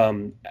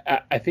 I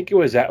think it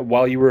was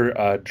while you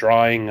were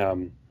drawing,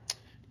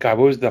 God,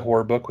 what was the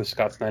horror book with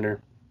Scott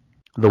Snyder?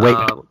 The Wake.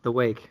 The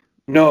Wake.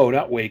 No,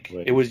 not Wake.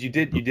 It was you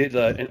did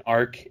an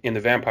arc in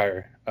the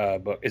vampire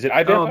book. Is it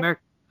I Vampire?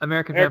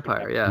 American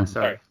Vampire. Yeah,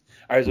 sorry. All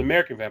right, it was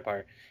American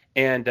Vampire.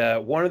 And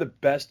one of the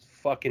best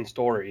fucking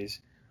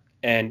stories,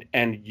 and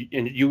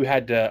you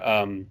had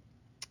to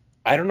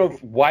I don't know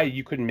why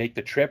you couldn't make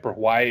the trip or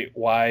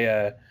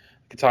why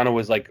Katana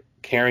was like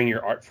carrying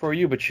your art for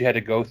you, but she had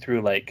to go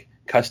through like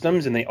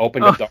customs and they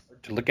opened up the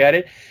art to look at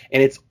it,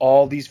 and it's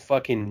all these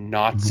fucking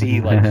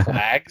Nazi like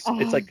flags.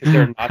 It's like 'cause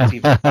they're Nazi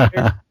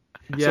vampires.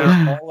 Yeah. So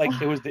it's all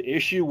like it was the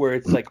issue where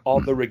it's like all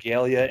the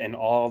regalia and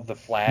all the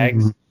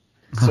flags.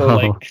 So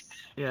like,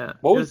 yeah,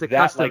 what was that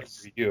customs, like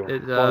for you?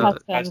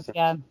 Customs,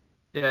 yeah.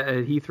 Yeah,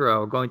 at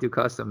Heathrow, going through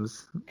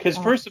customs. Because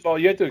first of all,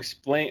 you have to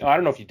explain. I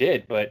don't know if you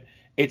did, but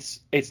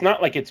it's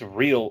not like it's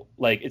real.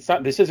 Like it's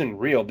not. This isn't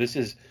real. This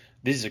is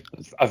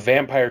a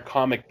vampire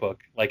comic book.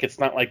 Like it's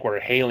not like we're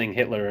hailing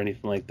Hitler or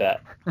anything like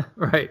that.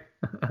 Right.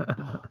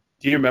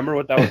 Do you remember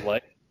what that was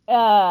like?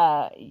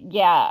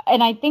 Yeah,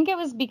 and I think it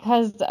was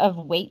because of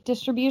weight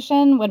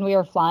distribution when we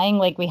were flying.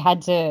 Like we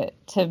had to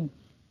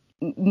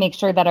make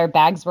sure that our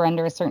bags were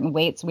under a certain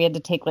weight, so we had to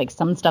take like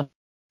some stuff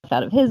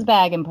out of his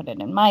bag and put it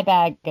in my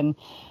bag, and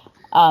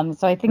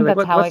so I think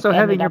that's how what's so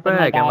heavy in your up in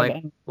my bag? I'm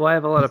bag. like, well, I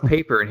have a lot of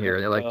paper in here.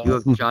 And they're like, you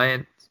have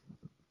giant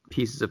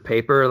pieces of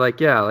paper? Like,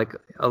 yeah, like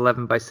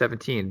 11 by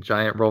 17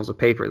 giant rolls of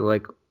paper. They're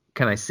like,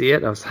 can I see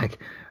it? I was like,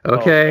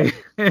 okay,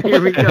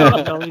 here we go.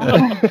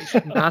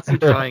 Nazi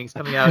drawings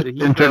coming out of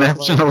the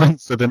international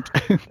incident.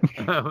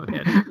 Oh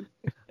man.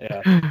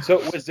 Yeah.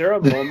 So was there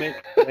a moment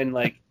when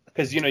like,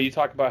 because you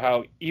talk about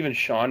how even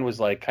Sean was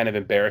like kind of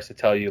embarrassed to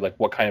tell you like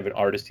what kind of an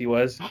artist he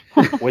was.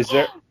 Was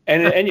there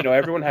and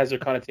everyone has their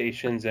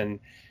connotations and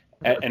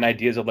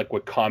ideas of like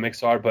what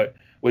comics are, but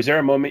was there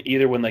a moment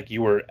either when like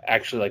you were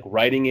actually like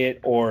writing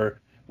it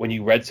or when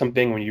you read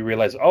something when you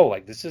realized, oh,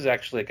 like this is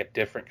actually like a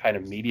different kind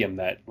of medium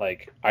that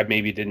like I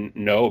maybe didn't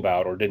know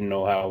about or didn't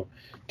know how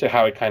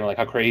it kind of like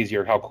how crazy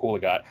or how cool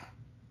it got?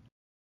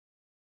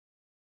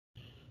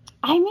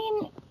 I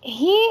mean,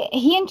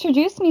 he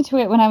introduced me to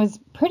it when I was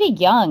pretty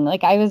young.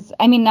 Like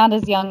not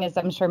as young as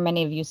I'm sure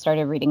many of you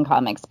started reading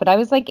comics, but I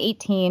was like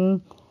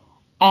 18,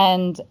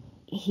 and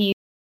he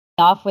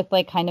off with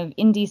like kind of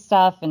indie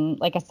stuff. And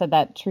like I said,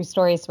 that True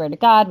Story, Swear to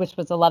God, which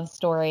was a love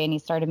story. And he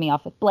started me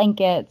off with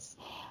Blankets.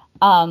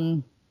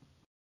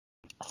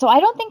 So I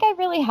don't think I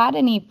really had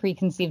any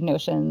preconceived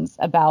notions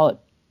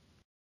about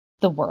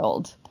the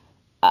world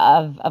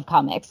of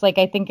comics. Like,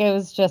 I think it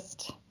was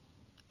just,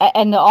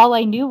 and all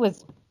I knew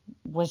was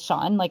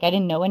Sean. Like, I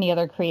didn't know any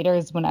other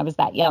creators when I was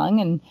that young.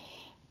 And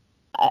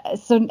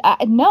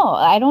no,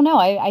 I don't know.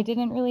 I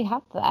didn't really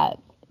have that.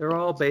 They're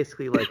all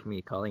basically like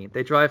me, Colleen.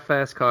 They drive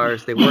fast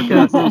cars. They work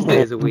out 6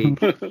 days a week.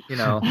 Prepare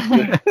for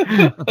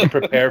the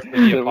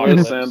They wear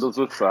apocalypse. sandals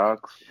with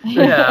socks.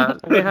 Yeah,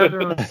 they have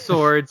their own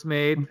swords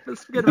made.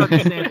 Let's forget about the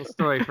sandal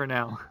story for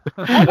now.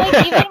 And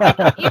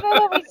like even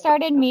when we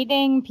started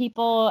meeting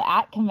people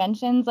at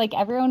conventions, like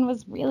everyone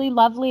was really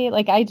lovely.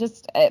 Like I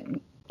just, and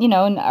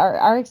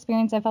our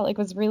experience I felt like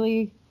was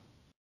really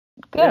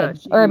good,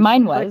 Yeah,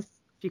 mine was.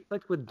 She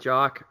clicked with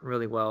Jock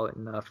really well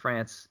in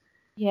France.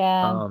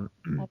 Yeah.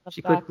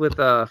 She clicked with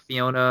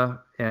Fiona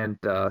and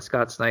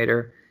Scott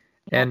Snyder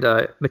and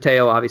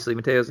Mateo. Obviously,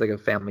 Mateo's like a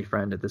family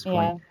friend at this point.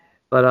 Yeah.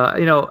 But I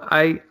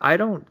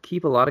don't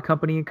keep a lot of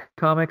company in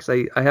comics.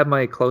 I have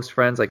my close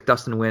friends, like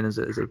Dustin Nguyen is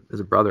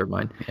a brother of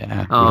mine.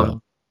 Yeah.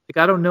 Like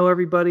I don't know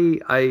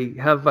everybody. I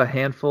have a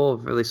handful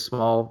of really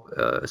small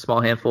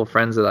handful of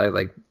friends that I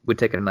like would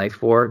take a knife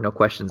for, no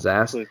questions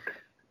asked.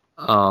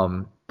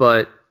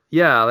 But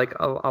yeah, like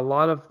a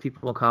lot of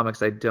people in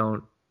comics I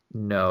don't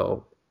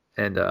know.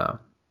 And I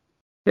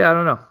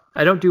don't know.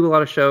 I don't do a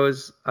lot of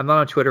shows. I'm not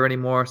on Twitter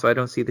anymore, so I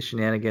don't see the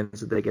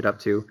shenanigans that they get up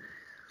to.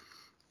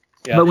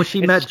 Yeah, but when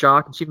she met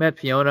Jock and she met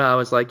Fiona, I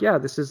was like, yeah,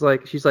 this is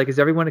like, she's like, is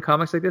everyone in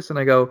comics like this? And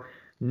I go,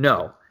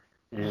 no.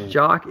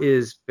 Jock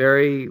is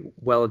very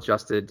well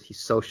adjusted. He's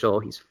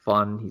social. He's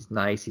fun. He's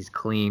nice. He's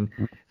clean.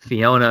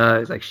 Fiona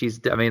is like,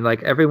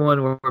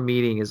 everyone we're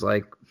meeting is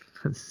like,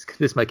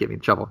 this might get me in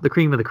trouble. The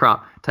cream of the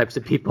crop types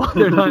of people.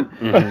 They're not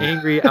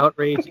angry,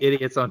 outraged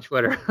idiots on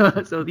Twitter.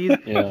 So these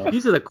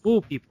are the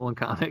cool people in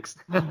comics.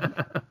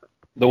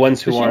 The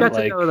ones who aren't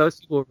like. She got to know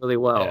those people really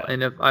well. Yeah.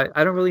 And if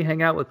I don't really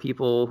hang out with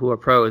people who are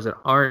pros that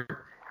aren't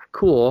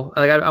cool.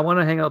 Like I want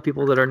to hang out with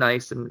people that are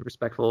nice and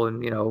respectful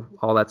and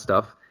all that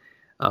stuff.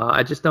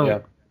 I just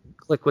don't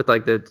click with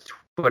like the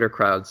Twitter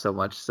crowd so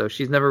much. So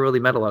she's never really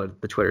met a lot of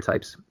the Twitter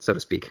types, so to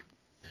speak.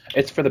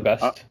 It's for the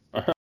best.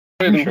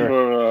 Waiting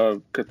for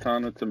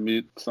Katana to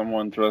meet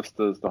someone dressed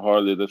as the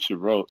Harley that she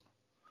wrote.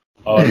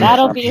 Oh,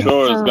 that'll be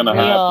sure it's gonna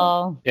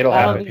happen. It'll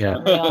happen.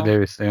 Yeah,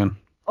 very soon.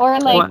 Or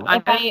like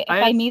if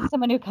I meet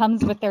someone who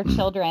comes with their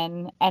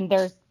children and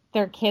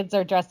their kids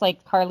are dressed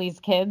like Harley's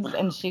kids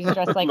and she's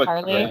dressed like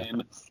Harley,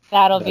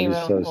 that'll be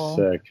real so cool.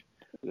 Sick.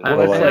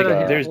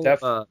 There's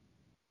definitely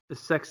the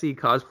sexy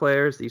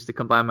cosplayers that used to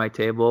come by my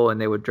table and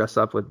they would dress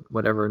up with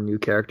whatever new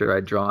character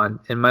I'd drawn.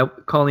 And my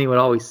Colleen would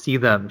always see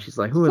them. She's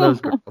like, who are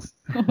those girls?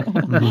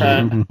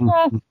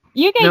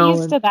 You get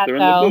used to that,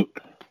 though.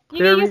 You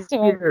get used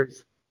to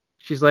it.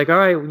 She's like, all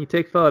right, when you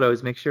take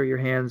photos, make sure your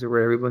hands are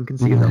where everyone can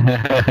see them.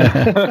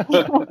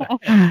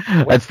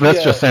 That's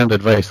just sound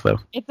advice, though.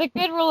 It's a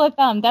good rule of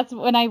thumb. That's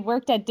when I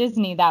worked at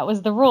Disney. That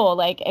was the rule.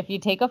 Like, if you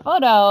take a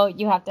photo,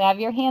 you have to have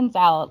your hands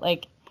out.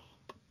 Like,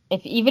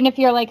 even if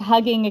you're like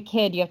hugging a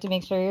kid, you have to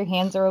make sure your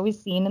hands are always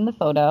seen in the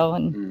photo,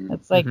 and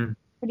it's like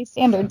pretty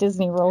standard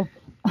Disney rule.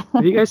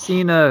 Have you guys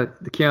seen the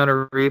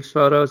Keanu Reeves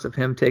photos of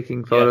him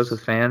taking photos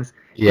with fans?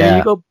 Yeah. And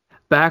you go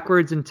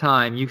backwards in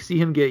time, you see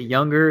him get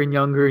younger and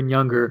younger and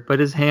younger, but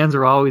his hands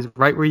are always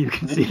right where you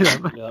can see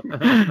them.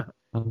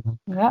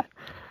 Yep.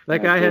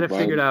 That guy had it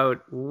figured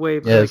out way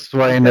back. Yeah, that's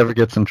why he never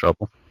gets in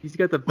trouble. He's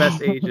got the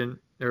best agent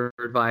or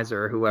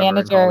advisor or whoever.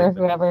 Manager or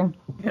whoever.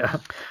 Yeah.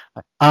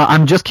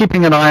 I'm just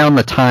keeping an eye on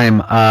the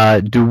time.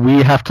 Do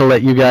we have to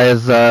let you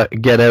guys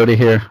get out of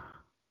here?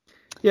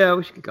 Yeah,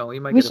 we should get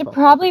going. We should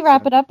probably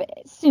wrap it up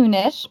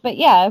soonish, but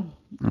yeah.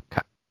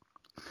 Okay.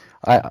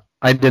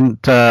 I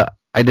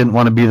didn't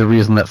want to be the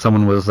reason that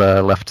someone was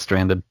left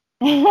stranded.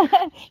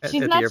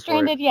 She's not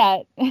stranded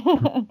yet.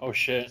 Oh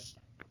shit.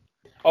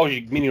 Oh,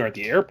 you mean you're at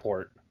the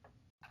airport?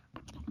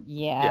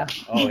 Yeah.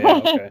 Oh yeah.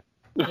 Okay.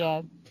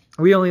 Yeah.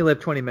 We only live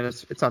 20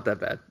 minutes. It's not that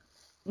bad.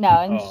 No,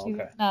 and Oh,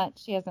 okay.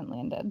 she hasn't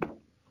landed.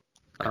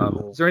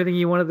 Is there anything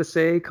you wanted to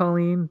say,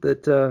 Colleen?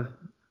 That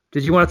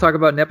did you want to talk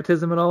about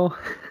nepotism at all?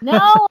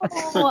 No.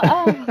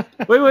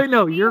 Wait,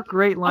 no. Your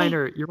great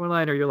liner. Your one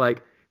liner. You're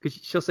like, because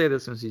she'll say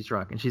this when she's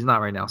drunk, and she's not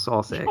right now, so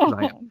I'll say it. 'Cause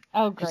I am.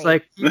 Oh, great. She's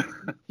like,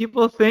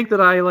 people think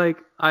that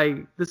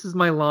this is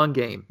my long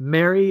game.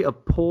 Marry a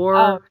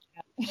poor,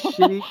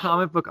 shitty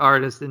comic book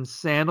artist in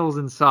sandals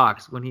and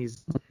socks when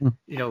he's,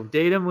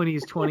 date him when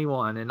he's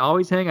 21 and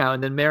always hang out,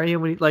 and then marry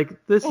him when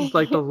this is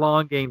like the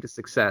long game to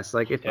success.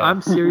 Like, if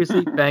I'm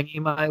seriously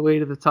banging my way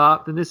to the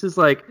top, then this is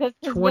like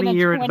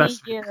 20-year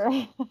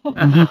investment.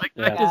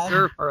 I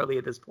deserve Harley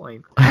at this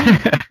point.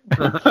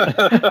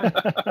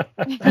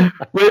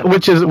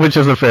 Which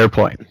is a fair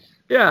point.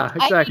 Yeah,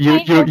 exactly. You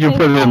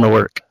put it in the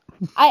work.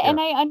 And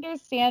I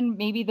understand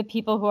maybe the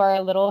people who are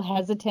a little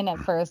hesitant at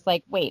first,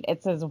 like, wait,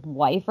 it's his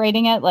wife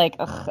writing it? Like,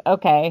 ugh,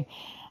 okay.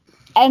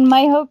 And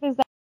my hope is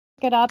that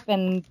they look it up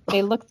and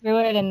they look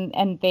through it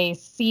and they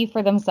see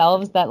for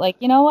themselves that, like,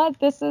 you know what,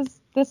 this is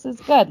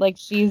good. Like,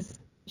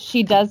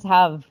 she does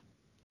have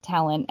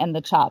talent and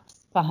the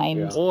chops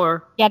behind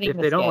Or getting if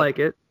they don't like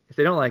it,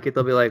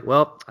 they'll be like,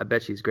 well, I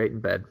bet she's great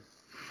in bed.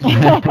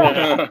 And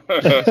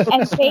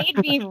they'd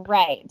be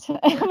right.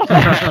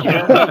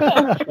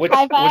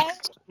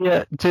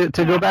 Yeah, to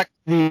go back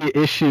to the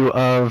issue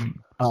of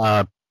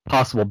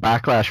possible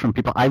backlash from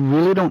people, I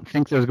really don't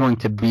think there's going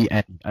to be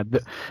any.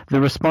 The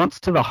response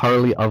to the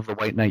Harley of the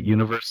White Knight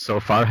universe so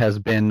far has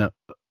been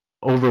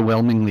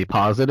overwhelmingly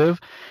positive,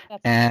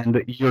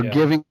 and you're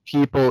giving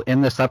people in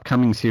this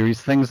upcoming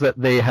series things that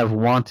they have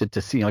wanted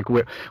to see. Like,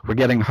 we're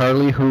getting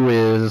Harley, who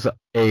is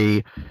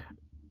a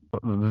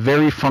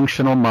very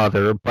functional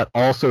mother, but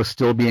also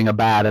still being a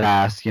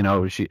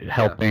badass. She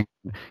helping.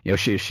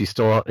 She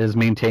still is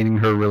maintaining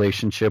her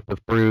relationship with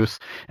Bruce,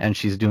 and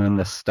she's doing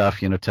this stuff,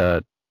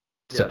 to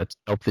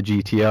help the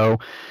GTO.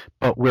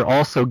 But we're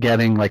also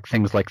getting like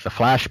things like the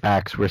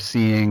flashbacks. We're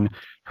seeing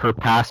her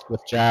past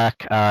with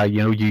Jack.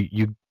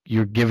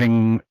 You're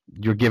giving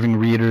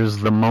readers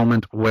the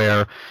moment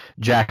where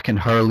Jack and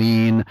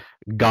Harleen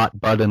got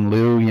Bud and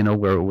Lou,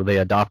 where they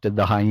adopted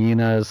the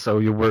hyenas. So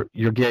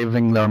you're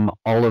giving them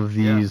all of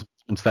these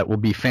moments that will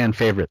be fan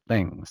favorite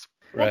things.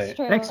 That's Right.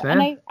 true. Thanks, man.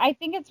 And I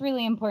think it's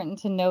really important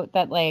to note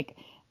that, like,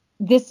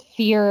 this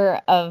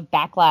fear of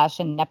backlash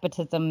and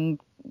nepotism,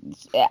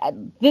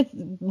 this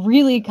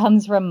really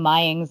comes from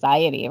my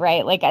anxiety,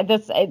 right? Like,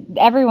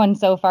 everyone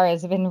so far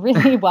has been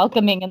really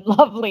welcoming and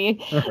lovely.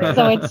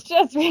 So it's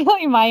just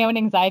really my own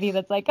anxiety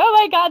that's like, oh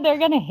my God, they're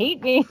going to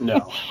hate me.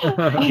 No.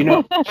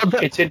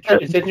 It's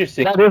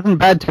interesting. That isn't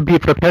bad to be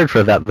prepared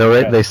for that, though,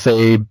 right? Yeah. They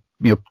say,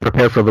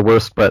 prepare for the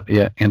worst, but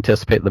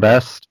anticipate the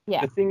best.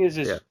 Yeah. The thing is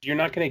you're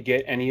not going to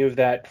get any of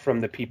that from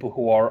the people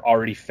who are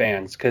already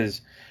fans, because,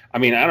 I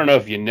mean, I don't know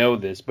if you know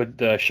this, but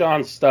the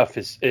Sean's stuff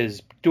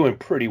is doing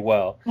pretty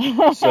well.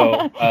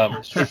 So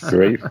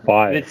straight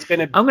fire.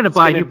 I'm gonna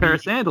buy a new pair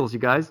of sandals, you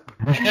guys.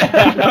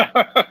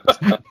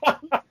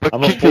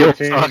 I'm a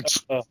 14.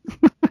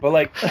 But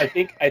like, I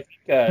think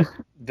the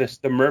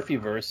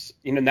Murphyverse,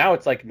 now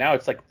it's like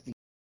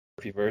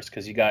Murphyverse,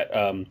 because you got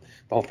the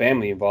whole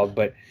family involved.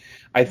 But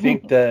I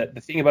think the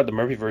thing about the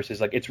Murphyverse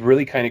is, like, it's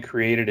really kind of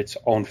created its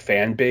own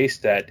fan base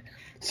that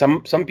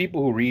some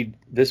people who read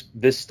this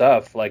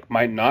stuff, like,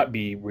 might not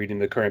be reading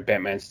the current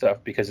Batman stuff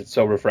because it's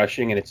so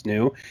refreshing and it's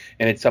new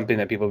and it's something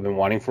that people have been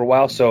wanting for a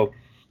while. So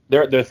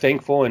they're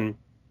thankful and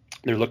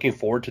they're looking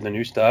forward to the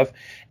new stuff.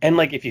 And,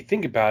 like, if you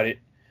think about it,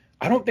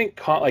 I don't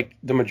think like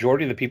the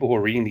majority of the people who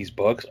are reading these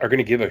books are going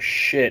to give a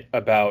shit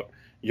about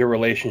your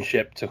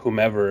relationship to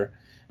whomever,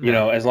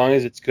 as long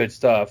as it's good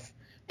stuff.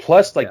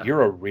 Plus, like,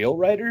 you're a real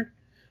writer,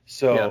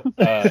 so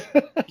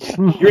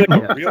you're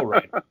like a real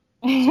writer.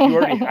 So you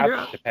already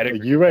have the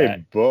pedigree. You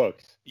write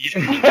books.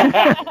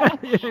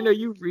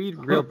 You read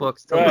real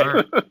books to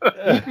learn.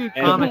 You read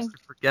comics to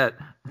get.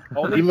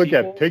 You look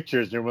at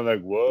pictures and we're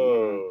like,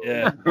 whoa.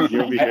 Yeah.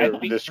 You're over here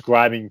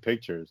describing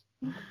pictures.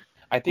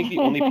 I think the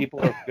only people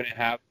who are going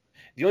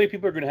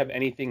to have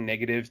anything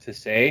negative to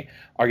say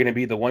are going to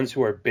be the ones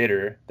who are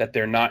bitter that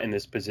they're not in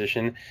this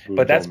position.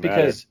 But that's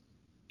because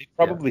they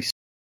probably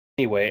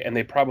anyway, and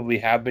they probably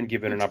have been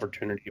given an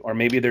opportunity, or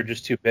maybe they're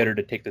just too bitter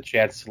to take the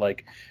chance to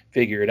like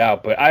figure it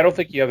out. But I don't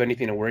think you have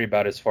anything to worry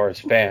about as far as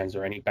fans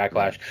or any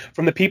backlash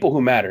from the people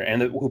who matter,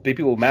 and the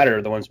people who matter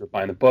are the ones who are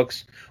buying the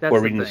books, who are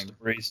reading the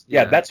stories.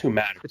 Yeah, that's who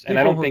matters. And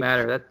I don't think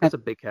that's a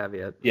big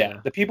caveat. Yeah,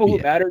 the people who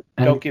matter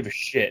don't give a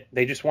shit.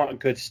 They just want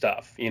good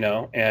stuff, you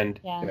know, and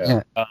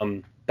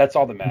that's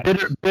all that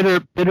matters.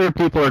 Bitter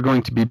people are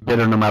going to be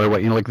bitter no matter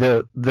what. You know,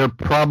 like they're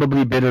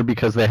probably bitter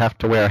because they have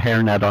to wear a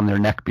hairnet on their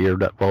neck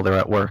beard while they're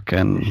at work,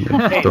 and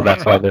so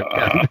that's why they're.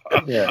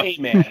 Hey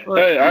man,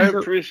 hey, I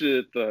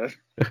appreciate that.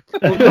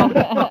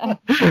 I'm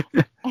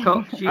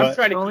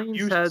trying to keep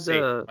you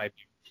safe.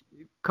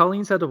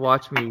 Colleen's had to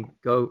watch me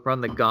go run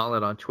the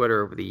gauntlet on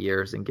Twitter over the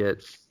years and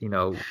get, you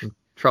know, in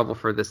trouble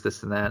for this,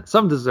 and that.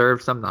 Some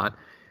deserved, some not.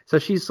 So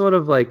she's sort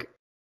of like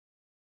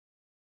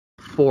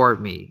for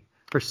me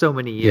for so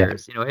many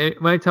years. You know,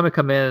 anytime I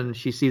come in,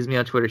 she sees me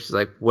on Twitter. She's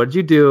like, "What'd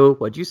you do?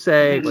 What'd you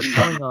say? What's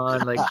going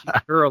on?" Like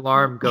her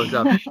alarm goes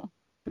up. It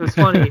was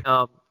funny.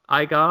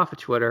 I got off of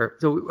Twitter.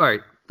 So all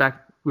right,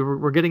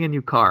 we're getting a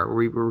new car.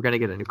 We were going to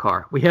get a new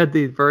car. We had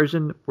the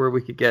version where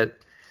we could get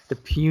the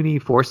puny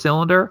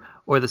 4-cylinder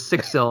or the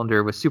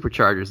 6-cylinder with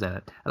superchargers in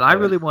it. And I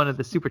really wanted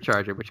the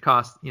supercharger, which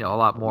cost, you know, a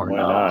lot more. Why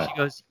not? She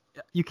goes,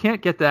 "You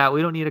can't get that.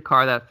 We don't need a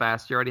car that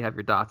fast. You already have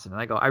your Datsun." And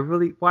I go,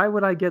 why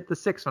would I get the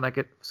 6 when I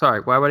could,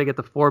 why would I get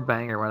the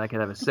 4-banger when I could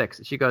have a 6?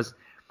 And she goes,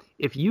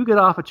 "If you get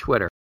off of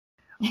Twitter,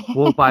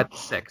 we'll buy the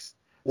 6.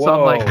 Whoa. So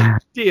I'm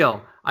like,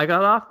 deal. I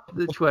got off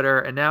the Twitter,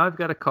 and now I've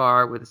got a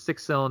car with a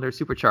 6-cylinder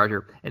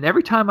supercharger. And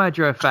every time I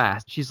drive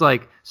fast, she's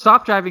like,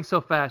 "Stop driving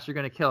so fast. You're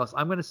going to kill us."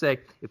 I'm going to say,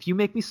 "If you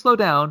make me slow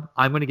down,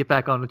 I'm going to get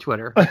back on the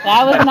Twitter."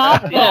 That was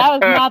not the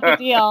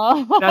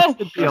deal. That's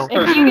the deal.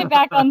 If you get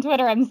back on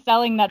Twitter, I'm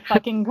selling that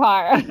fucking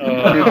car. I'm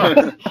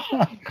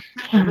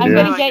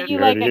going to get you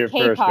like a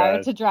K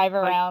car to drive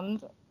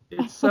around.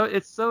 It's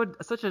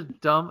such a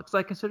dumb, because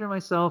I consider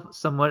myself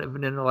somewhat of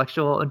an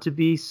intellectual, and to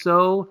be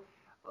so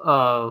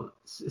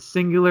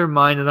singular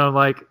minded, I'm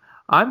like,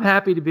 I'm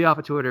happy to be off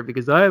of Twitter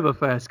because I have a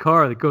fast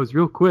car that goes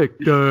real quick.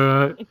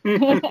 I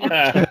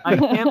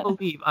can't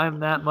believe I'm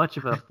that much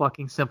of a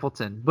fucking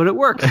simpleton, but it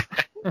works.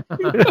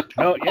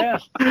 No, yeah.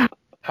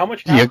 How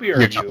much happier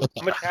are you?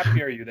 How much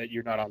happier are you that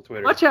you're not on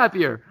Twitter? Much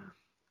happier.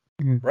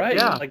 Right.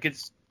 Yeah. Like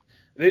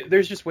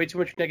there's just way too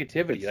much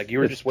negativity. Like you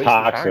were just wasting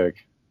toxic.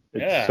 time.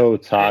 It's so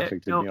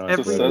toxic to be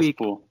honest. Every week,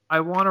 I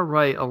want to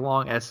write a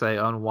long essay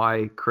on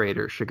why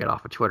creators should get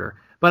off of Twitter.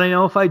 But I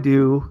know if I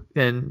do,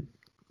 then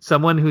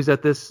someone who's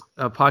at this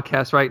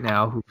podcast right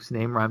now, whose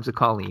name rhymes with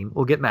Colleen,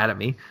 will get mad at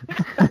me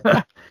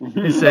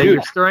and say,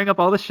 "You're stirring up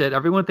all the shit.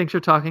 Everyone thinks you're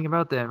talking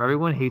about them.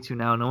 Everyone hates you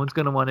now. No one's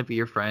going to want to be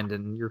your friend,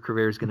 and your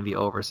career is going to be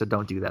over. So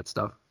don't do that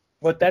stuff."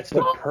 But that's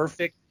the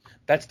perfect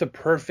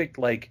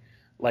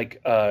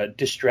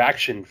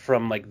distraction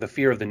from like the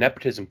fear of the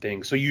nepotism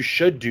thing. So you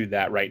should do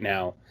that right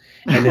now,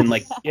 and then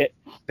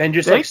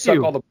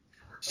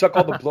suck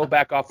all the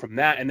blowback off from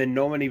that, and then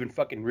no one even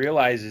fucking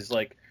realizes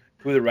like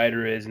who the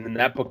writer is, and then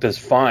that book does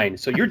fine.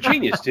 So you're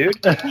genius,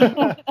 dude.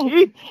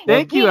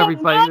 Thank you,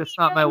 everybody. That's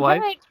not my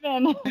wife.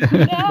 No.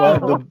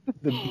 Well,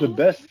 the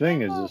best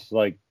thing is just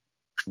like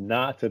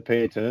not to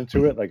pay attention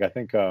to it. Like I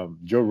think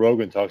Joe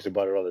Rogan talks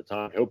about it all the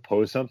time. He'll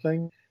post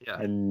something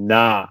and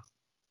not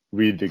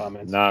read the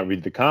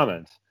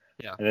comments.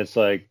 Yeah. And it's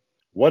like,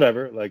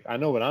 whatever. Like I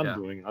know what I'm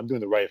doing. I'm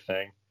doing the right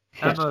thing.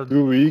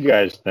 Do what you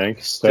guys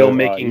think. Still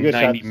making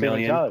 90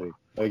 million.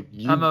 Like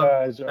you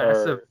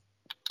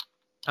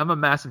I'm a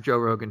massive Joe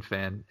Rogan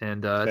fan,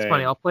 and it's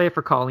funny. I'll play it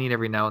for Colleen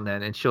every now and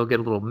then, and she'll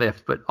get a little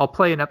miffed. But I'll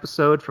play an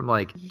episode from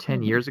like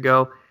 10 years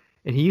ago,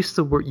 and he used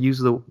to use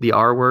the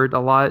R word a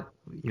lot.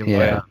 You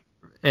know,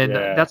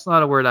 that's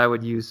not a word I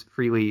would use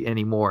freely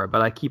anymore.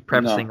 But I keep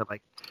prefacing it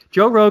like,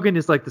 Joe Rogan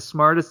is like the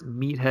smartest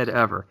meathead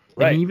ever.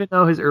 Right. And even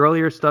though his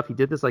earlier stuff, he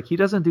did this, like he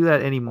doesn't do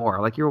that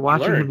anymore. Like you're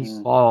watching him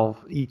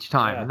evolve each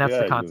time, and that's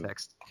the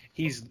context.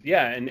 He's he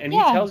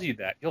tells you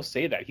that. He'll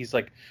say that. He's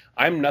like,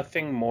 "I'm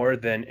nothing more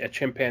than a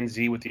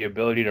chimpanzee with the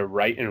ability to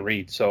write and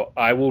read. So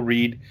I will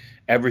read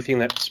everything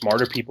that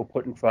smarter people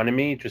put in front of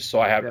me just so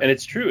I have." And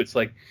it's true. It's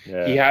like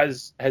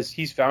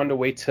he's found a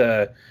way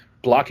to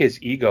block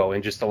his ego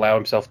and just allow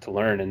himself to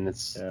learn, and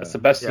that's the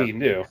best thing he can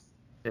do.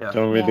 Yeah.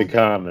 Don't read the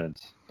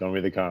comments. Don't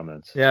read the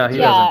comments. Yeah,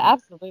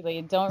 absolutely.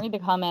 Don't read the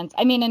comments.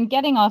 I mean, and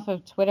getting off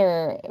of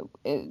Twitter,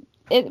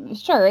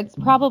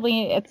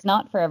 it's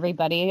not for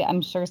everybody.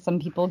 I'm sure some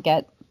people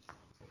get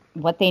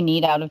what they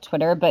need out of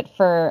Twitter, but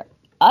for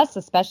us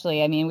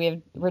especially, I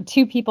mean, we're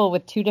two people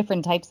with two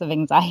different types of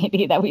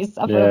anxiety that we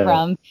suffer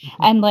from,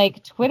 and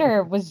like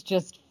Twitter was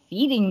just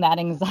feeding that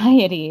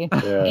anxiety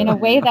in a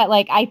way that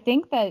like I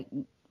think that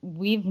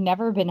we've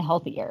never been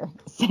healthier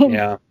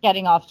since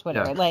getting off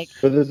Twitter. Like,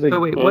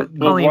 wait, what,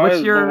 Colleen?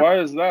 What's your? Why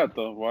is that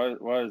though?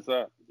 Why is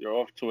that? you're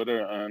off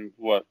Twitter, and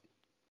what?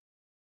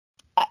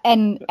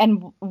 And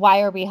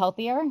why are we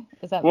healthier?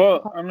 Is that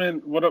well? I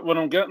mean, what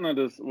I'm getting at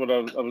is what I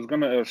was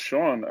gonna ask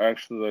Sean.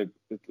 Actually, like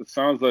it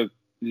sounds like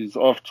he's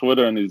off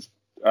Twitter and he's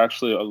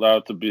actually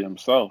allowed to be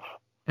himself.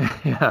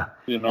 Yeah.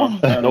 You know,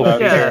 and no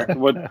fear.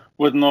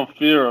 With no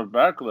fear of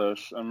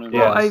backlash. I mean,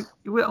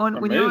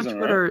 when you're on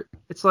Twitter, right?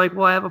 It's like,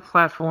 well, I have a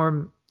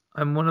platform.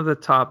 I'm one of the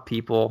top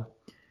people.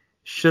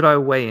 Should I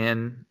weigh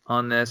in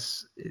on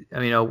this? I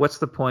mean, what's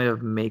the point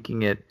of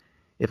making it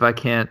if I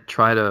can't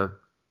try to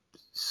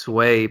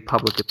sway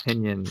public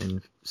opinion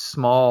in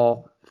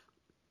small,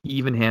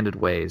 even-handed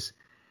ways?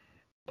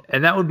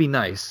 And that would be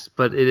nice,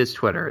 but it is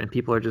Twitter, and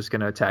people are just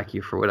going to attack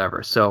you for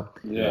whatever. So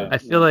I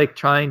feel like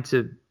trying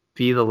to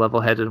be the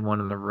level-headed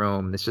one in the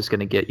room is just going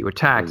to get you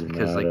attacked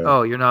because, like,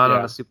 oh, you're not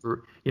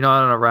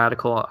on a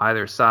radical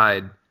either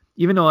side.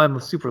 Even though I'm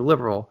a super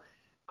liberal,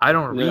 I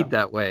don't read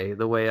that way,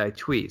 the way I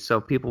tweet. So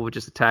people would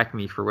just attack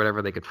me for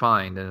whatever they could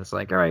find, and it's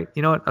like, all right,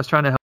 you know what? I was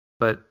trying to help,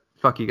 but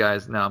fuck you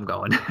guys. Now I'm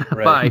going.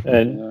 Bye.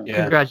 And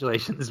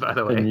congratulations, by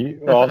the way. And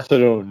you also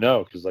don't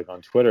know because, like,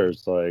 on Twitter,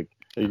 it's like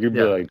you could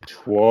be like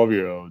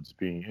 12-year-olds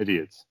being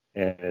idiots,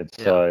 and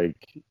it's like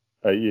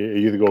you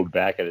either go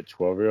back at a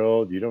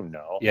 12-year-old. You don't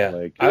know. Yeah.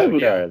 Like,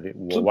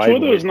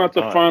 Twitter is not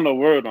the final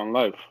word on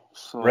life.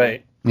 So.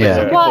 Right.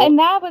 Yeah. Well, and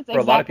that was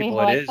exactly how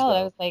I felt.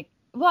 I was like,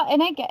 well,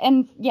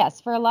 and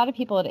yes, for a lot of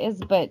people it is,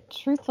 but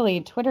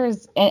truthfully,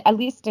 Twitter's, at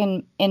least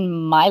in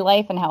my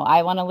life and how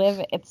I want to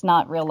live, it's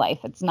not real life.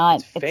 It's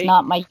not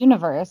my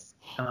universe.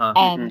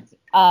 And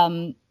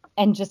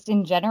just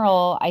in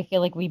general, I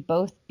feel like we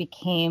both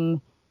became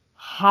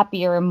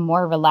happier,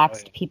 more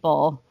relaxed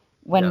people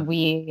when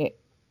we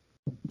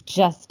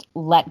just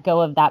let go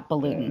of that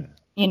balloon.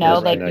 You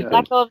know, we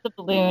let go of the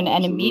balloon,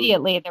 and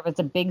immediately there was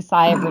a big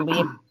sigh of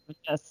relief.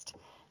 Just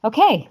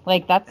okay,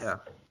 like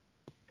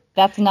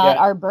that's not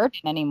our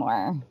burden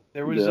anymore.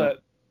 There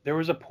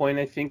was a point,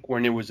 I think,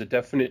 when it was a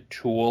definite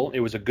tool.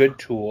 It was a good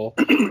tool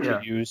to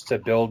use to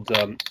build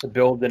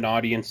an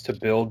audience, to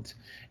build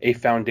a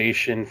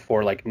foundation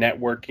for like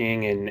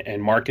networking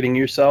and marketing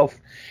yourself.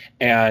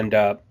 And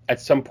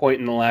at some point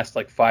in the last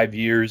like 5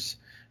 years,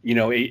 you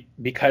know,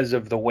 because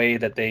of the way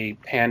that they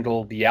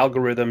handle the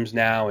algorithms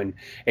now, and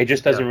it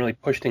just doesn't really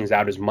push things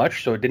out as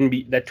much. So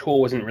that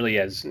tool wasn't really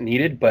as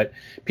needed, but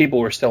people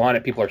were still on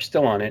it. People are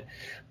still on it.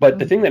 But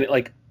the thing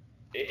that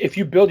if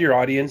you build your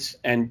audience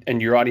and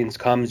your audience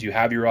comes, you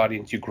have your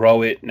audience, you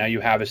grow it. Now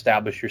you have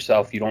established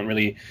yourself. You don't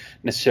really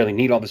necessarily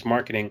need all this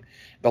marketing.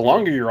 The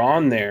longer you're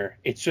on there,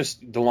 it's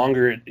just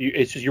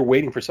you're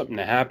waiting for something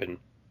to happen.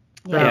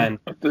 Yeah. And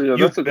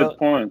that's a good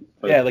point.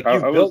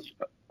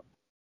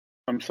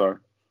 I'm sorry.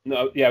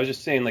 No, I was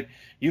just saying, like,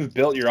 you've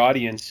built your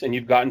audience and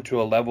you've gotten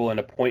to a level and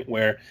a point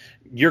where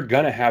you're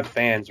going to have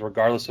fans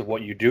regardless of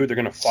what you do. They're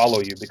going to follow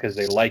you because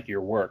they like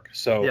your work.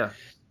 So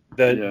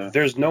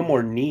there's no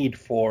more need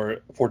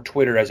for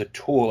Twitter as a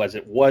tool as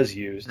it was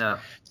used. No.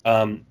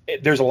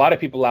 There's a lot of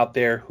people out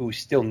there who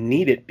still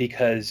need it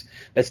because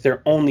that's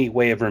their only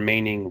way of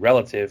remaining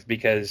relative,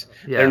 because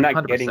they're not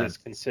 100%. Getting this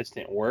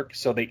consistent work.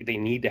 So they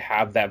need to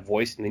have that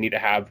voice, and they need to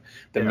have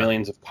the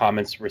millions of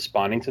comments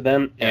responding to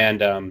them.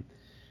 And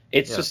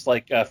it's just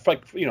like,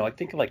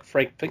 think of like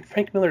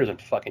Frank Miller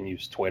doesn't fucking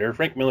use Twitter.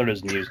 Frank Miller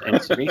doesn't use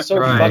Instagram. He's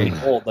so fucking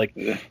old. Like,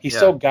 he's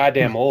so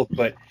goddamn old,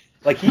 but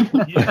like Frank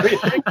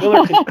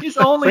Miller he's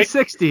only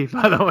 60,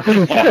 by the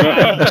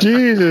way.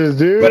 Jesus,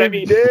 dude. But I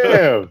mean,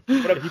 damn.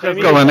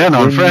 Going in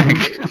on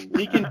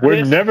Frank.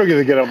 We're never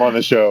gonna get him on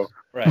the show.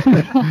 Right.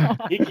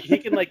 he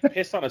can like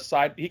piss on a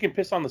side. He can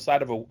piss on the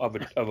side of a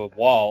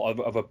wall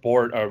of a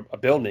board or a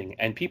building,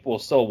 and people will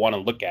still want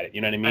to look at it.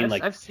 You know what I mean?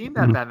 I've seen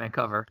that Batman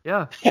cover.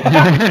 Yeah.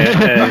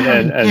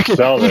 and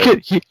sell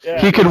it.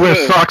 He could wear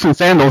socks and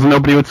sandals, and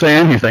nobody would say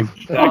anything.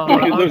 He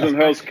lives in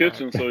Hell's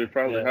Kitchen, so he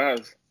probably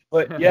has.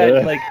 But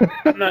like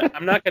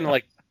I'm not gonna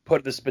like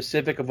put the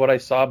specific of what I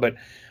saw, but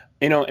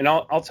you know, and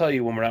I'll tell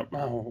you when we're not.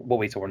 Oh, we'll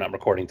wait till we're not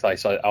recording till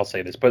I'll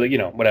say this. But you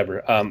know,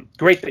 whatever.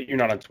 Great that you're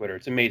not on Twitter.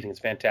 It's amazing. It's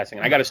fantastic.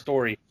 And I got a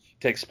story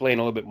to explain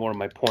a little bit more of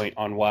my point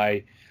on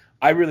why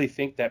I really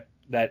think that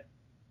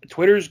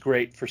Twitter is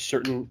great for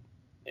certain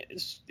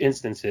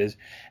instances.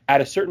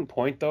 At a certain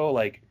point, though,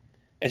 like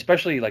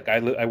especially like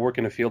I work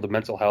in a field of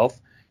mental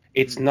health.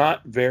 It's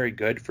not very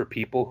good for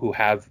people who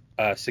have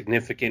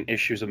significant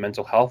issues of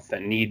mental health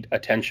that need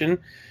attention,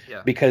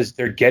 because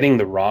they're getting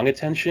the wrong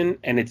attention,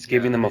 and it's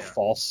giving them a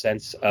false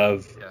sense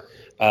of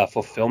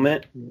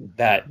fulfillment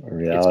that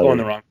it's going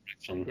the wrong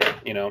direction.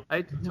 You know,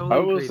 I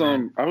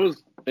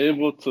was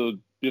able to,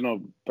 you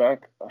know,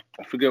 back,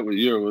 I forget what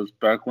year it was,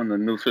 back when the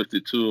New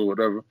 52 or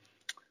whatever,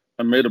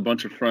 I made a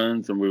bunch of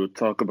friends and we would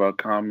talk about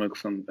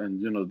comics and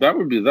you know, that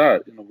would be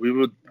that. You know, we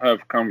would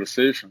have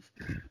conversations,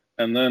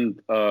 and then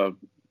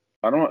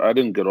I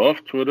didn't get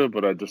off Twitter,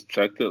 but I just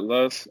checked it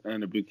less,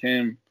 and it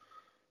became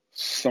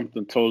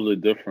something totally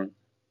different,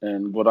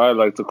 and what I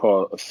like to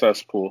call a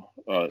cesspool,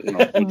 you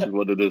know, which is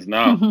what it is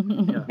now.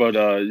 But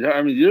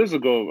I mean, years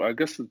ago, I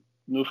guess the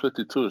New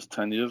 52 is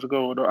 10 years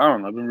ago. I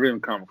don't know. I've been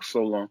reading comics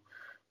so long,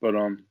 but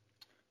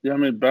Yeah, I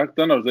mean, back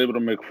then I was able to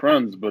make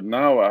friends, but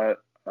now I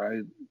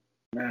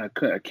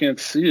can't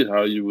see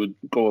how you would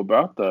go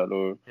about that,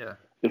 or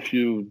if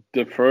you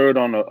deferred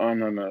on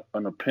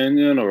an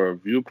opinion or a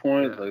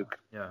viewpoint,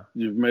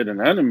 you've made an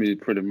enemy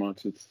pretty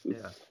much. It's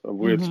a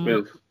weird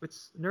space.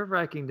 What's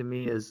nerve-wracking to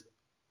me is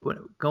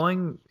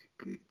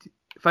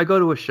if I go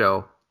to a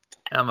show,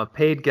 I'm a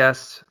paid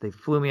guest, they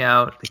flew me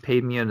out, they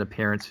paid me an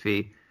appearance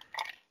fee,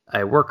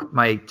 I work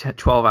my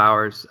 12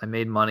 hours, I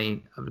made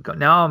money,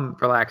 now I'm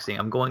relaxing,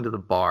 I'm going to the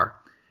bar,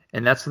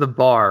 and that's the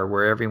bar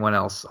where everyone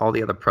else, all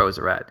the other pros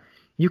are at.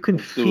 You can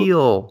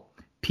feel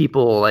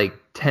people like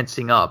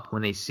tensing up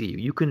when they see you.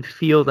 You can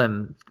feel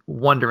them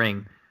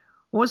wondering,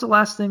 what was the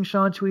last thing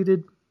Sean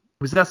tweeted?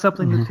 Was that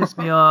something that pissed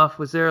me off?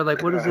 Was there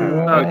like, what is it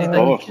about? And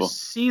like, you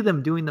just see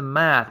them doing the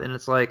math, and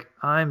it's like,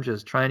 I'm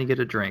just trying to get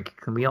a drink.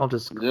 Can we all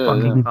just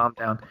fucking calm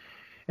down?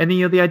 And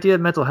the idea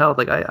of mental health,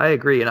 like I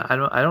agree, and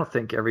I don't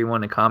think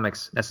everyone in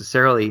comics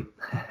necessarily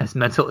has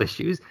mental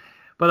issues,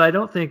 but I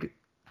don't think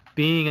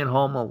being at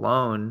home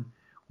alone,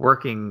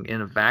 working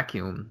in a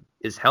vacuum,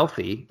 is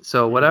healthy.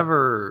 So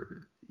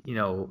whatever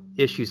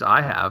issues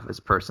I have as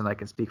a person, I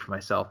can speak for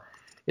myself,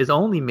 is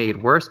only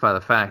made worse by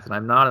the fact that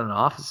I'm not in an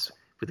office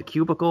with a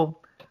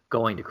cubicle,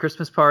 going to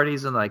Christmas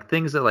parties and like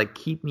things that like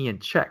keep me in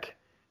check.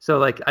 So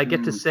like I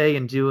get to say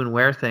and do and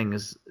wear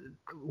things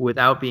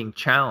without being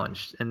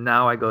challenged. And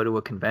now I go to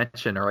a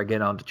convention or I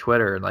get onto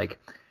Twitter and like,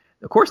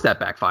 of course that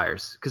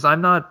backfires because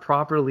I'm not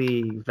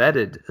properly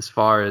vetted as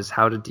far as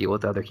how to deal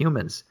with other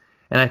humans.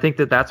 And I think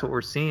that that's what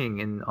we're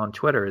seeing on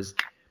Twitter is,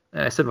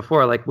 and I said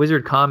before, like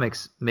Wizard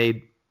Comics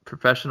made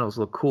professionals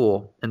look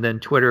cool, and then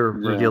Twitter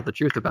revealed the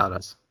truth about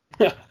us.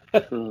 That's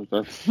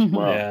awesome. Good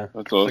way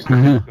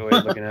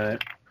of looking at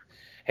it.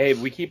 Hey,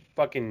 we keep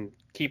fucking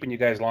keeping you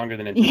guys longer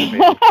than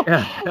anticipated.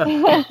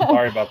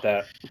 Sorry about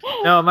that.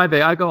 No, my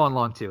bad. I go on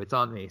long too. It's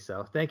on me.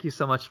 So thank you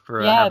so much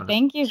for having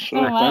thank you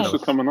so much. Thanks for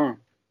coming on.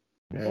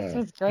 This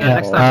was great.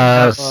 Next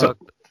time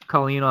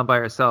Colleen on by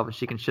herself, and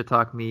she can shit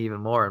talk me even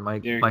more in my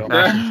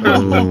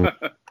fashion.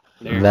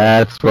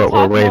 That's what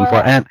we're waiting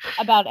for. And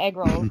about egg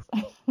rolls.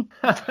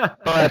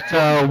 But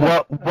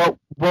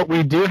what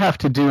we do have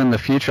to do in the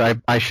future,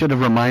 I should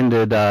have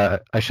reminded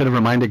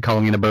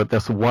Colleen about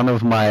this. One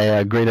of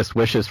my greatest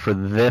wishes for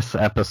this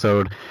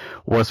episode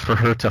was for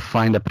her to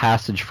find a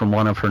passage from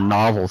one of her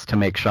novels to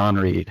make Sean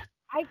read.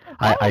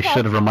 I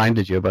should have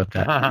reminded you about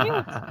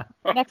that.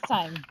 Next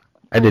time.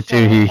 I did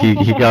too.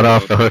 He got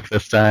off the hook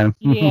this time.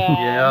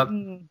 Yeah.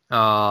 Yep.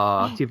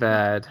 Aw, too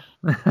bad.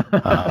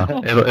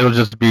 It'll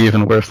just be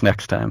even worse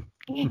next time.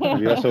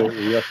 We also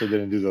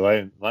didn't do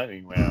the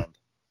lightning round.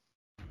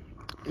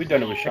 We've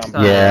done it with Sean.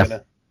 Yeah.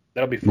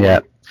 That'll be fun. Yeah.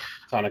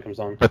 Sonic comes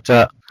on. But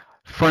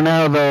for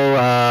now,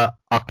 though,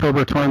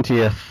 October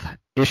 20th,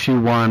 issue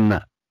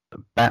 1,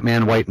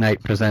 Batman White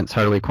Knight presents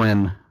Harley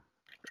Quinn,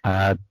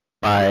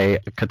 by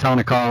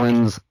Katana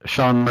Collins,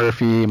 Sean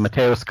Murphy,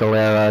 Matteo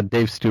Scalera,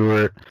 Dave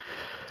Stewart,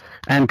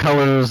 and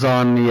colors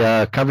on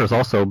the covers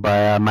also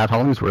by Matt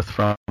Hollingsworth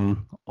from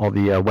all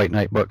the White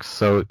Knight books.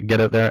 So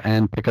get out there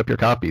and pick up your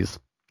copies.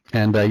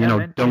 And,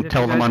 don't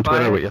tell them on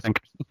Twitter what you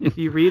think. If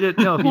you read it,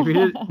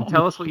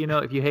 tell us what you know.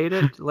 If you hate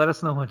it, let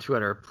us know on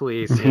Twitter,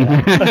 please.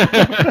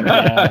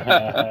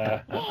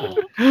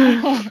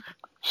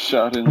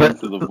 Shouting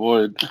into the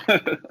void.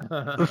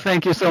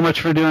 Thank you so much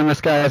for doing this,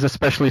 guys,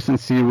 especially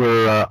since you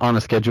were on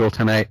a schedule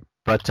tonight.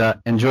 But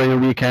enjoy your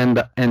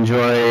weekend.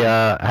 Enjoy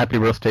happy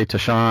birthday to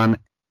Sean.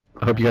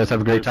 I hope you guys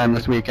have a great time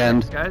this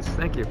weekend. Thanks, guys.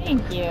 Thank you.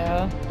 Thank you.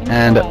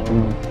 And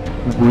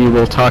we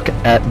will talk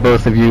at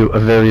both of you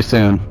very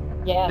soon.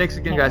 Yeah. Thanks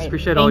again, guys.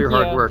 Appreciate all your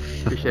hard work.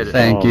 Appreciate it.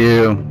 Thank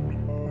you.